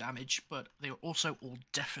bit of damage, but they are also all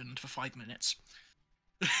deafened for 5 minutes.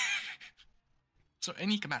 So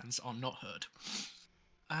any commands are not heard.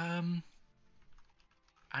 And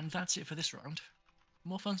that's it for this round.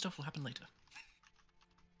 More fun stuff will happen later.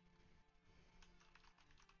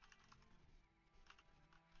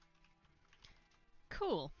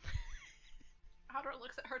 Cool. Audra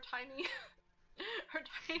looks at her tiny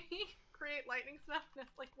create lightning stuff and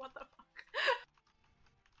it's like, what the fuck?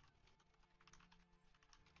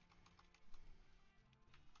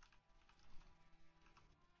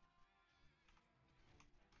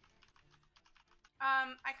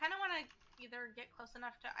 I kind of want to either get close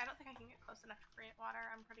enough to. I don't think I can get close enough to create water.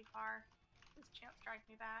 I'm pretty far. This chance dragged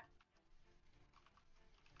me back.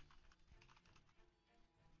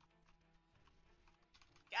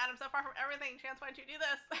 God, I'm so far from everything. Chance, why'd you do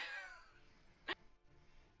this?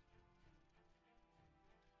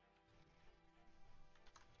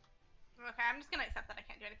 Okay, I'm just gonna accept that I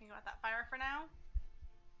can't do anything about that fire for now.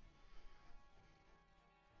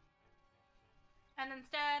 And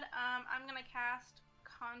instead, I'm gonna cast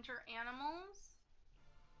Conjure Animals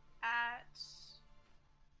at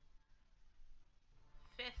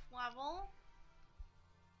 5th level,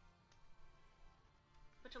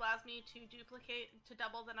 which allows me to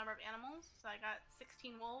double the number of animals. So I got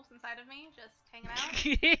 16 wolves inside of me, just hanging out.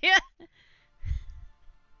 Yeah.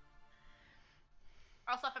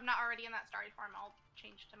 Also, if I'm not already in that starry form, I'll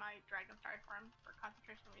change to my dragon starry form for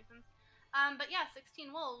concentration reasons. But yeah,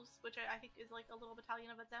 16 wolves, which I think is like a little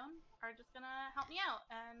battalion of its own, are just gonna help me out.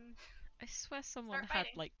 And I swear someone Start had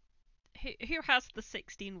fighting. like, who has the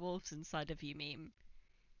 16 wolves inside of you meme?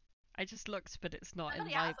 I just looked, but it's not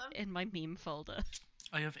Somebody in my awesome. in my meme folder.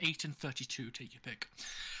 I have 8 and 32. Take your pick.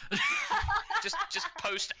 Just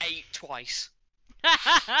post 8 twice.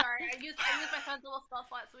 Sorry, I used my son's little spell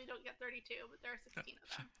slot, so we don't get 32, but there are 16 of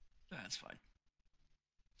them. That's fine.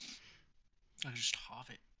 I'll just halve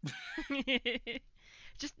it.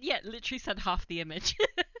 Just literally send half the image.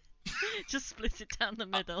 Just split it down the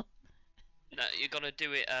middle. No, you're gonna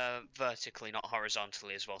do it vertically, not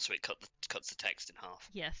horizontally as well, so it cuts the text in half.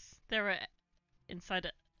 Yes, there are inside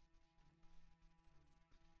it.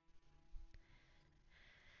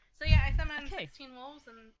 So yeah, I summon Okay. 16 wolves,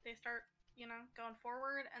 and they start, going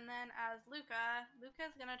forward. And then as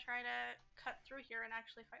Luca's gonna try to cut through here and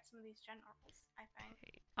actually fight some of these generals, I think.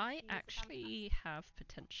 Okay. I Use the actually have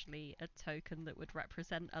potentially a token that would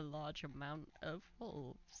represent a large amount of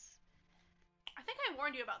wolves. I think I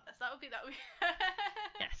warned you about this. That would be.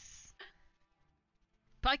 Yes.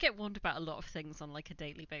 But I get warned about a lot of things on like a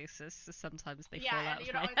daily basis, so sometimes they fall out and of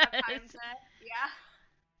you my don't always have head. time to. Yeah.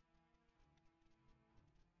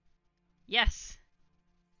 Yes.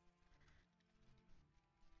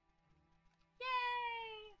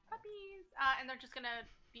 Yay! Puppies! And they're just gonna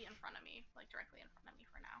be in front of me, like directly in front of me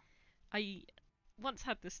for now. I once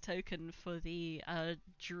had this token for the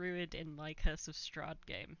druid in my Curse of Strahd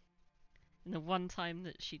game. And the one time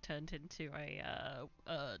that she turned into a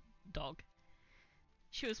dog.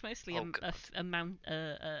 She was mostly Oh, God.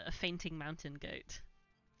 a fainting mountain goat.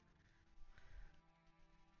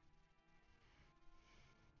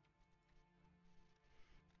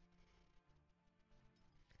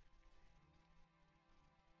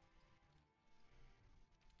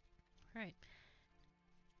 Right.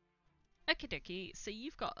 Okie dokie, so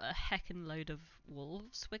you've got a heckin' load of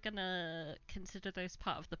wolves. We're gonna consider those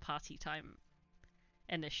part of the party time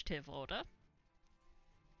initiative order.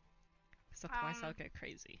 Because otherwise I'll go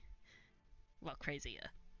crazy. Well,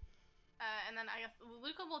 crazier. And then I guess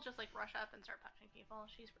Luca will just like rush up and start punching people.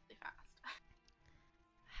 She's really fast.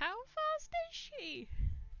 How fast is she?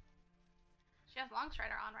 She has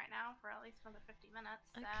Longstrider on right now for at least another 50 minutes.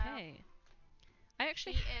 So Okay. I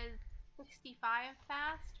actually she is 65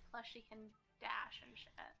 fast, plus she can dash and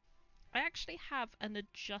shit. I actually have an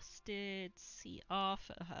adjusted CR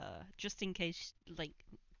for her, just in case, like,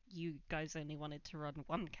 you guys only wanted to run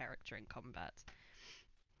one character in combat.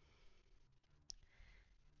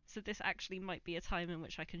 So this actually might be a time in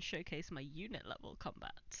which I can showcase my unit level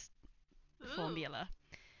combat formula.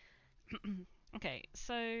 Okay,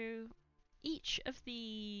 so each of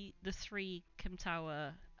the 3 Kim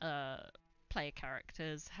Tower player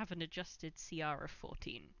characters have an adjusted CR of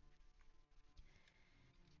 14.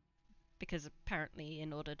 Because apparently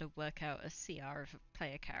in order to work out a CR of a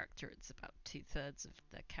player character, it's about 2/3 of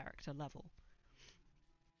their character level.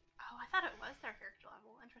 Oh, I thought it was their character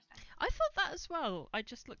level. Interesting. I thought that as well. I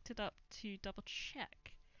just looked it up to double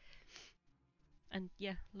check. And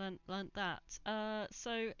yeah, learnt that.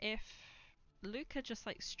 So if Luca just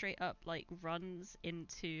like straight up like runs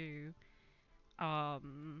into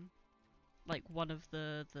like one of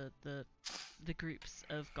the groups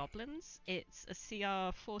of goblins, it's a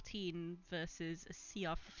CR 14 versus a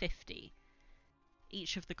CR 50.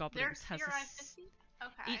 Each of the goblins has CRI 50?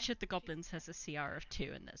 Okay. each of the goblins has a CR of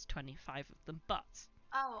 2, and there's 25 of them. But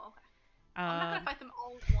Oh, okay. I'm not gonna fight them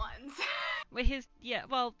all at once.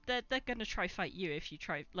 well, they're gonna try fight you if you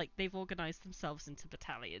try. Like, they've organized themselves into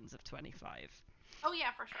battalions of 25. Oh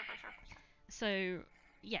yeah, for sure. So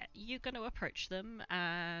yeah, you're gonna approach them,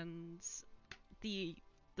 and the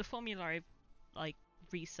formula I've like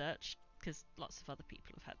researched, because lots of other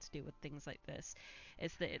people have had to deal with things like this,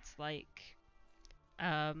 is that it's like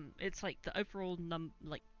the overall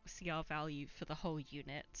CR value for the whole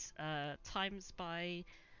unit times by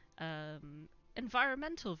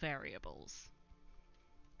environmental variables.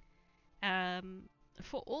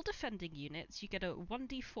 For all defending units, you get a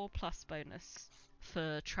 1d4 plus bonus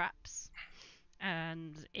for traps,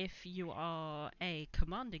 and if you are a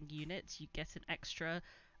commanding unit, you get an extra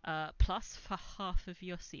plus for half of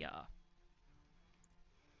your CR.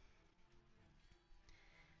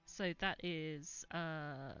 So that is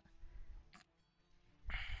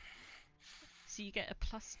so you get a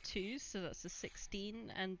 +2, so that's a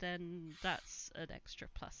 16, and then that's an extra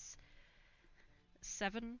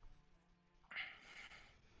 +7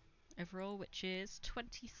 overall, which is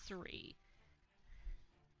 23.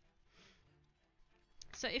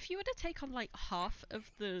 So if you were to take on like half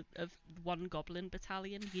of one goblin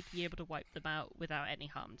battalion, you'd be able to wipe them out without any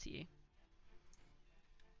harm to you.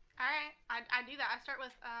 Alright, I do that. I'm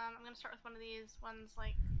gonna start with one of these ones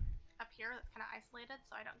like up here that's kind of isolated,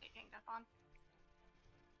 so I don't get ganged up on.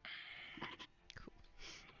 Cool.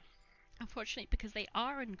 Oh, unfortunately, because they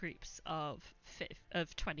are in groups of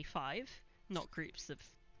 25, not groups of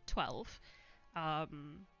 12.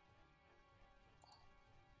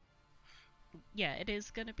 Yeah, it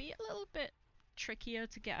is going to be a little bit trickier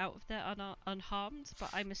to get out of there unharmed, but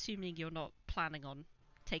I'm assuming you're not planning on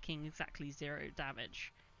taking exactly 0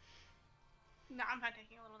 damage. No, I'm fine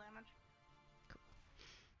taking a little damage.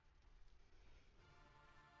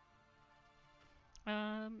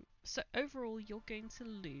 So overall, you're going to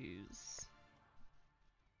lose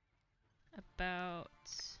about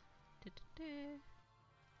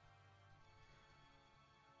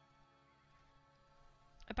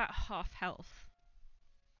half health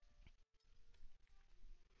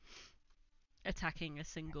attacking a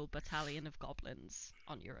single battalion of goblins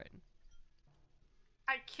on your own.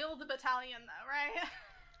 I killed the battalion though, right?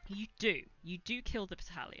 You do kill the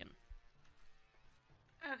battalion.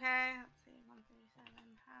 Okay, let's see,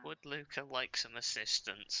 137. Would Luca like some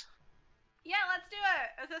assistance? Yeah, let's do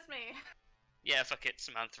it! Assist me! Yeah, fuck it,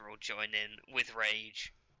 Samantha will join in with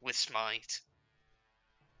rage, with smite.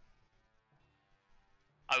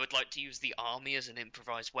 I would like to use the army as an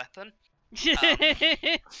improvised weapon.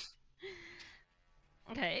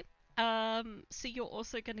 Okay. So you're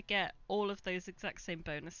also going to get all of those exact same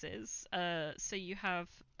bonuses. So you have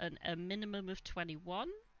a minimum of 21,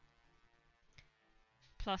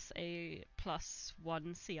 plus a +1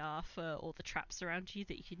 CR for all the traps around you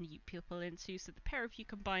that you can yeet people into. So the pair of you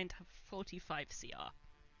combined have 45 CR.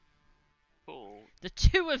 Cool. The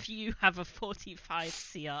two of you have a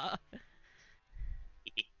 45 CR.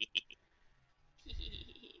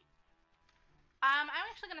 I'm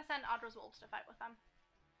actually gonna send Audra's wolves to fight with them.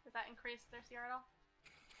 Does that increase their CR at all?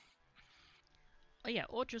 Oh yeah,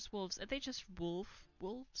 Audra's wolves. Are they just wolves?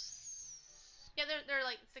 Yeah, they're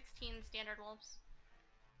like 16 standard wolves.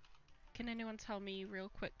 Can anyone tell me real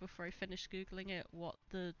quick before I finish googling it what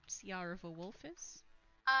the CR of a wolf is?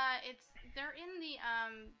 They're in the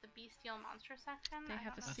bestial monster section. They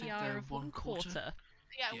have a I think CR they're of 1/4.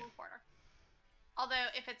 Yeah, Yeah. 1/4. Although,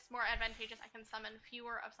 if it's more advantageous, I can summon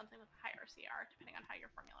fewer of something with a higher CR, depending on how your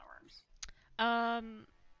formula works.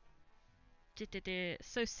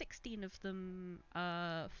 So 16 of them,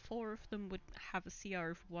 4 of them would have a CR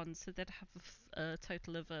of 1, so they'd have a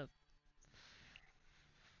total of a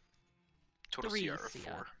Total 3 CR of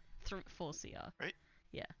 4. 4 CR. Right?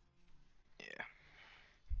 Yeah.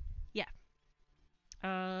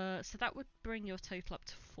 Yeah. So that would bring your total up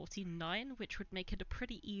to 49, which would make it a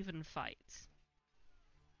pretty even fight.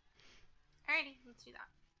 Alrighty, let's do that.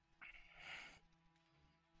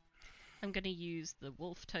 I'm going to use the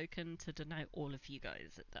wolf token to deny all of you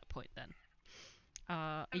guys at that point then.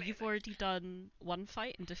 You've already done 1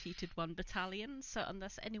 fight and defeated 1 battalion, so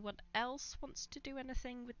unless anyone else wants to do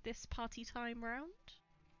anything with this party time round?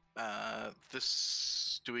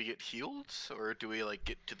 Do we get healed, or do we like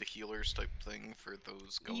get to the healers type thing for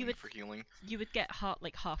those going for healing? You would get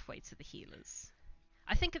halfway to the healers.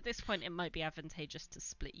 I think at this point it might be advantageous to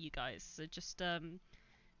split you guys, so just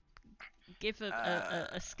give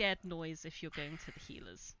a scared noise if you're going to the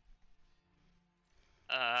healers.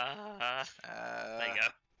 There you go.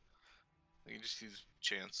 We can just use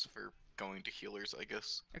chance for going to healers, I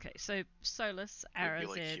guess. Okay, so Solas, It'd be,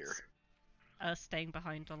 like, Arazid here. are staying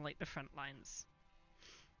behind on like the front lines.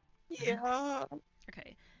 Yeah.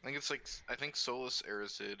 Okay. I think Solas,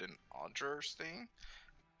 Arazid, and Audra are staying.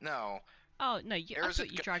 No. Oh no, I Arazid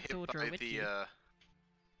thought you got dragged hit Audra by with the, you.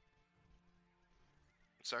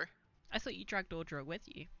 Sorry? I thought you dragged Audra with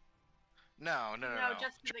you. No, No.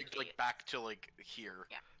 just to the Dragged, gate. like back to like here,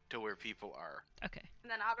 Yeah. to where people are. Okay. And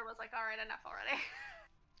then Audra was like, alright, enough already.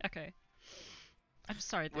 Okay. I'm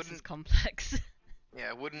sorry, this is Wouldn't- complex.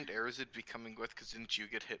 Yeah, wouldn't Arazid be coming with? Because didn't you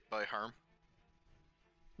get hit by harm?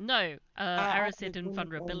 No, I Arazid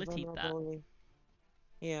invulnerability that. invulnerability.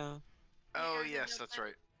 Yeah. Oh Arazid yes, does that's that.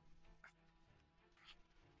 right.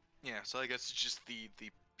 Yeah, so I guess it's just the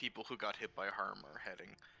people who got hit by harm are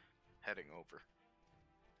heading over.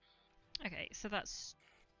 Okay, so that's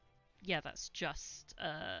just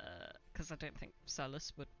because I don't think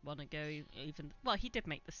Solas would want to go even. Well, he did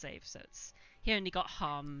make the save, so he only got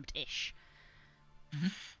harmed-ish.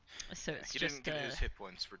 Mhm. So Yeah, it's he just didn't get his hit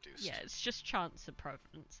points reduced. yeah, it's just chance and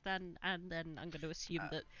Providence then, and then I'm going to assume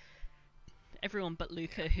that everyone but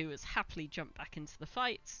Luca, who has happily jumped back into the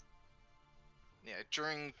fight. Yeah,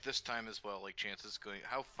 during this time as well, like chances going.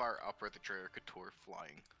 How far up are the Dracoutor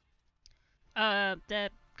flying? They're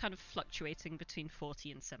kind of fluctuating between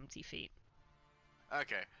 40 and 70 feet.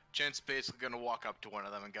 Okay, Chance basically gonna walk up to one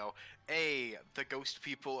of them and go, "Hey, the ghost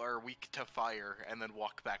people are weak to fire," and then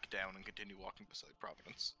walk back down and continue walking beside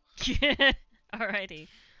Providence. Alrighty.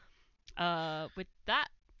 With that,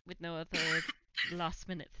 with no other last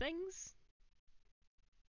minute things,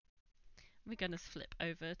 we're gonna flip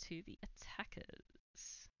over to the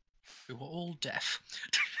attackers. We were all deaf.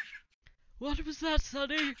 What was that,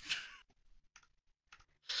 Sonny? I'm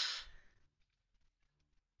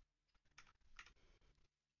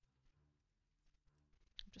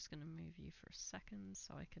just gonna move you for a second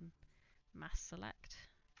so I can mass select.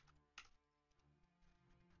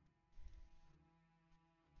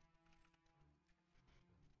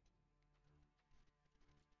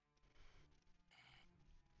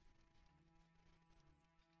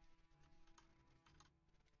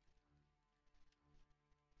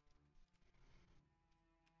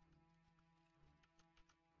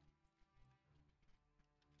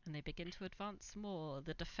 And they begin to advance more.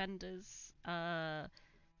 The defenders, a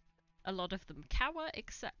lot of them cower,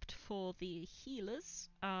 except for the healers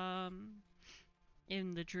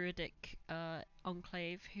in the druidic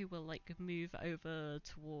enclave, who will like move over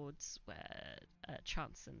towards where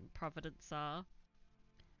Chance and Providence are,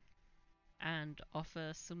 and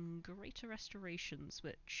offer some greater restorations,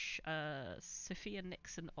 which Sophia,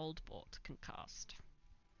 Nix, and Oldbort can cast,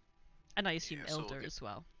 and I assume Yeah, so we'll Ilder get- as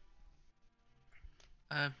well.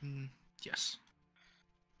 Yes.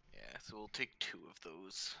 Yeah, so we'll take 2 of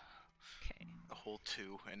those. Okay. A whole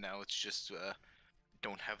 2, and now it's just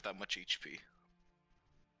don't have that much HP.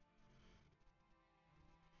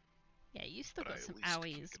 Yeah, you still But I got at some least can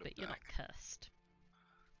owies, get 'em but you're not back. cursed.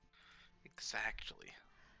 Exactly.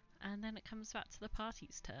 And then it comes back to the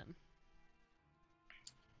party's turn.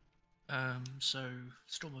 So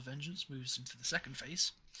Storm of Vengeance moves into the second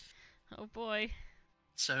phase. Oh boy.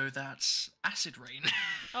 So that's Acid Rain.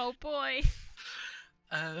 Oh boy.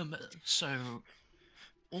 So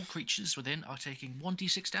all creatures within are taking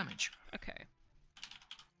 1d6 damage. Okay.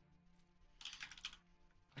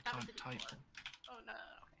 I That was can't a type. D4. Oh no,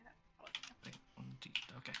 okay, that wasn't. Wait,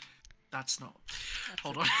 1d. Okay, that's not. That's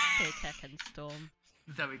Hold a on. big heckin' storm.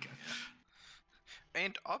 There we go.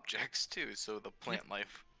 And objects too, so the plant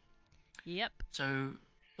life. Yep. So,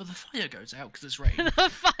 well, the fire goes out because it's rain. The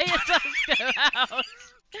fire does go out.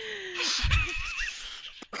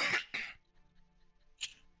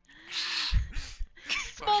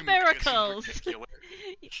 Small Fucking piss in miracles. particular.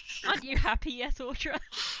 Aren't you happy yet, Audra?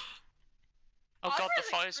 Oh god, the Audra's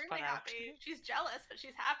fire's extremely gone out. happy. She's jealous, but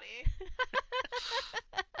she's happy.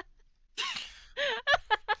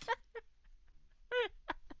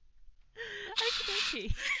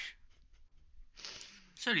 Okey-dokey.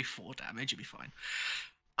 It's only 4 damage, it'll be fine.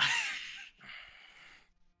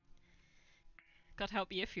 God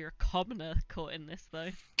help you if you're a commoner caught in this,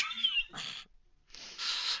 though.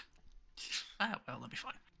 Well, that'll be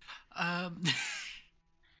fine. At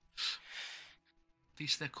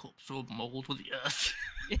least their corpse will mould with the earth.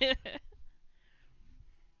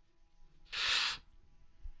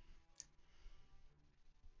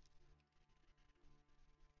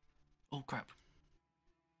 Oh crap.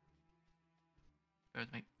 Bear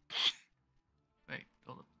with me. Wait,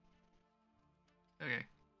 hold on. Okay,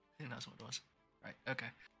 I think that's what it was. Right, okay.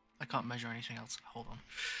 I can't measure anything else. Hold on.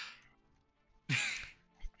 I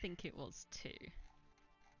think it was 2.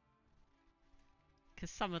 Because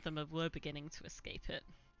some of them were beginning to escape it.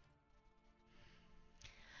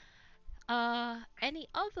 Any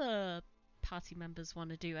other party members want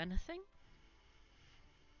to do anything?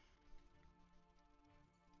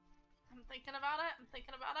 I'm thinking about it.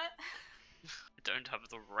 I don't have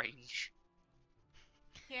the range.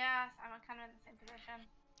 Yes, I'm kind of in the same position.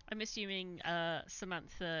 I'm assuming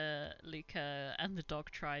Samantha, Luca, and the dog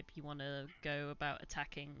tribe, you want to go about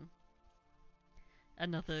attacking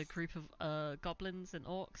another group of goblins and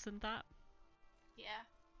orcs and that? Yeah.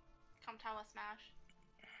 Come tower smash.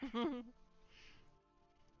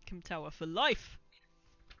 Kim Tower for life!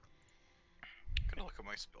 Gotta look at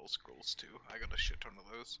my spell scrolls too. I got a shit ton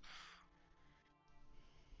of those.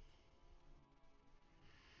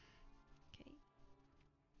 Okay.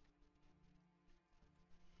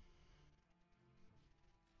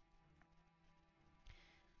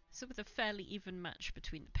 So with a fairly even match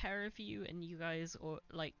between the pair of you, and you guys, or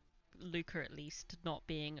like Luca at least, not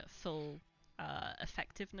being at full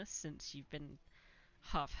effectiveness since you've been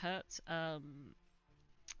half hurt,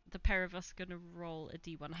 the pair of us are going to roll a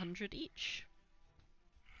d100 each.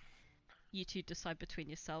 You two decide between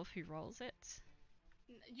yourself who rolls it.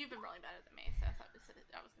 You've been rolling better than me, so that's what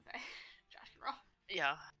I was gonna say. Josh can roll.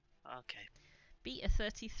 Yeah. Okay. Beat a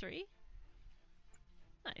 33.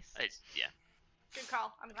 Nice. Yeah. Good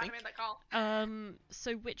call. I'm glad I made that call.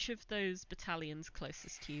 So which of those battalions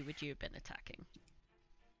closest to you would you have been attacking?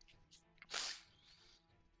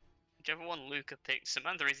 Whichever one Luca picks,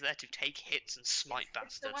 Samantha is there to take hits and smite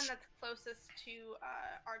It's bastards. the one that's closest to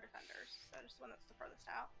our defenders, so just the one that's the furthest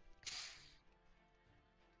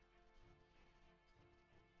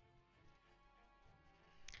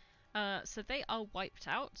out. So they are wiped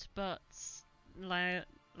out, but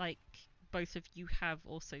like both of you have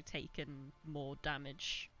also taken more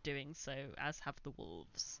damage doing so, as have the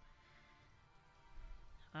wolves.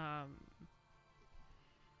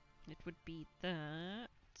 It would be that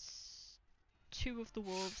 2 of the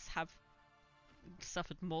wolves have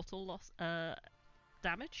suffered mortal loss,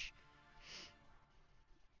 damage.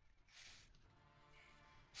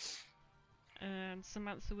 And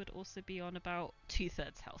Samantha would also be on about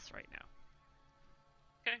 2/3 health right now.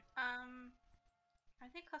 Are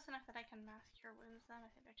they close enough that I can mass cure wounds them? I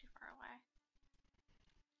think they're too far away.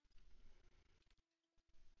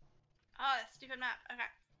 Oh, that stupid map. Okay.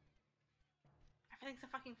 Everything's so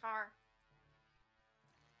fucking far.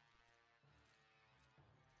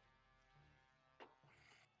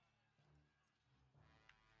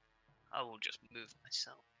 I will just move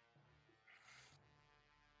myself.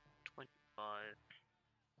 25.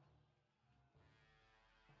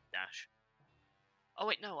 Dash. Oh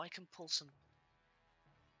wait, no, I can pull some.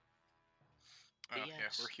 But Yeah,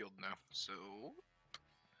 yes. we're healed now, so...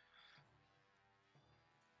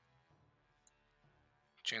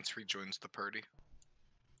 Chance rejoins the party.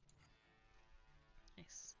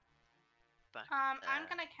 Nice. Back I'm there.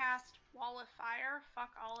 gonna cast Wall of Fire.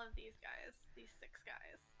 Fuck all of these guys. These 6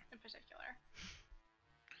 guys in particular.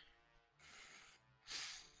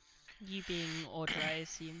 You being Audra, I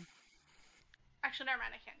assume. Actually, never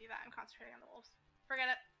mind. I can't do that. I'm concentrating on the wolves. Forget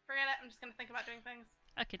it. Forget it. I'm just gonna think about doing things.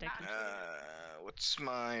 Okay, Not dokie. actually. What's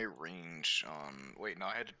my range on... Wait, no,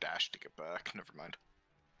 I had to dash to get back. Never mind.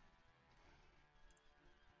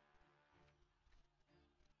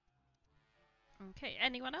 Okay,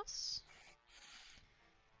 anyone else?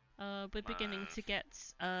 We're beginning to get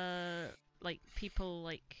like people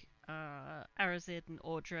like Arazid and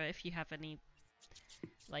Audra. If you have any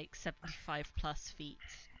like 75 plus feet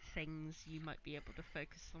things, you might be able to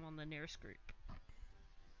focus them on the nearest group.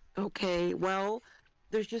 Okay, well,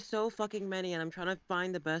 there's just so fucking many, and I'm trying to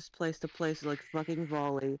find the best place to place like fucking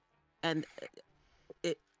volley, and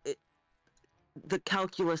the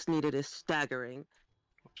calculus needed is staggering.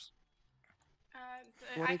 Oops.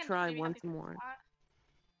 Want I to can try maybe help once you with more? that.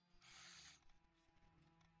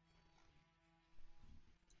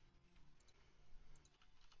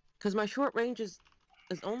 Because my short range is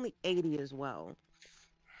only 80 as well.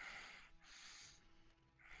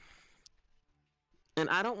 And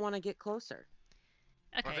I don't want to get closer.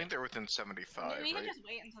 Okay. I think they're within 75, We can right? just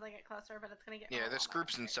wait until they get closer, but it's gonna get. Yeah, this overwhelming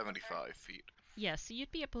group's when in they get closer. 75 feet. Yeah, so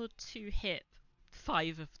you'd be able to hit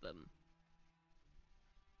 5 of them.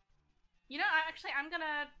 You know, actually, I'm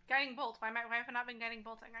gonna guiding bolt. Why have I not been guiding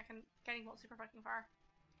bolting? I can guiding bolt super fucking far.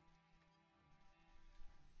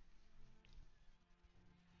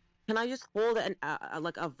 Can I just hold an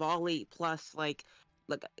like a volley plus like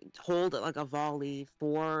hold like a volley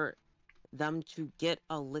for them to get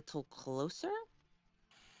a little closer?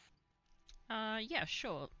 Yeah,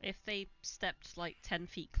 sure. If they stepped like 10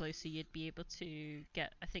 feet closer, you'd be able to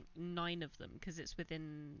get, I think, 9 of them, because it's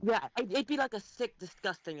within... Yeah, it'd be like a sick,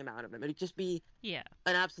 disgusting amount of them. It'd just be Yeah.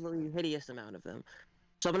 an absolutely hideous amount of them.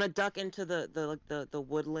 So I'm gonna duck into the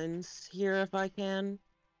woodlands here if I can.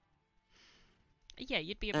 Yeah,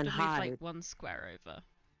 you'd be able And to move like hide. 1 square over.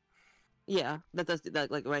 Yeah, that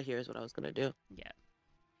like right here is what I was gonna do. Yeah.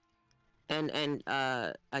 And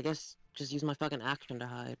I guess just use my fucking action to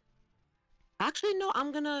hide. Actually, no,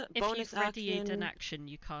 I'm gonna If bonus you've readied action. an action,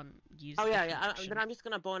 you can't use Oh a yeah, different action. then I'm just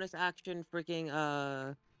gonna bonus action freaking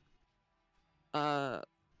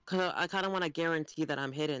cause I kind of want to guarantee that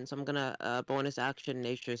I'm hidden, so I'm gonna bonus action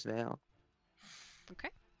Nature's Veil.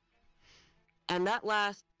 Okay. And that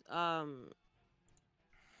lasts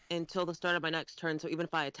until the start of my next turn. So even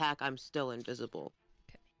if I attack, I'm still invisible.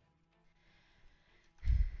 Okay.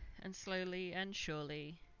 And slowly and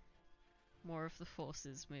surely, more of the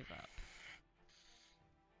forces move up.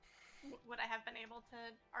 Would I have been able to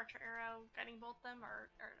archer arrow guiding bolt them, or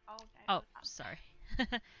all? Oh, sorry.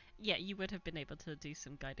 Yeah, you would have been able to do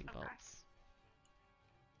some guiding Okay. bolts.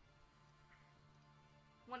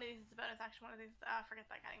 One of these is a bonus action. One of these, forget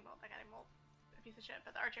that guiding bolt. That guiding bolt, a piece of shit.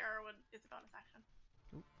 But the archer arrow is a bonus action.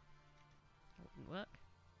 Oop. That wouldn't work.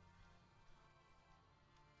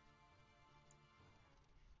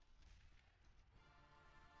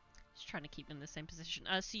 Just trying to keep them in the same position.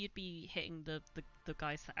 So you'd be hitting the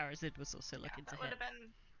guys that Arazid was also looking to that would hit. have been,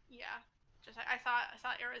 yeah. Just I saw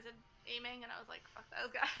Arazid aiming, and I was like, fuck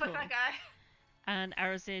those guys, fuck Cool. that guy. And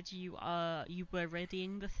Arazid, you were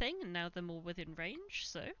readying the thing, and now they're more within range.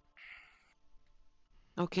 So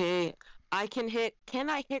Okay, I can hit. Can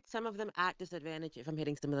I hit some of them at disadvantage if I'm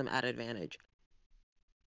hitting some of them at advantage?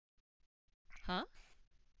 huh?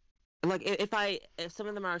 Like if some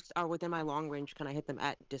of them are within my long range, can I hit them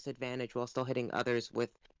at disadvantage while still hitting others with?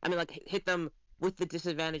 I mean, like hit them with the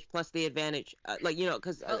disadvantage plus the advantage, like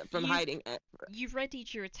because Well, from hiding. You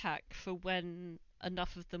readied your attack for when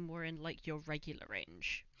enough of them were in like your regular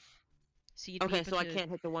range. So you'd be Okay, able so to... I can't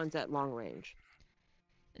hit the ones at long range.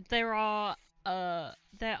 There are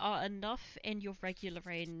enough in your regular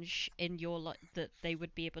range in your that they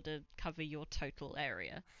would be able to cover your total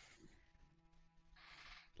area.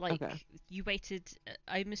 Like Okay. you waited.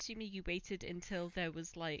 I'm assuming you waited until there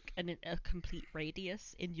was like a complete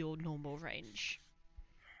radius in your normal range.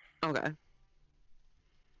 Okay.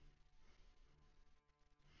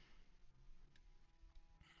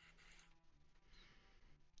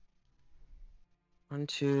 One,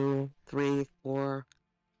 2, 3, 4,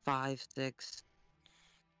 5, 6,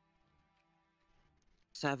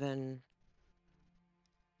 7,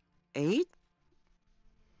 8.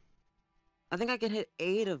 I think I can hit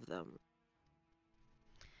 8 of them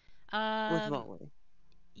with volley.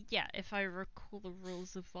 Yeah, if I recall the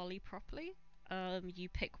rules of volley properly, you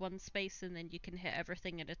pick one space and then you can hit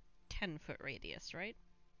everything in a 10-foot radius, right?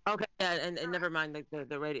 Okay, yeah, and never mind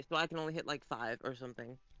the radius. So I can only hit like 5 or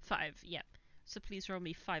something. 5, yeah. So please roll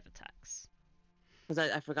me 5 attacks. Because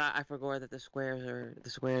I forgot that the squares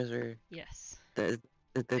are Yes. the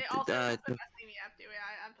They also messing me up, do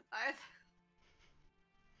I empathize.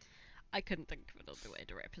 I couldn't think of another way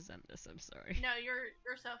to represent this. I'm sorry. No,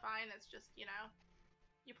 you're so fine. It's just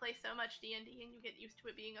you play so much D&D and you get used to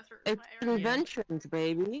it being a certain It's way. conventions,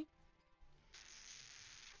 baby.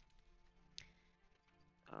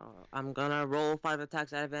 I'm gonna roll 5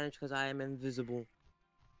 attacks at advantage because I am invisible.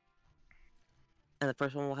 And the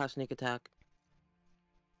first one will have sneak attack.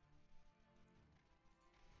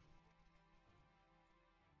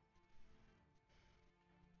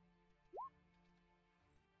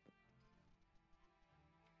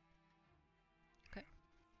 Okay.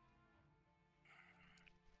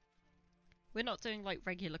 We're not doing like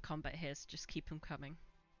regular combat here, so just keep them coming.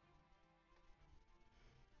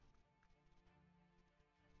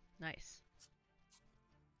 Nice.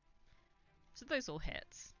 So those all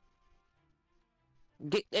hits.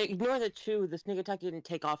 Ignore the 2. The sneak attack didn't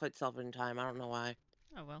take off itself in time. I don't know why.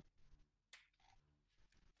 Oh well.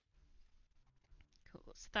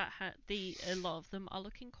 Cool. So that a lot of them are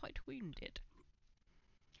looking quite wounded.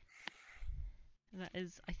 And that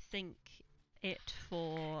is, I think, it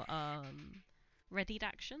for readied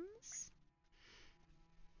actions.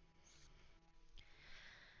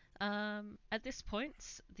 At this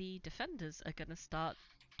point, the defenders are gonna start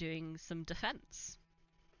doing some defense.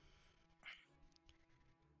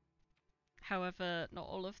 However, not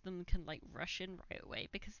all of them can like rush in right away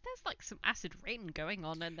because there's like some acid rain going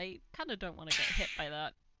on and they kind of don't want to get hit by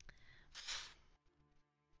that.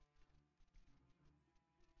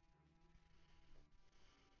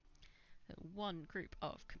 One group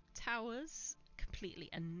of towers completely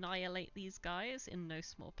annihilate these guys in no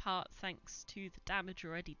small part thanks to the damage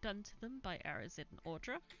already done to them by Arazid and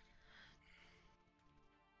Audra.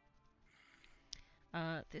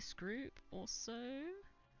 This group also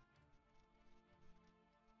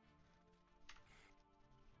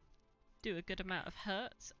do a good amount of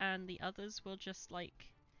hurt, and the others will just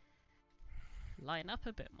like line up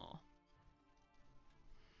a bit more.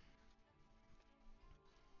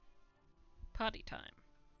 Party time.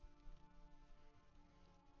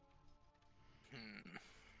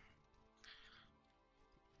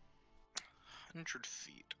 100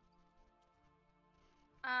 feet.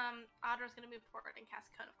 Audra's gonna move forward and cast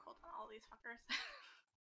Cone of Cold on all these fuckers.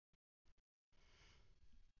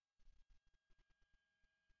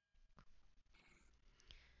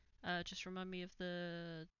 Just remind me of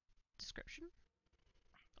the description.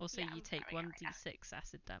 Also, Yeah, you I'm take grabbing it 1d6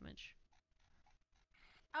 acid damage.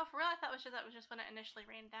 Oh, for real? I thought that was just when it initially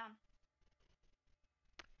rained down.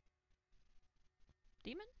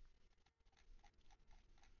 Demon?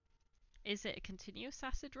 Is it a continuous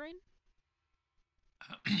acid rain?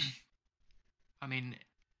 I mean,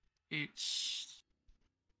 it's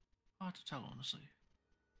hard to tell, honestly.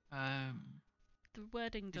 The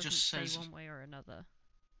wording It doesn't just say says- one way or another.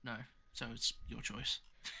 No, so it's your choice.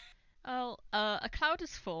 Oh, a cloud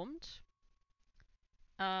is formed.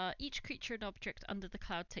 Each creature and object under the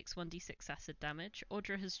cloud takes 1d6 acid damage.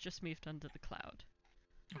 Audra has just moved under the cloud.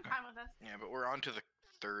 I'm Okay. fine with this. Yeah, but we're on to the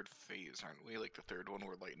third phase, aren't we? Like the third one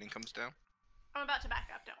where lightning comes down. I'm about to back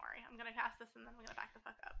up, don't worry. I'm gonna cast this and then I'm gonna back the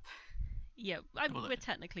fuck up. Yeah, Well, we're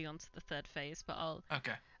technically onto the third phase, but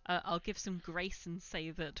Okay. I'll give some grace and say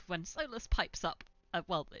that when Solas pipes up,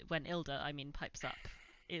 well, when Ilda, I mean, pipes up,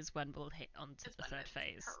 is when we'll hit onto Is the when third it's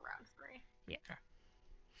phase. her round 3.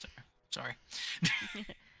 Sorry.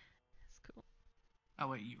 That's cool. Oh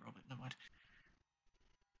wait, you roll it. Never mind.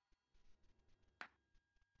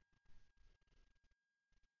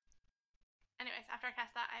 Anyways, after I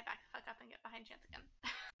cast that, I back the fuck up and get behind Chance again.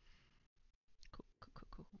 Cool.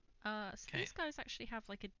 So Okay. these guys actually have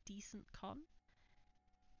like a decent con.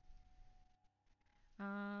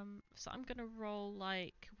 So I'm gonna roll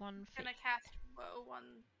like one. I'm gonna cast Woe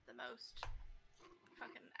on the most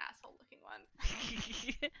fucking asshole looking one.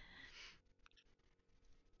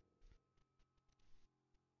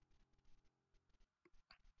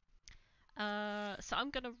 So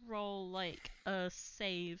I'm gonna roll like a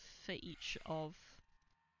save for each of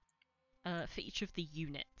the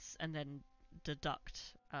units, and then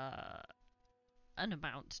deduct an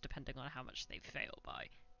amount depending on how much they fail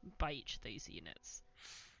by each of these units.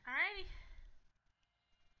 Alrighty.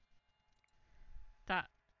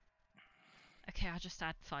 Okay, I'll just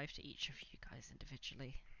add 5 to each of you guys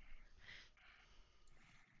individually.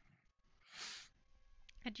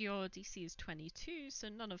 And your DC is 22, so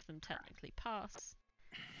none of them technically pass.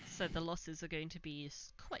 So the losses are going to be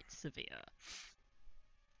quite severe.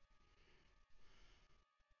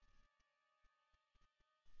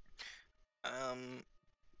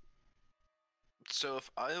 So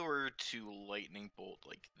if I were to lightning bolt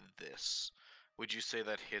like this, would you say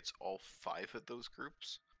that hits all 5 of those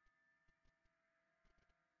groups?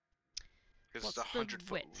 Because it's What's a the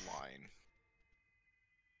 100-foot width? line.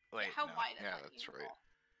 Wait, How no. wide is Yeah, lightning that's right. bolt?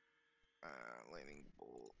 Lightning If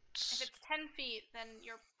bolts. it's 10 feet, then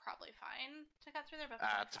you're probably fine to cut through there. But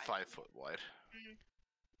It's 5 foot wide. Mm.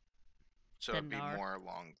 So it'd be Then more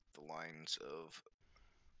along the lines of...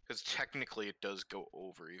 Because technically it does go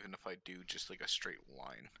over, even if I do just like a straight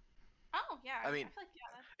line. Oh yeah. I mean, feel like,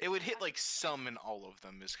 yeah, it would hit like some in all of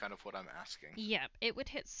them is kind of what I'm asking. Yeah, it would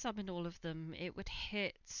hit some in all of them. It would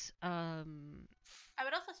hit I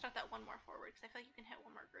would also start that one more forward because I feel like you can hit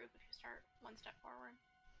one more group if you start one step forward.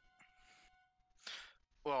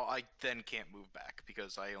 Well, I then can't move back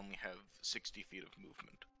because I only have 60 feet of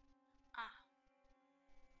movement. Ah.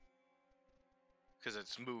 Because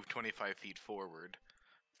it's move 25 feet forward,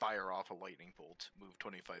 fire off a lightning bolt, move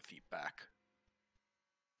 25 feet back.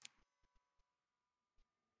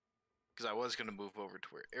 Because I was going to move over to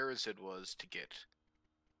where Arazid was to get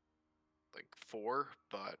like 4,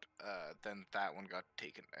 but then that one got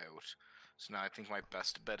taken out. So now I think my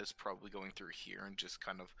best bet is probably going through here and just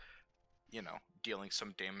kind of, you know, dealing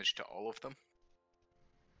some damage to all of them.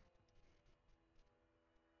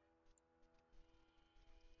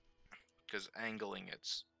 Because angling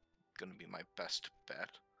it's going to be my best bet.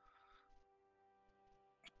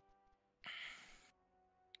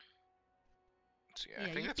 So yeah, I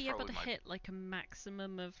think you'd that's be able probably to my... hit like a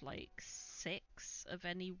maximum of like 6 of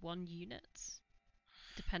any one unit,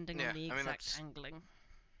 depending on the exact angling.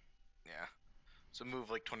 Yeah. So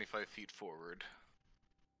move like 25 feet forward.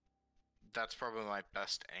 That's probably my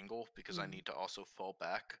best angle because I need to also fall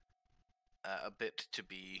back a bit to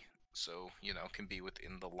be, so, you know, can be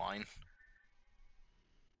within the line.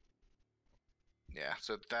 Yeah,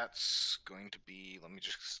 so that's going to be, let me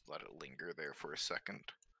just let it linger there for a second.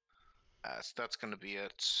 So that's going to be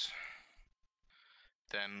it.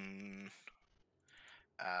 Then,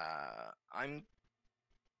 I'll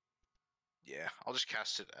just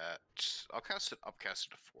cast it I'll cast it upcast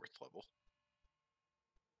it to 4th level.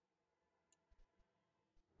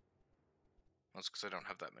 That's because I don't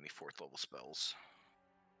have that many 4th level spells.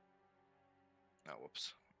 Oh,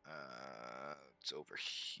 whoops. It's over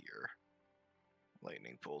here.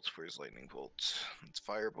 Lightning bolts. Where's lightning bolts? It's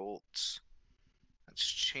fire bolts. That's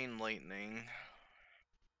chain lightning.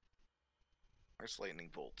 Where's lightning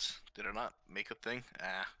bolts? Did I not make a thing?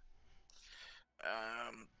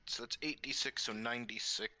 So it's 8d6, so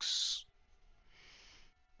 96.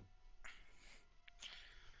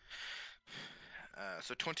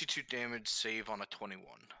 So 22 damage, save on a 21.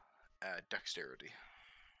 Dexterity.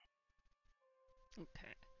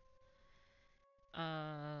 Okay.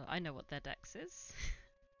 I know what their dex is.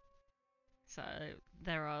 So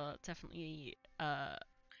there are definitely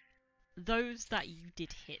those that you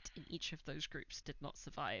did hit in each of those groups did not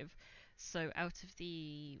survive. So out of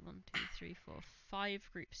the 1, 2, 3, 4, 5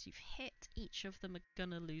 groups you've hit, each of them are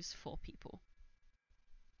gonna lose 4 people.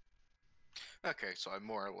 Okay, so I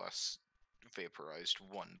more or less vaporized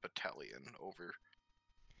 1 battalion over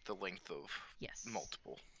the length of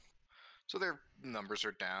multiple. So their numbers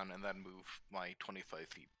are down, and then move my 25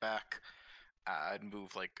 feet back. I'd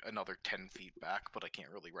move like another 10 feet back, but I can't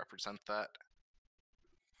really represent that.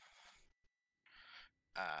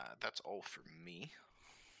 That's all for me.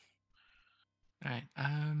 Alright,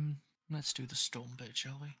 let's do the storm bit,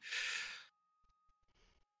 shall we?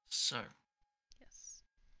 So, Yes.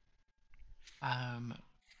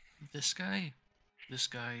 this guy, this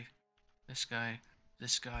guy, this guy,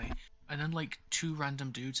 this guy, and then like 2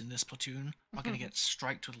 random dudes in this platoon are gonna get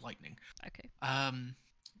striked with lightning. Okay.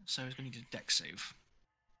 So he's gonna need a dex save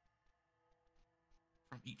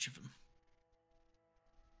from each of them.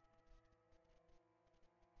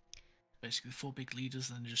 Basically 4 big leaders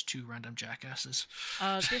and then just 2 random jackasses.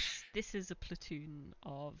 This is a platoon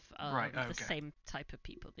of Right, the okay. same type of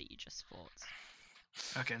people that you just fought.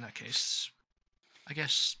 Okay, in that case, I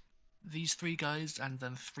guess these 3 guys and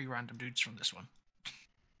then 3 random dudes from this one.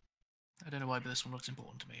 I don't know why, but this one looks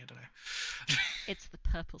important to me. I don't know. It's the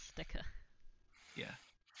purple sticker. Yeah.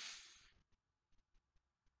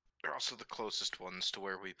 They're also the closest ones to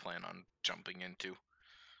where we plan on jumping into.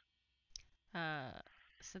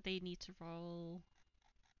 So they need to roll.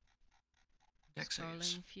 Dex Scrolling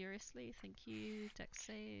saves. furiously. Thank you. Dex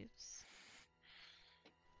saves.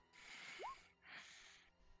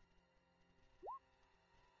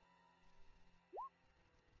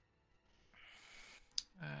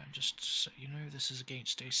 Just so you know, this is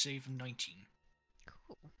against a save of 19.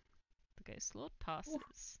 Cool. The Ghost Lord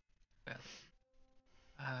passes. Barely.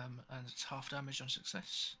 And it's half damage on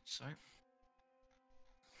success, so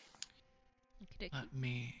Okey-dokey. let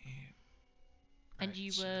me... And Right,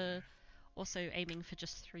 you so- were also aiming for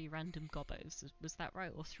just 3 random gobbos. Was that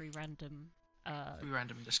right? Or 3 random 3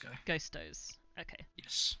 random this guy. ghostos? Okay.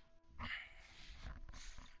 Yes.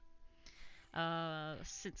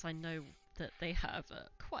 Since I know that they have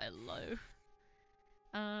quite a low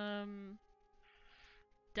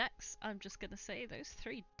dex, I'm just gonna say those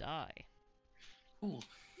 3 die. Cool.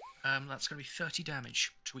 That's going to be 30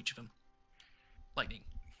 damage to each of them. Lightning.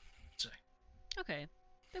 So, Okay.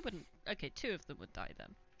 They wouldn't. Okay, 2 of them would die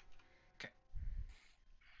then.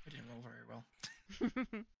 I didn't roll very well.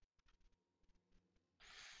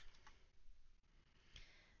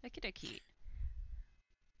 Okie dokie.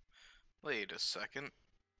 Wait a second.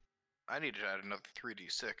 I need to add another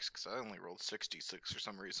 3d6 because I only rolled 66 for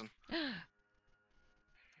some reason.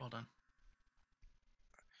 Well done.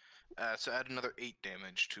 So add another 8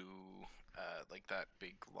 damage to like that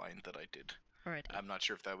big line that I did. Alrighty. I'm not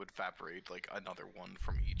sure if that would evaporate like another one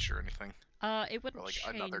from each or anything. It wouldn't Or like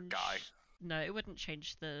change. another guy. No, it wouldn't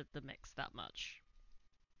change the mix that much.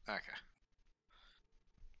 Okay.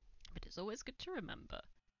 But it's always good to remember.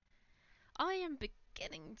 I am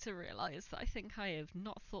beginning to realise that I think I have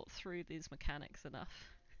not thought through these mechanics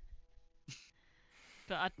enough.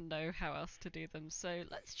 But I don't know how else to do them, so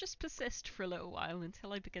let's just persist for a little while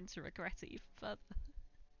until I begin to regret it even further.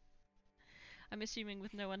 I'm assuming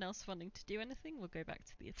with no one else wanting to do anything, we'll go back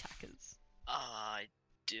to the attackers. I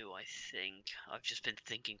do, I think. I've just been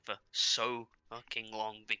thinking for so fucking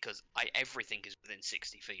long because everything is within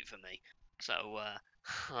 60 feet for me. So,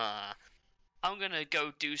 I'm gonna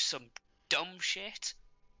go do some dumb shit.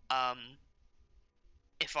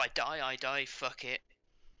 If I die, I die. Fuck it.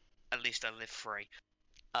 At least I live free.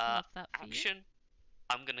 Love that for you. Action.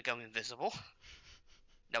 I'm gonna go invisible.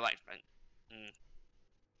 No action.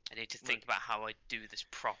 I need to think about how I do this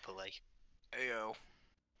properly. Ayo.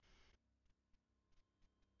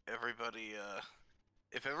 Everybody,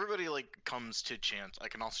 if everybody like comes to chance, I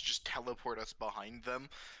can also just teleport us behind them,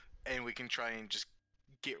 and we can try and just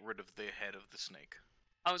get rid of the head of the snake.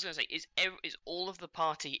 I was gonna say, is all of the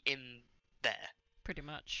party in there? Pretty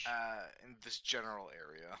much. In this general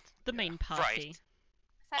area. The main party. Right.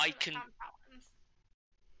 Aside I from the can- town paladins.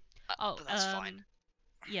 But that's fine.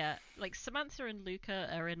 Yeah, like Samantha and Luca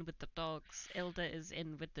are in with the dogs, Ilda is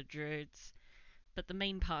in with the druids, but the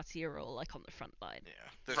main party are all like on the front line. Yeah,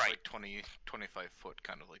 there's Right. like 20, 25 foot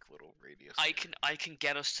kind of like little radius. I can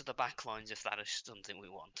get us to the back lines if that is something we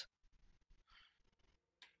want.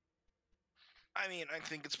 I mean, I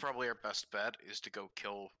think it's probably our best bet is to go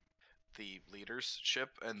kill the leader's ship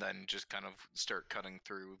and then just kind of start cutting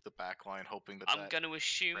through the back line, hoping that I'm going to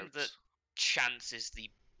assume that routes. chance is the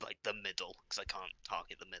middle, because I can't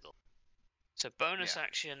target the middle. So bonus Yeah.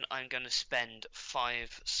 action, I'm going to spend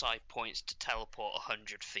 5 side points to teleport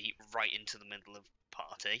 100 feet right into the middle of the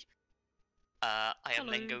party. I am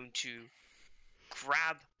then Hello. going to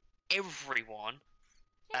grab everyone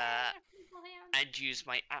Yeah, people hands. and use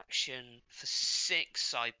my action for 6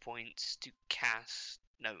 side points to cast...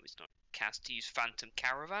 No, it's not cast, to use Phantom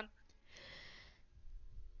Caravan.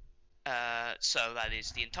 So that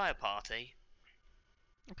is the entire party.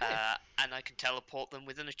 Okay. And I can teleport them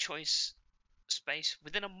within a choice space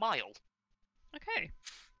within a mile. Okay.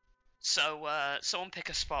 So, someone pick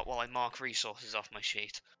a spot while I mark resources off my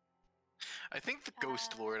sheet. I think the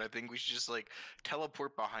Ghost Lord, I think we should just, like,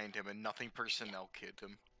 teleport behind him and nothing personnel kit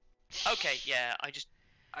him. Okay, yeah,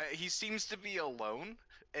 He seems to be alone,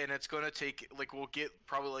 and it's gonna take, like, we'll get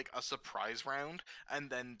probably, like, a surprise round, and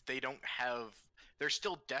then they don't have... They're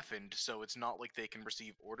still deafened, so it's not like they can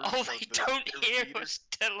receive orders. Oh, so they don't hear us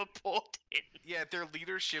teleporting! Yeah, their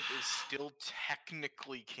leadership is still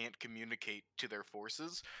technically can't communicate to their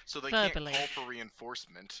forces, so they Verbally. can't call for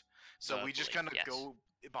reinforcement. So we just kind Verbally, of yes. go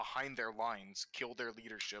behind their lines, kill their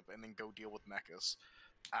leadership, and then go deal with mechas.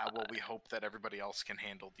 While we hope that everybody else can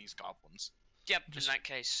handle these goblins. Yep, Just- in that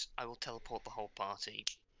case, I will teleport the whole party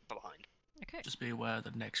behind. Okay. Just be aware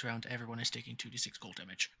that next round everyone is taking 2d6 cold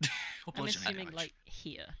damage. Or I'm bludgeoning assuming damage. like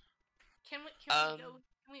here. Can we Um, go?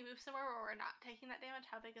 Can we move somewhere where we're not taking that damage?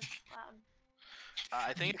 How big is the cloud?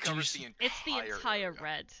 I think it covers the entire It's the entire area.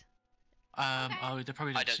 red. Okay. Oh, they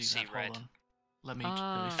probably I don't don't see see that. red. Hold on. Let me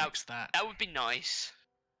Ah. fix that. That would be nice.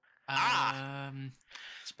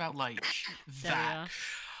 It's about like There that.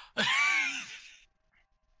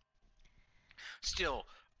 Still,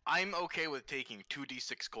 I'm okay with taking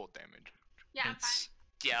 2d6 cold damage. Yeah, I'm It's- fine.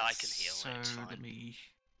 Yeah, I can heal So it, it's fine. let me.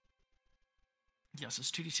 Yes,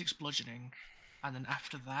 it's 2d6 bludgeoning, and then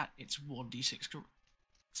after that it's 1d6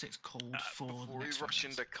 6 cold for the Before we next rush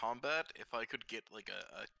round. into combat, if I could get like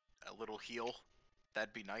a little heal,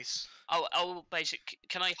 that'd be nice. Oh,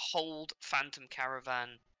 can I hold Phantom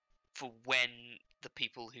Caravan for when the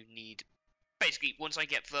people who need... Basically, once I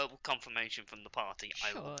get verbal confirmation from the party,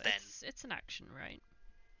 I will Sure, then... it's an action, right?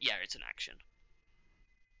 Yeah, it's an action.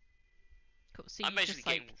 Cool. So I'm you basically just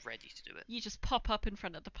like getting ready to do it. you just pop up in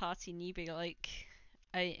front of the party and you be like,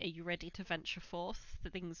 are you ready to venture forth? The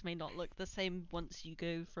things may not look the same once you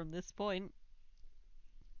go from this point.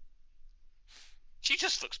 She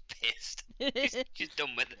just looks pissed. She's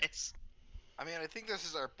done with this. I mean, I think this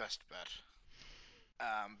is our best bet.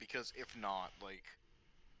 Because if not, like,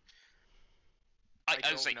 I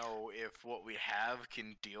was don't like, know if what we have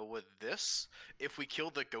can deal with this. If we kill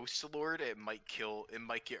the Ghost Lord, it might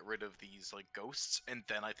get rid of these, like, ghosts, and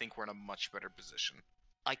then I think we're in a much better position.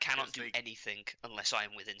 I cannot because do they- anything unless I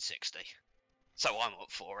am within 60. So I'm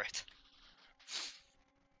up for it.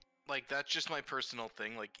 Like, that's just my personal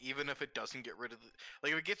thing. Like, even if it doesn't get rid of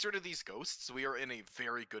if it gets rid of these ghosts, we are in a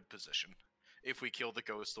very good position. If we kill the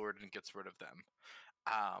Ghost Lord and gets rid of them.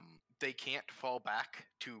 They can't fall back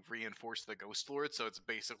to reinforce the Ghost Lord, so it's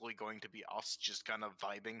basically going to be us just kind of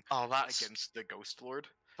vibing Oh, that's against the Ghost Lord.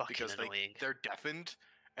 fucking Because annoying. they're deafened,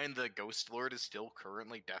 and the Ghost Lord is still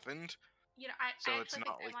currently deafened. You know, So I it's actually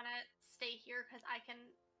not think like- I want to stay here because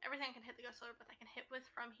everything I can hit the Ghost Lord with, I can hit with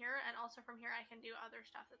from here, and also from here I can do other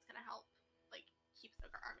stuff that's gonna help, like, keep the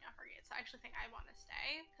army off our gates. So I actually think I want to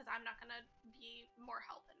stay because I'm not gonna be more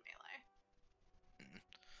help in melee.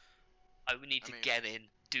 I would need I to mean- get in,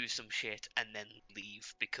 do some shit, and then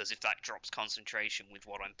leave, because if that drops concentration with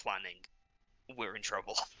what I'm planning, we're in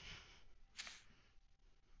trouble.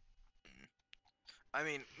 I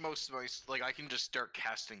mean, like, I can just start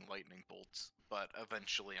casting lightning bolts, but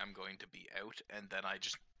eventually I'm going to be out, and then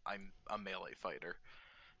I'm a melee fighter.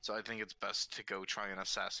 So I think it's best to go try and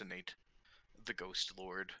assassinate the Ghost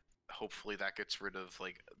Lord. Hopefully that gets rid of,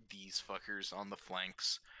 like, these fuckers on the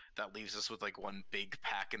flanks. That leaves us with, like, one big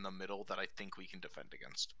pack in the middle that I think we can defend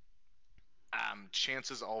against.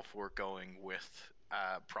 Chances all for going with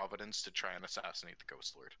Providence to try and assassinate the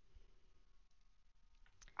Ghost Lord.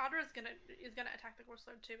 Audra is gonna attack the Ghost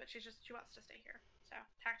Lord too, but she wants to stay here. So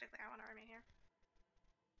tactically, I want to remain here.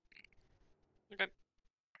 Okay.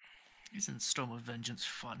 Isn't Storm of Vengeance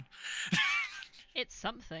fun? It's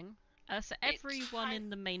something. So It's- everyone in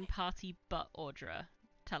the main party but Audra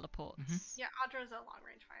teleports. Yeah, Audra's a long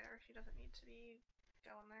range fighter. She doesn't need to be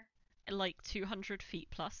going there. Like 200 feet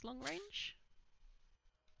plus long range.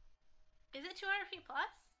 Is it 200 feet plus?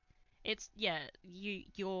 It's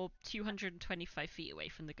you're 225 feet away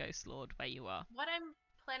from the Ghost Lord where you are. What I'm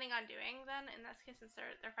planning on doing then, in this case, since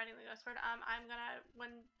they're fighting the Ghost Lord, I'm gonna,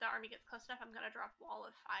 when the army gets close enough, I'm gonna drop Wall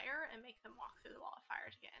of Fire and make them walk through the Wall of Fire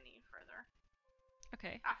to get any further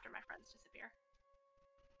Okay. after my friends disappear.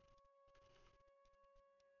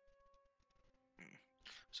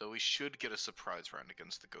 So we should get a surprise round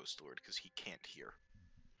against the Ghost Lord, because he can't hear.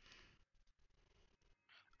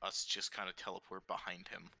 Us just kind of teleport behind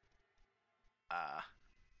him.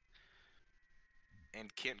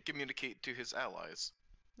 And can't communicate to his allies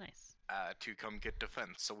Nice. to come get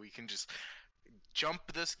defense, so we can just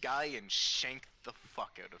jump this guy and shank the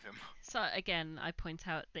fuck out of him. So again, I point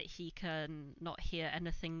out that he can not hear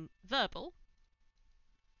anything verbal.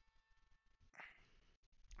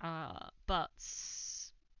 But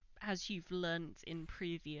as you've learned in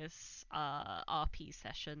previous RP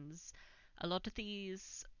sessions, a lot of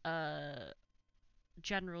these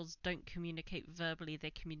generals don't communicate verbally, they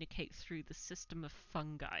communicate through the system of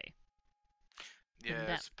fungi. Yeah, The I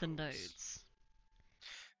net, the suppose. nodes.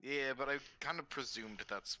 Yeah, but I kind of presumed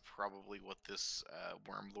that's probably what this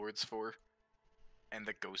Worm Lord's for. And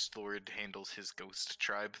the Ghost Lord handles his ghost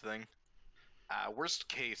tribe thing. Worst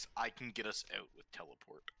case, I can get us out with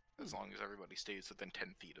teleport, as long as everybody stays within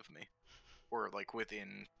 10 feet of me. Or, like,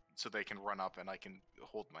 within, so they can run up and I can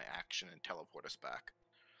hold my action and teleport us back.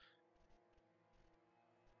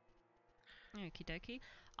 Okie dokie.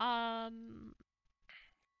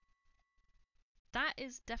 That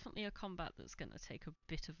is definitely a combat that's going to take a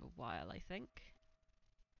bit of a while, I think.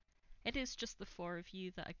 It is just the 4 of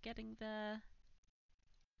you that are getting there.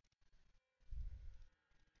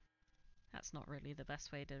 That's not really the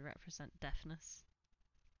best way to represent deafness.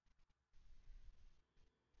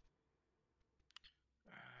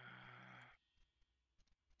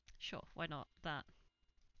 Sure, why not that?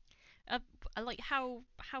 Like how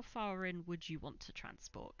far in would you want to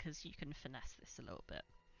transport? Because you can finesse this a little bit.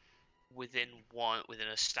 Within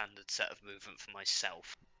a standard set of movement for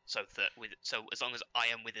myself, so as long as I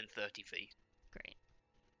am within 30 feet. Great.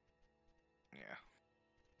 Yeah.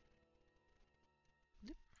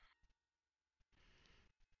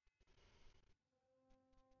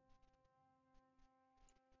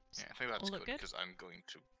 Yeah, I think that's All look good, good? because I'm going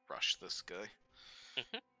to rush this guy.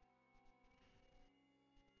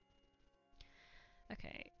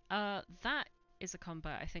 Okay. That is a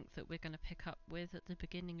combat I think that we're going to pick up with at the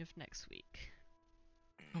beginning of next week.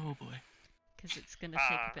 Oh boy. Because it's going to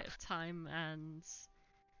take a bit of time, and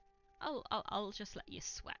I'll just let you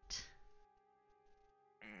sweat.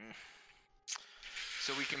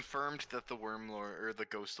 So we confirmed that the Worm Lord, or the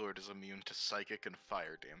Ghost Lord, is immune to psychic and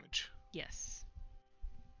fire damage. Yes.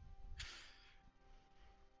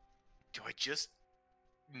 Do I just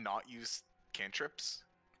not use cantrips?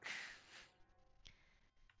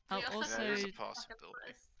 I'll Yeah, also That is a fucking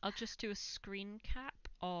possibility. Solas. I'll just do a screen cap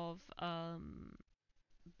of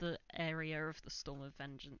the area of the Storm of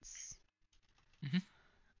Vengeance.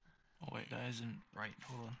 Oh wait, that isn't right.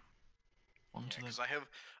 Hold on. Onto Because the.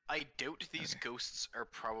 I doubt these Okay. ghosts are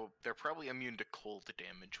they're probably immune to cold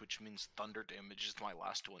damage, which means thunder damage is my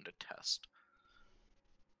last one to test.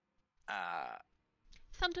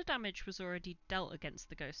 Thunder damage was already dealt against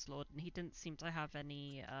the Ghost Lord, and he didn't seem to have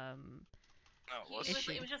any It was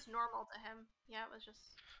just normal to him. Yeah, it was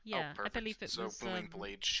just. Yeah, I perfect. believe it So was Booming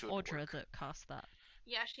Blade should Audra work. that cast that.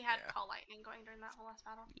 Yeah, she had Yeah. call lightning going during that whole last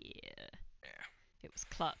battle. Yeah. Yeah. It was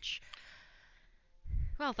clutch.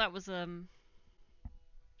 Well, that was a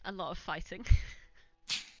lot of fighting.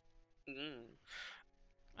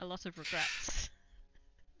 A lot of regrets.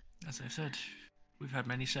 As I said, we've had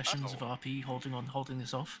many sessions of RP holding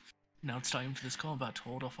this off. Now it's time for this combat to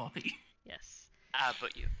hold off RP. Yes.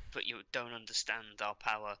 But you don't understand our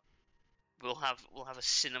power. We'll have a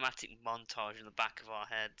cinematic montage in the back of our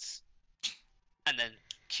heads, and then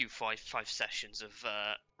cue five sessions of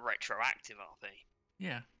retroactive RP.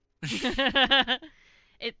 Yeah.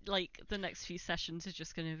 It like the next few sessions is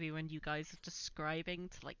just going to be when you guys are describing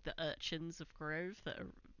to like the urchins of Grove that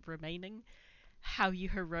are remaining how you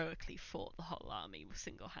heroically fought the whole army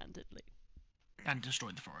single-handedly. And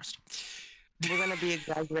destroyed the forest. We're gonna be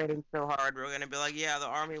exaggerating so hard. We're gonna be like, yeah, the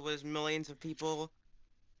army was millions of people.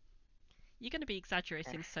 You're going to be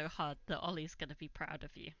exaggerating so hard that Ollie's going to be proud of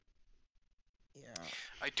you. Yeah.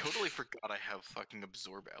 I totally forgot I have fucking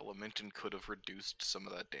Absorb Element and could have reduced some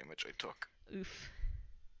of that damage I took. Oof.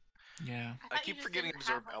 Yeah. I keep forgetting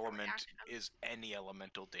Absorb Element is any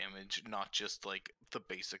elemental damage, not just like the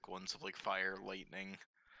basic ones of like fire, lightning,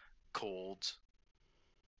 cold.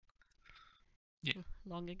 Yeah.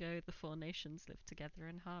 Long ago, the 4 nations lived together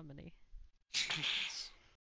in harmony.